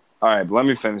 All right, but let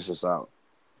me finish this out.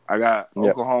 I got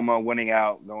Oklahoma winning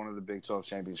out, going to the Big 12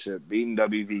 championship, beating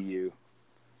WVU.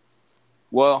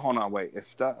 Well, hold on, wait.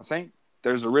 I think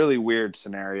there's a really weird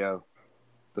scenario.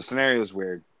 The scenario is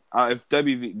weird. If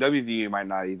WVU might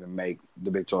not even make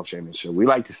the Big 12 championship. We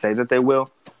like to say that they will,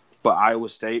 but Iowa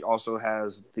State also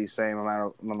has the same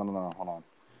amount of – no, hold on.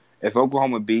 If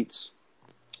Oklahoma beats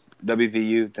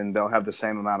WVU, then they'll have the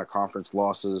same amount of conference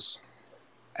losses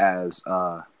as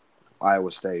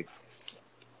Iowa State.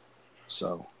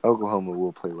 So Oklahoma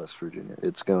will play West Virginia.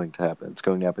 It's going to happen. It's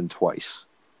going to happen twice.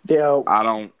 Yeah, I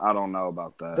don't know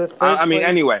about that. place...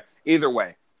 Anyway, either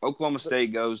way, Oklahoma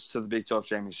State goes to the Big 12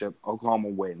 championship. Oklahoma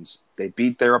wins. They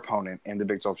beat their opponent in the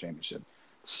Big 12 championship.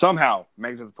 Somehow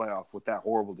make it to the playoff with that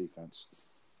horrible defense.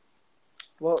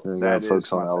 Well, You got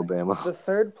folks on Alabama. The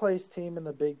third place team in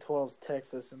the Big 12 is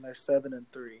Texas, and they're 7-3.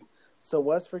 So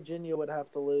West Virginia would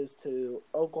have to lose to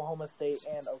Oklahoma State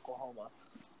and Oklahoma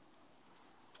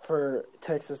for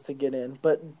Texas to get in.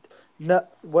 But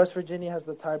West Virginia has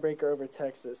the tiebreaker over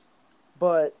Texas.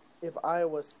 But if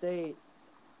Iowa State's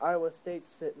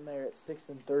sitting there at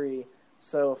 6-3.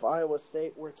 So if Iowa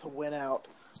State were to win out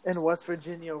and West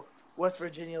Virginia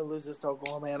loses to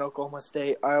Oklahoma and Oklahoma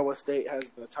State, Iowa State has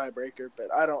the tiebreaker.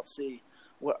 But I don't see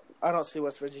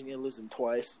West Virginia losing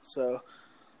twice. So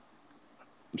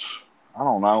I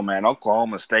don't know, man.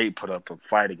 Oklahoma State put up a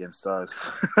fight against us.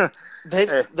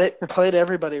 they played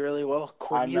everybody really well.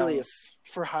 Cornelius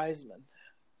for Heisman.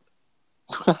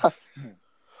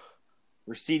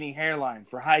 Receding hairline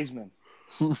for Heisman.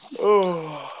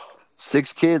 Oh,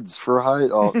 6 kids for high.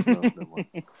 Oh, no, never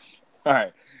mind. All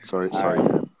right. Sorry.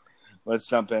 Right. Let's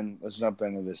jump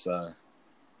into this.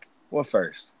 What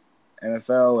first?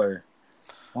 NFL or?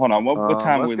 Hold on. What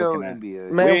time are we looking at?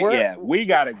 NBA. Man, we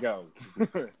gotta go.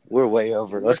 We're way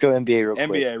over. Let's go NBA real quick.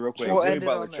 NBA real quick. we'll Jimmy end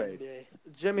Butler it on trade. the NBA.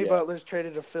 Jimmy Butler's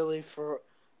traded to Philly for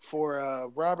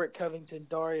Robert Covington,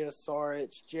 Dario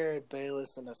Saric, Jared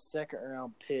Bayless, and a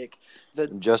second-round pick.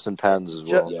 And Justin Patton's as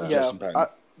well. Justin Patton.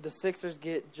 The Sixers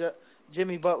get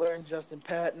Jimmy Butler and Justin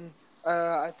Patton.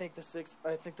 I think the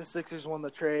Sixers won the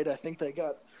trade. I think they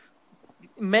got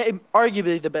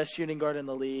arguably the best shooting guard in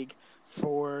the league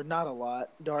for not a lot.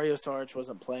 Dario Saric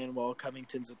wasn't playing well.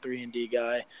 Covington's a 3-and-D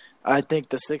guy. I think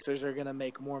the Sixers are going to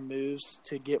make more moves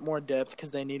to get more depth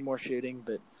because they need more shooting.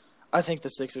 But I think the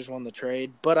Sixers won the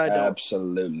trade. But I don't.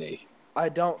 Absolutely. I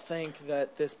don't think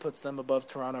that this puts them above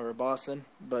Toronto or Boston.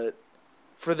 But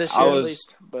for this year at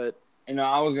least. But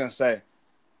I was gonna say,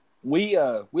 we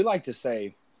like to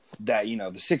say that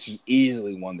the Sixers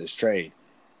easily won this trade,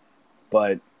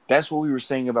 but that's what we were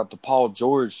saying about the Paul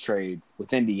George trade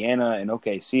with Indiana and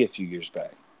OKC a few years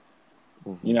back.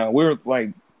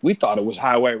 Mm-hmm. We thought it was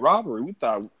highway robbery. We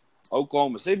thought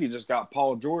Oklahoma City just got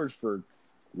Paul George for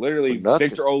literally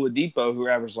Victor Oladipo, who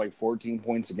averaged 14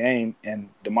 points a game, and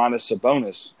Domantas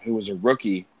Sabonis, who was a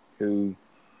rookie who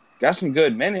got some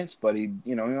good minutes, but he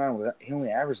only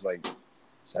averaged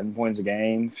 7 points a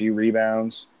game, a few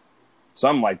rebounds.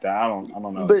 Something like that. I don't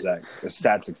know the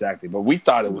stats exactly, but we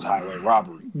thought it was highway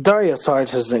robbery. Dario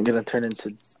Saric isn't going to turn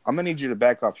into. I'm gonna need you to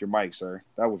back off your mic, sir.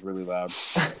 That was really loud.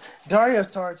 Dario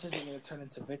Saric isn't going to turn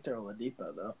into Victor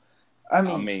Oladipo, though. I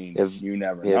mean, you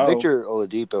never know. Victor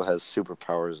Oladipo has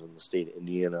superpowers in the state of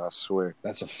Indiana. I swear,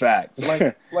 that's a fact.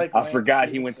 I forgot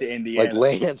he went to Indiana.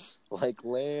 Like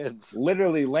Lance.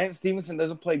 Literally, Lance Stevenson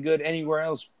doesn't play good anywhere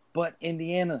else but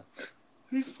Indiana.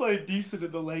 He's played decent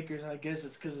in the Lakers. I guess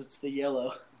it's because it's the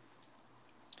yellow.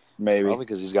 Maybe. Probably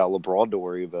because he's got LeBron to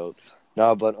worry about.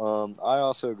 No, but I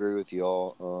also agree with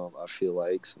y'all. I feel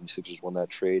like some Sixers won that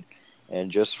trade.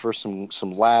 And just for some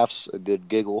laughs, a good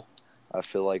giggle, I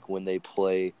feel like when they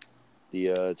play the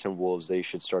Timberwolves, they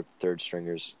should start the third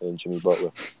stringers and Jimmy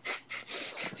Butler.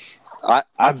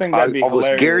 I think that'd be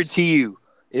hilarious. I guarantee you,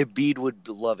 Embiid would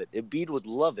love it. Embiid would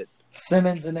love it.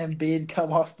 Simmons and Embiid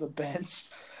come off the bench.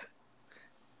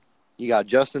 You got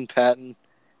Justin Patton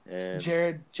and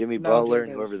Jimmy Butler Jared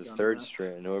and whoever the third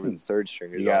stringer is on the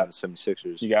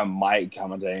 76ers. You got Mike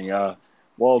commentating.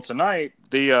 Well, tonight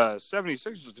the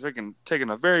 76ers are taking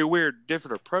a very weird,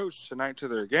 different approach tonight to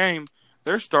their game.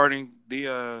 They're starting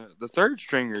the third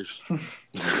stringers.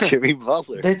 Jimmy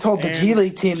Butler. They told the G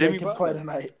League team Jimmy they could play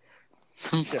tonight.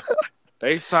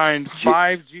 They signed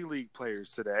 5 G League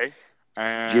players today.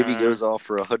 And Jimmy goes off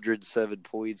for 107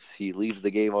 points. He leaves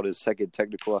the game on his second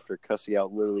technical after cussing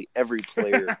out literally every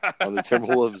player on the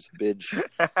Timberwolves bench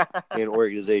and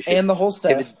organization. And the whole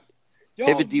staff.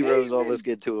 Him and D-Rose almost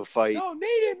get into a fight. Y'all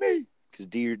needed me. Because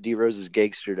D-Rose is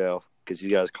gangster now because he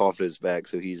got his confidence back.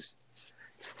 So he's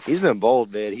been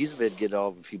bold, man. He's been getting all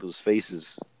of people's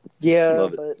faces. Yeah,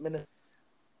 Love but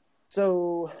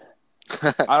So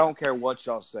I don't care what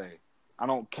y'all say. I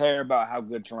don't care about how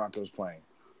good Toronto's playing.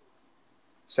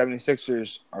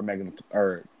 76ers are making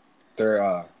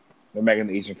they're making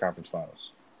the Eastern Conference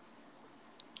Finals.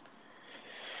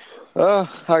 I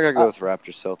gotta go with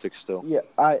Raptors Celtics still. yeah,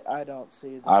 I don't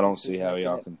see. The I don't Sixers see how making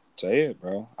y'all it. can say it,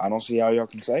 bro. I don't see how y'all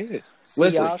can say it.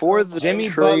 Listen, Siakam, before the Jimmy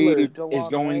trade- Butler is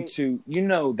DeLon going Wright.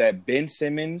 to, that Ben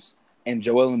Simmons and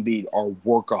Joel Embiid are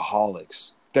workaholics.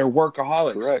 They're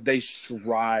workaholics. Correct. They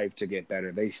strive to get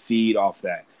better. They feed off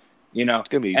that. It's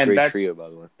gonna be a and great that's, trio, by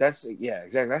the way. That's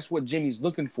exactly. That's what Jimmy's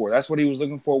looking for. That's what he was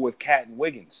looking for with Cat and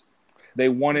Wiggins. They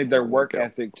wanted their There we work go.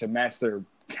 ethic to match their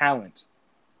talent,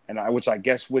 which I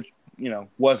guess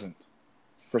wasn't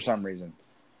for some reason.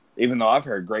 Even though I've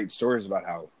heard great stories about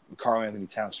how Karl Anthony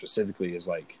Towns specifically is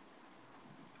like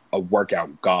a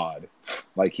workout god.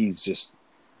 Like he's just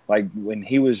like when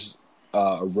he was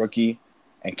a rookie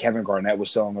and Kevin Garnett was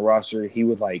still on the roster, he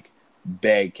would like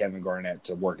beg Kevin Garnett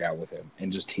to work out with him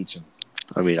and just teach him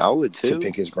I mean, I would too. to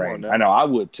pick his Come on brain. now. I know I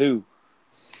would too.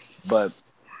 But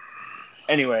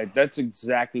anyway, that's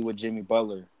exactly what Jimmy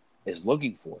Butler is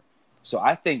looking for. So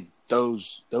I think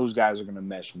those guys are going to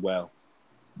mesh well.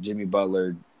 Jimmy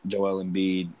Butler, Joel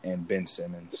Embiid, and Ben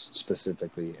Simmons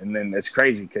specifically. And then it's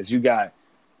crazy because you got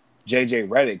JJ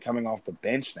Redick coming off the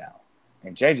bench now.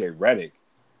 And JJ Redick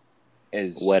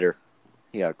is Wetter.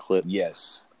 He got a clip.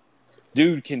 Yes.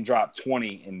 Dude can drop 20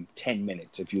 in 10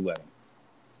 minutes if you let him.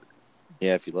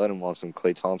 Yeah, if you let him on some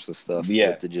Klay Thompson stuff,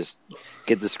 Yeah. to just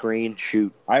get the screen,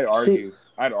 shoot. I'd argue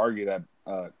that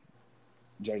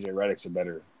JJ Redick's a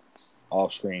better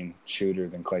off-screen shooter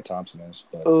than Klay Thompson is.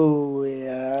 But Oh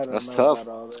yeah, I don't That's know tough.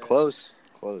 about all that. It's close.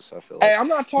 I feel like. hey, I'm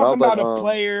not talking No, but, about a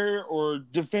player or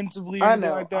defensively or I anything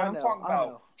know, like that. I I'm know, talking I about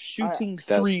know. shooting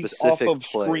That threes off specific of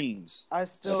play. screens. I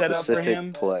still Set up for Specific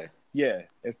him. play. Yeah,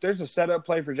 if there's a setup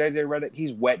play for JJ Redick,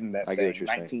 he's wetting that I get thing what you're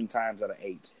 19 times out of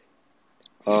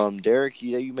 8. Derek,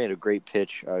 you made a great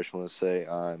pitch. I just want to say,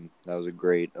 that was a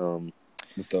great, With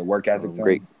the work ethic thing.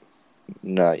 great.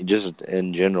 Nah, just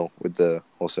in general with the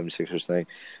whole 76ers thing.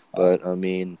 But I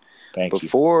mean, Thank you.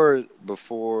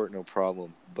 before no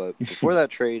problem. But before that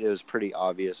trade, it was pretty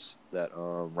obvious that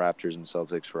Raptors and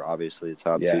Celtics were obviously the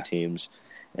top two teams,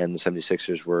 and the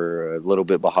 76ers were a little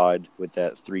bit behind with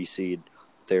that 3 seed.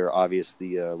 They were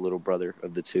obviously the little brother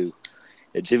of the two.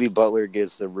 Jimmy Butler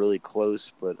gets them really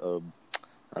close, but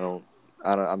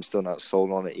I'm still not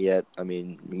sold on it yet. I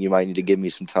mean, you might need to give me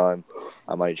some time.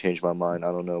 I might change my mind.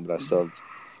 I don't know, but I still have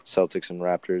Celtics and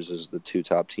Raptors as the 2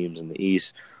 top teams in the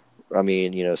East. I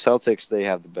mean, Celtics, they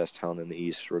have the best talent in the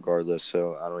East regardless,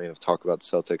 so I don't even have to talk about the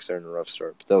Celtics. They're in a rough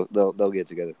start, but they'll get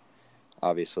together,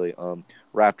 obviously.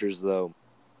 Raptors, though,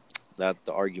 that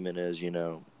the argument is,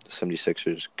 the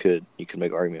 76ers you could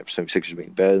make an argument for 76ers being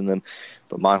better than them,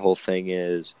 but my whole thing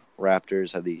is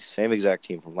Raptors have the same exact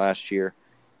team from last year,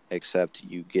 except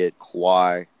you get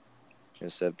Kawhi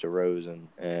instead of DeRozan,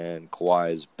 and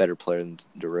Kawhi is a better player than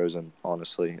DeRozan,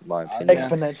 honestly, in my opinion.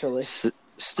 Exponentially.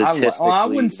 Statistically, I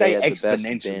wouldn't say they had the best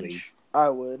exponentially. bench. I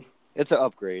would. It's an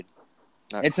upgrade.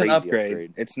 It's an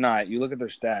upgrade. It's not. You look at their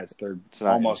stats; they're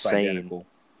almost insane. identical.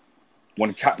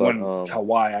 When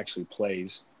Kawhi actually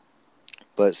plays,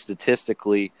 but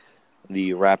statistically,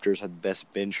 the Raptors had the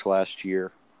best bench last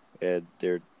year, and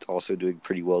they're also doing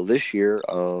pretty well this year.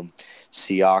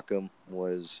 Siakam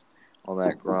was on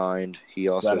that grind. He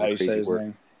also has a crazy work.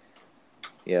 Name?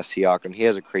 Yeah, Siakam. He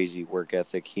has a crazy work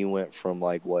ethic. He went from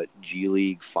G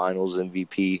League Finals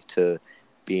MVP to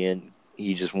being.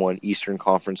 He just won Eastern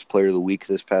Conference Player of the Week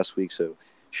this past week. So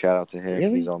shout out to him.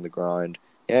 Really? He's on the grind.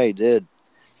 Yeah, he did.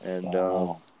 And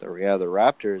Wow. the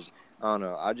Raptors. I don't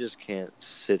know. I just can't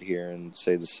sit here and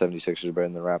say the 76ers are better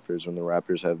than the Raptors when the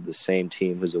Raptors have the same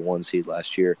team who's a 1 seed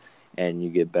last year, and you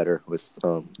get better with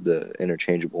the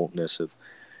interchangeableness of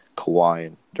Kawhi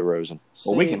and DeRozan.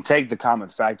 Well, we can take the common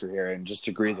factor here and just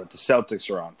agree that the Celtics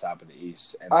are on top of the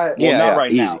East. And, Yeah, not right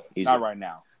easy, now. easy. Not right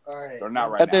now. All right. They're not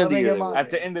right At the now. end of the year,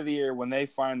 At the end of the year, when they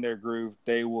find their groove,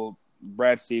 they will.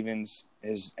 Brad Stevens,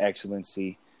 his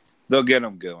excellency, they'll get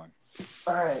them going.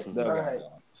 All right. They'll All get 'em right.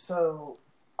 going. So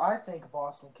I think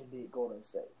Boston can beat Golden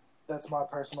State. That's my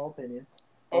personal opinion.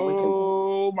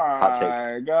 Oh Hot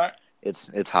my god! It's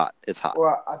hot. It's hot.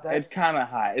 Well, It's kind of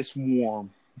hot. It's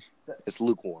warm. It's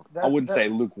lukewarm. I wouldn't say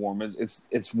lukewarm.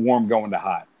 It's warm going to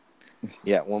hot.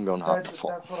 Yeah, warm going hot. That's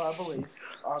what I believe.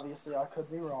 Obviously, I could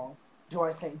be wrong. Do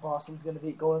I think Boston's going to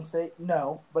beat Golden State?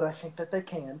 No, but I think that they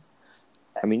can.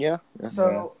 I mean, yeah.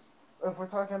 So, if we're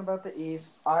talking about the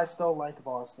East, I still like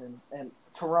Boston. And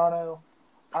Toronto,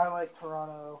 I like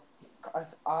Toronto.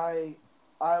 I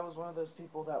was one of those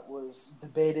people that was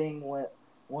debating when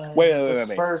Wait.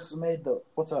 Spurs made the...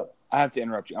 What's up? I have to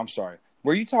interrupt you. I'm sorry.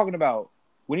 Were you talking about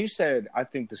when you said I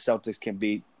think the Celtics can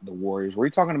beat the Warriors? Were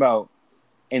you talking about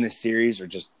in a series or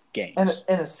just games?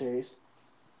 In a series.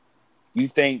 You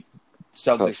think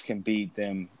Celtics Tough. can beat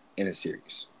them in a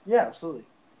series? Yeah, absolutely.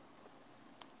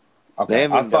 Okay. They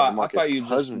haven't got I thought you DeMarcus just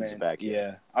Cousins meant back yet.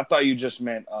 yeah. I thought you just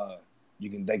meant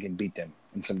they can beat them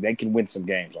and they can win some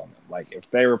games on them. Like if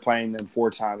they were playing them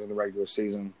 4 times in the regular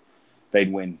season,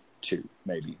 they'd win 2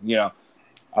 maybe.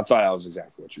 I thought that was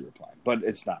exactly what you were implying, but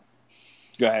it's not.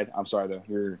 Go ahead. I'm sorry though.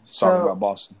 You're talking about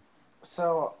Boston.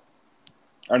 So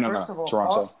First of all,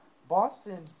 Toronto.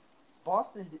 Boston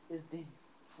is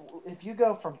if you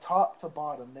go from top to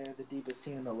bottom, they're the deepest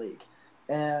team in the league.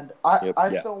 And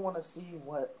I still want to see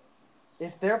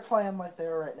if they're playing like they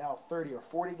are right now, 30 or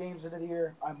 40 games into the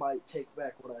year, I might take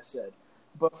back what I said.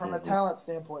 But from a talent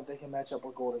standpoint, they can match up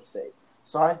with Golden State.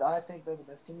 So I think they're the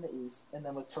best team in the East. And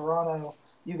then with Toronto,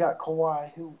 you got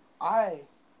Kawhi, who I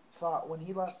thought when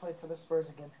he last played for the Spurs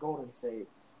against Golden State,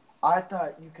 I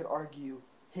thought you could argue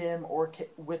him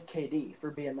with KD for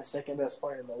being the second best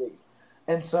player in the league.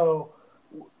 And so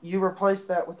you replace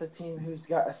that with a team who's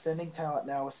got ascending talent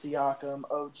now with Siakam,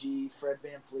 OG, Fred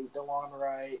VanVleet, DeLon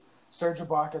Wright, Serge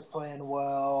Ibaka's playing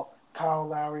well, Kyle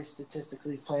Lowry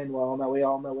statistically is playing well. Now we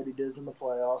all know what he does in the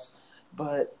playoffs.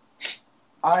 But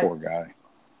Poor guy.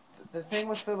 The thing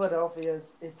with Philadelphia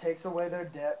is it takes away their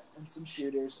depth and some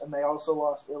shooters, and they also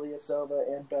lost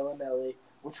Ilyasova and Bellinelli,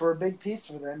 which were a big piece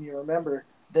for them. You remember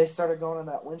they started going on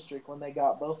that win streak when they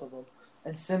got both of them.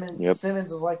 And Simmons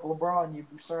is like LeBron. You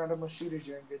surround him with shooters,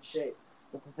 you're in good shape.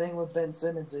 But the thing with Ben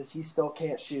Simmons is he still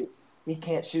can't shoot. He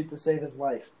can't shoot to save his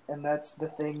life, and that's the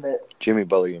thing that Jimmy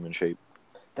Bellingham in shape.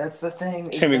 That's the thing.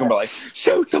 Jimmy gonna be like,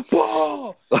 shoot the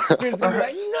ball. Ben's gonna be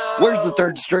like, no. Where's the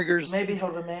third stringers? Maybe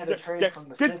he'll demand a trade from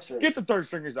the Sixers. Get the third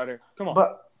stringers out here. Come on.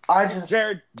 But I just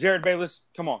Jared Bayless,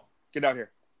 come on, get out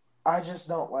here. I just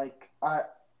don't like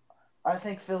I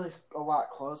think Philly's a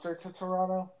lot closer to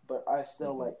Toronto, but I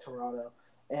still like Toronto.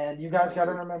 And you guys got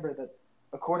to remember that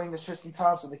according to Tristan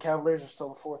Thompson, the Cavaliers are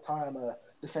still a 4-time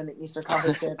defending Eastern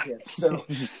Conference champions. So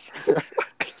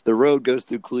the road goes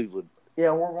through Cleveland.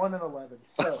 yeah, we're 1-11.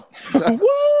 So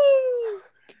Woo!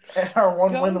 and our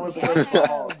one win was against the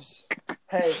Hawks.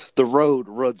 Hey, the road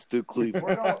runs through Cleveland.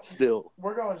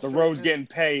 We're going. The road's getting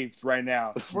paved right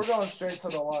now. We're going straight to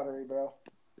the lottery, bro.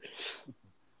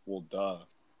 Well, duh.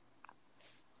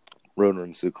 Road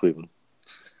runs through Cleveland.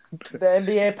 The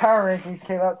NBA power rankings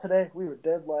came out today. We were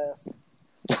dead last.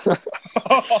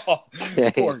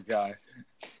 Poor guy.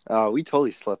 We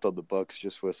totally slept on the Bucks.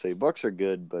 Just want to say, Bucks are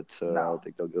good, but I don't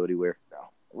think they'll go anywhere. No.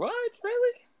 What?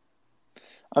 Really?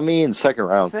 I mean, second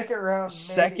round. Second round.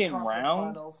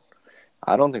 Finals.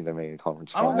 I don't think they're making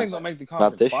conference I finals. don't think they'll make the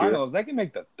conference this finals. year. They can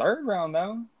make the third round,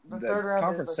 though. The third round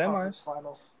conference is the semis. conference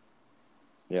finals.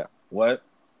 Yeah. What?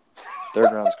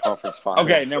 Third round's conference finals.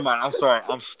 Okay, never mind. I'm sorry.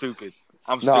 I'm stupid.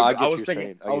 I get I was what thinking.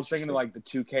 you're saying. I was thinking of like the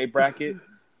 2K bracket,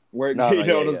 where No, you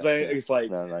know what I'm yeah. saying. It's like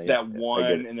that one I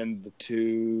get it. and then the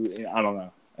 2. I don't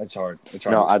know. It's hard. It's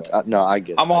No, hard. I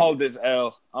get it. I'm gonna hold this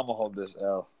L.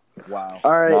 Wow.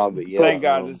 All right. No, but yeah, Thank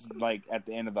God this is like at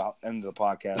the end of the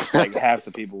podcast. Like half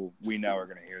the people we know are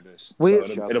gonna hear this. So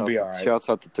it'll be all right. Shouts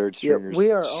out the third Yeah, stringers.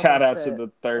 we are Shout out almost to at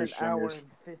the third an hour stringers.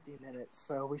 and 50 minutes,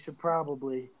 so we should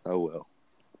probably. Oh well.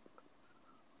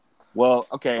 Well,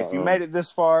 okay, if you made it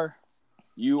this far,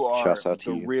 you are Shouts out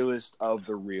to the you. realest of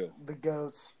the real. The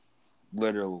goats.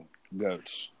 Literal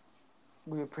goats.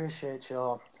 We appreciate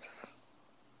y'all.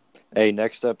 Hey,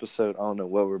 next episode, I don't know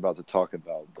what we're about to talk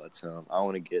about, but I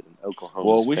want to get an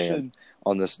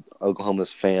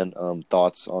Oklahoma's fan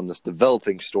thoughts on this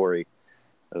developing story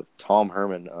of Tom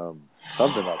Herman.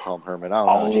 Something about Tom Herman. I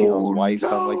don't know. Sheinon's wife,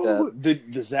 something like that.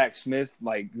 The Zach Smith,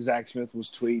 Zach Smith was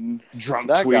tweeting, drunk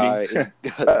That tweeting. guy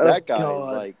is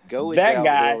God. like going That down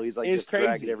guy the hill. He's like is just crazy.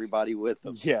 dragging everybody with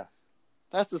him. Yeah.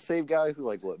 That's the same guy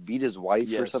who beat his wife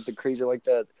or Yes. something crazy like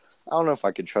that. I don't know if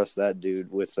I can trust that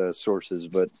dude with sources,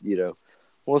 but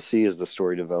we'll see as the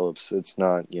story develops. It's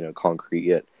not concrete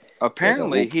yet.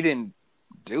 Apparently, he didn't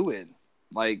do it.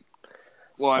 I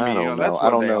don't know. That's what I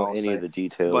don't they know all any say. of the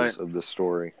details of the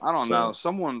story. I don't know.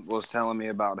 Someone was telling me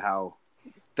about how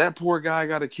that poor guy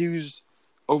got accused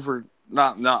over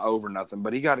not over nothing,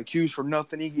 but he got accused for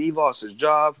nothing. He lost his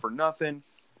job for nothing.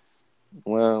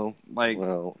 Well, I he don't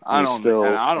know.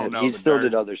 He the still dirt.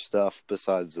 did other stuff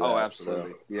besides that. Oh,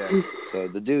 absolutely. Yeah. So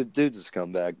the dude's a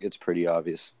scumbag. It's pretty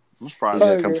obvious. I'm He's surprised.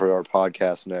 gonna come for our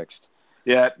podcast next.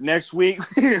 Yeah, next week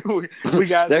we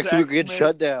got Next Zach week we get Smith.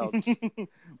 shut down.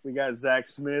 We got Zach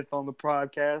Smith on the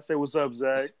podcast. Say what's up,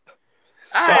 Zach.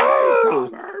 Oh! Hey,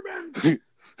 Tom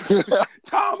Herman.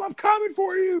 Tom, I'm coming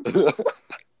for you.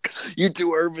 You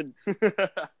too, Urban.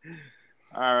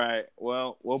 All right.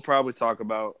 Well, we'll probably talk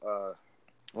about.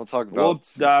 We'll talk about We'll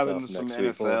some dive stuff into some next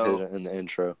week. We'll NFL. hit it in the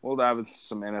intro. We'll dive into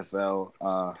some NFL.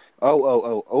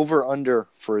 Over under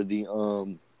for the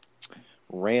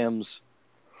Rams,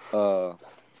 the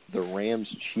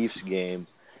Rams Chiefs game.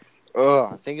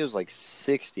 I think it was like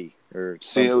 60 or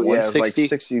See, something. yeah, it was like 160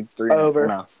 63. Over.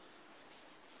 No.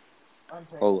 I'm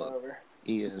taking Hold up. over.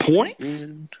 Points?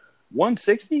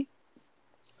 160?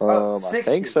 I 60.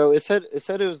 think so. It said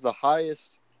it was the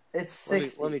highest. It's Let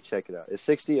 60. me check it out. It's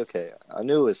 60. Okay, I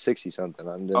knew it was 60 something.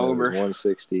 I didn't know it Over. was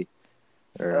 160.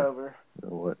 Or Over.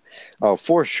 what? Oh,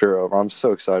 for sure over. I'm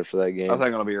so excited for that game. I think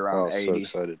it'll be around so 80,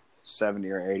 excited. 70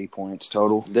 or 80 points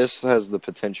total. This has the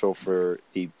potential for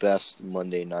the best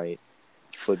Monday night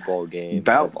football game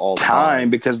About of all time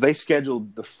because they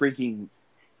scheduled the freaking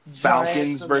Falcons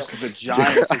Giants versus the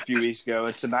Giants a few weeks ago,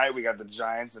 and tonight we got the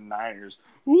Giants and Niners.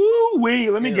 Woo wee!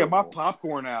 Let me get my Terrible.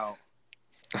 popcorn out.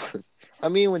 I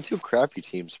mean, when two crappy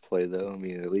teams play, though, I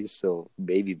mean, at least they'll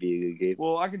maybe be a good game.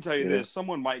 Well, I can tell you Yeah. this: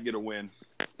 someone might get a win.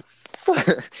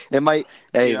 It might.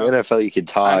 Hey, You know, the NFL, you could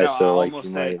I tie, know. so I like almost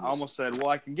you said, might. I almost said, well,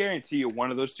 I can guarantee you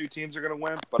one of those two teams are going to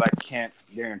win, but I can't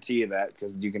guarantee you that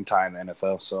because you can tie in the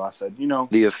NFL. So I said,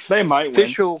 they might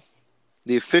win.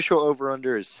 The official over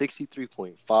under is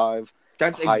 63.5.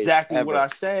 That's the highest exactly what ever. I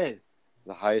said.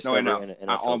 The highest No, wait, ever no. in an NFL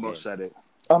I almost game. said it.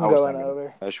 I'm I was going thinking-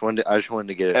 over. I just wanted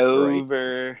to get it right.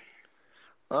 Over.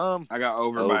 I got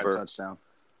over by a Over. touchdown.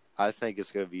 I think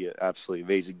it's going to be an absolutely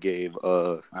amazing game. I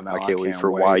know, I can't wait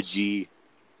for wait. YG.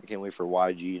 I can't wait for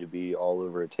YG to be all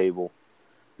over a table,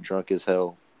 drunk as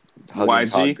hell, hugging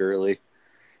YG? Todd Gurley.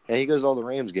 And he goes to all the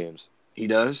Rams games. He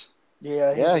does?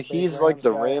 Yeah, Yeah, a big he's like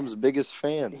the guy. Rams' biggest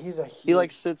fan. He's a He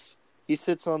like sits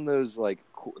on those like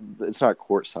it's not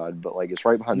courtside, but like it's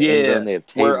right behind the end zone. They have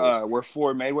tables. where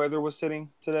Floyd Mayweather was sitting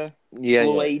today. yeah.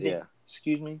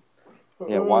 Excuse me.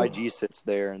 Yeah, YG sits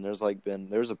there, and there's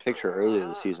a picture earlier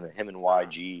this season of him and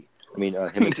YG. I mean,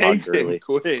 him and Todd Gurley.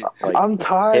 Quit. Like, I'm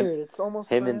tired. It's almost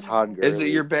him and 3 Todd o'clock. Gurley. Is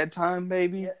it your bedtime,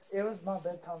 baby? Yeah, it was my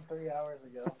bedtime 3 hours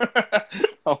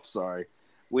ago. Oh, sorry.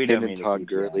 We him didn't and mean to Todd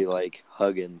keep you Gurley on. like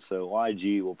hugging. So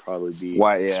YG will probably be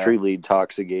Yeah. extremely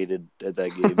intoxicated at that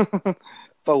game.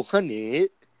 400.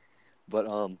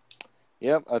 But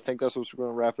yeah, I think that's what we're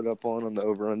going to wrap it up on the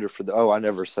over under for the. Oh, I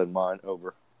never said mine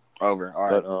over. Over. All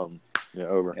right. But yeah,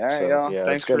 over. All right, so y'all. yeah,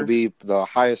 Thanks it's going to for- be the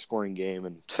highest scoring game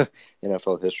in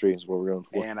NFL history. Is what we're going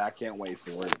for. And I can't wait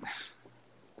for it.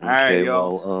 All right, Okay,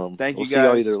 y'all. well, Thank you we'll see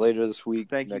y'all guys. either later this week.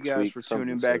 Thank you next guys week, for something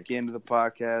tuning so- back into the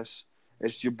podcast.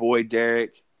 It's your boy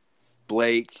Derek,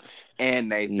 Blake, and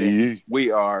Nathan. Yeah. We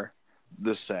are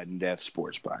the Sudden Death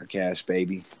Sports Podcast,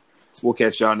 baby. We'll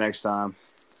catch y'all next time.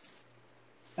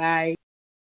 Bye.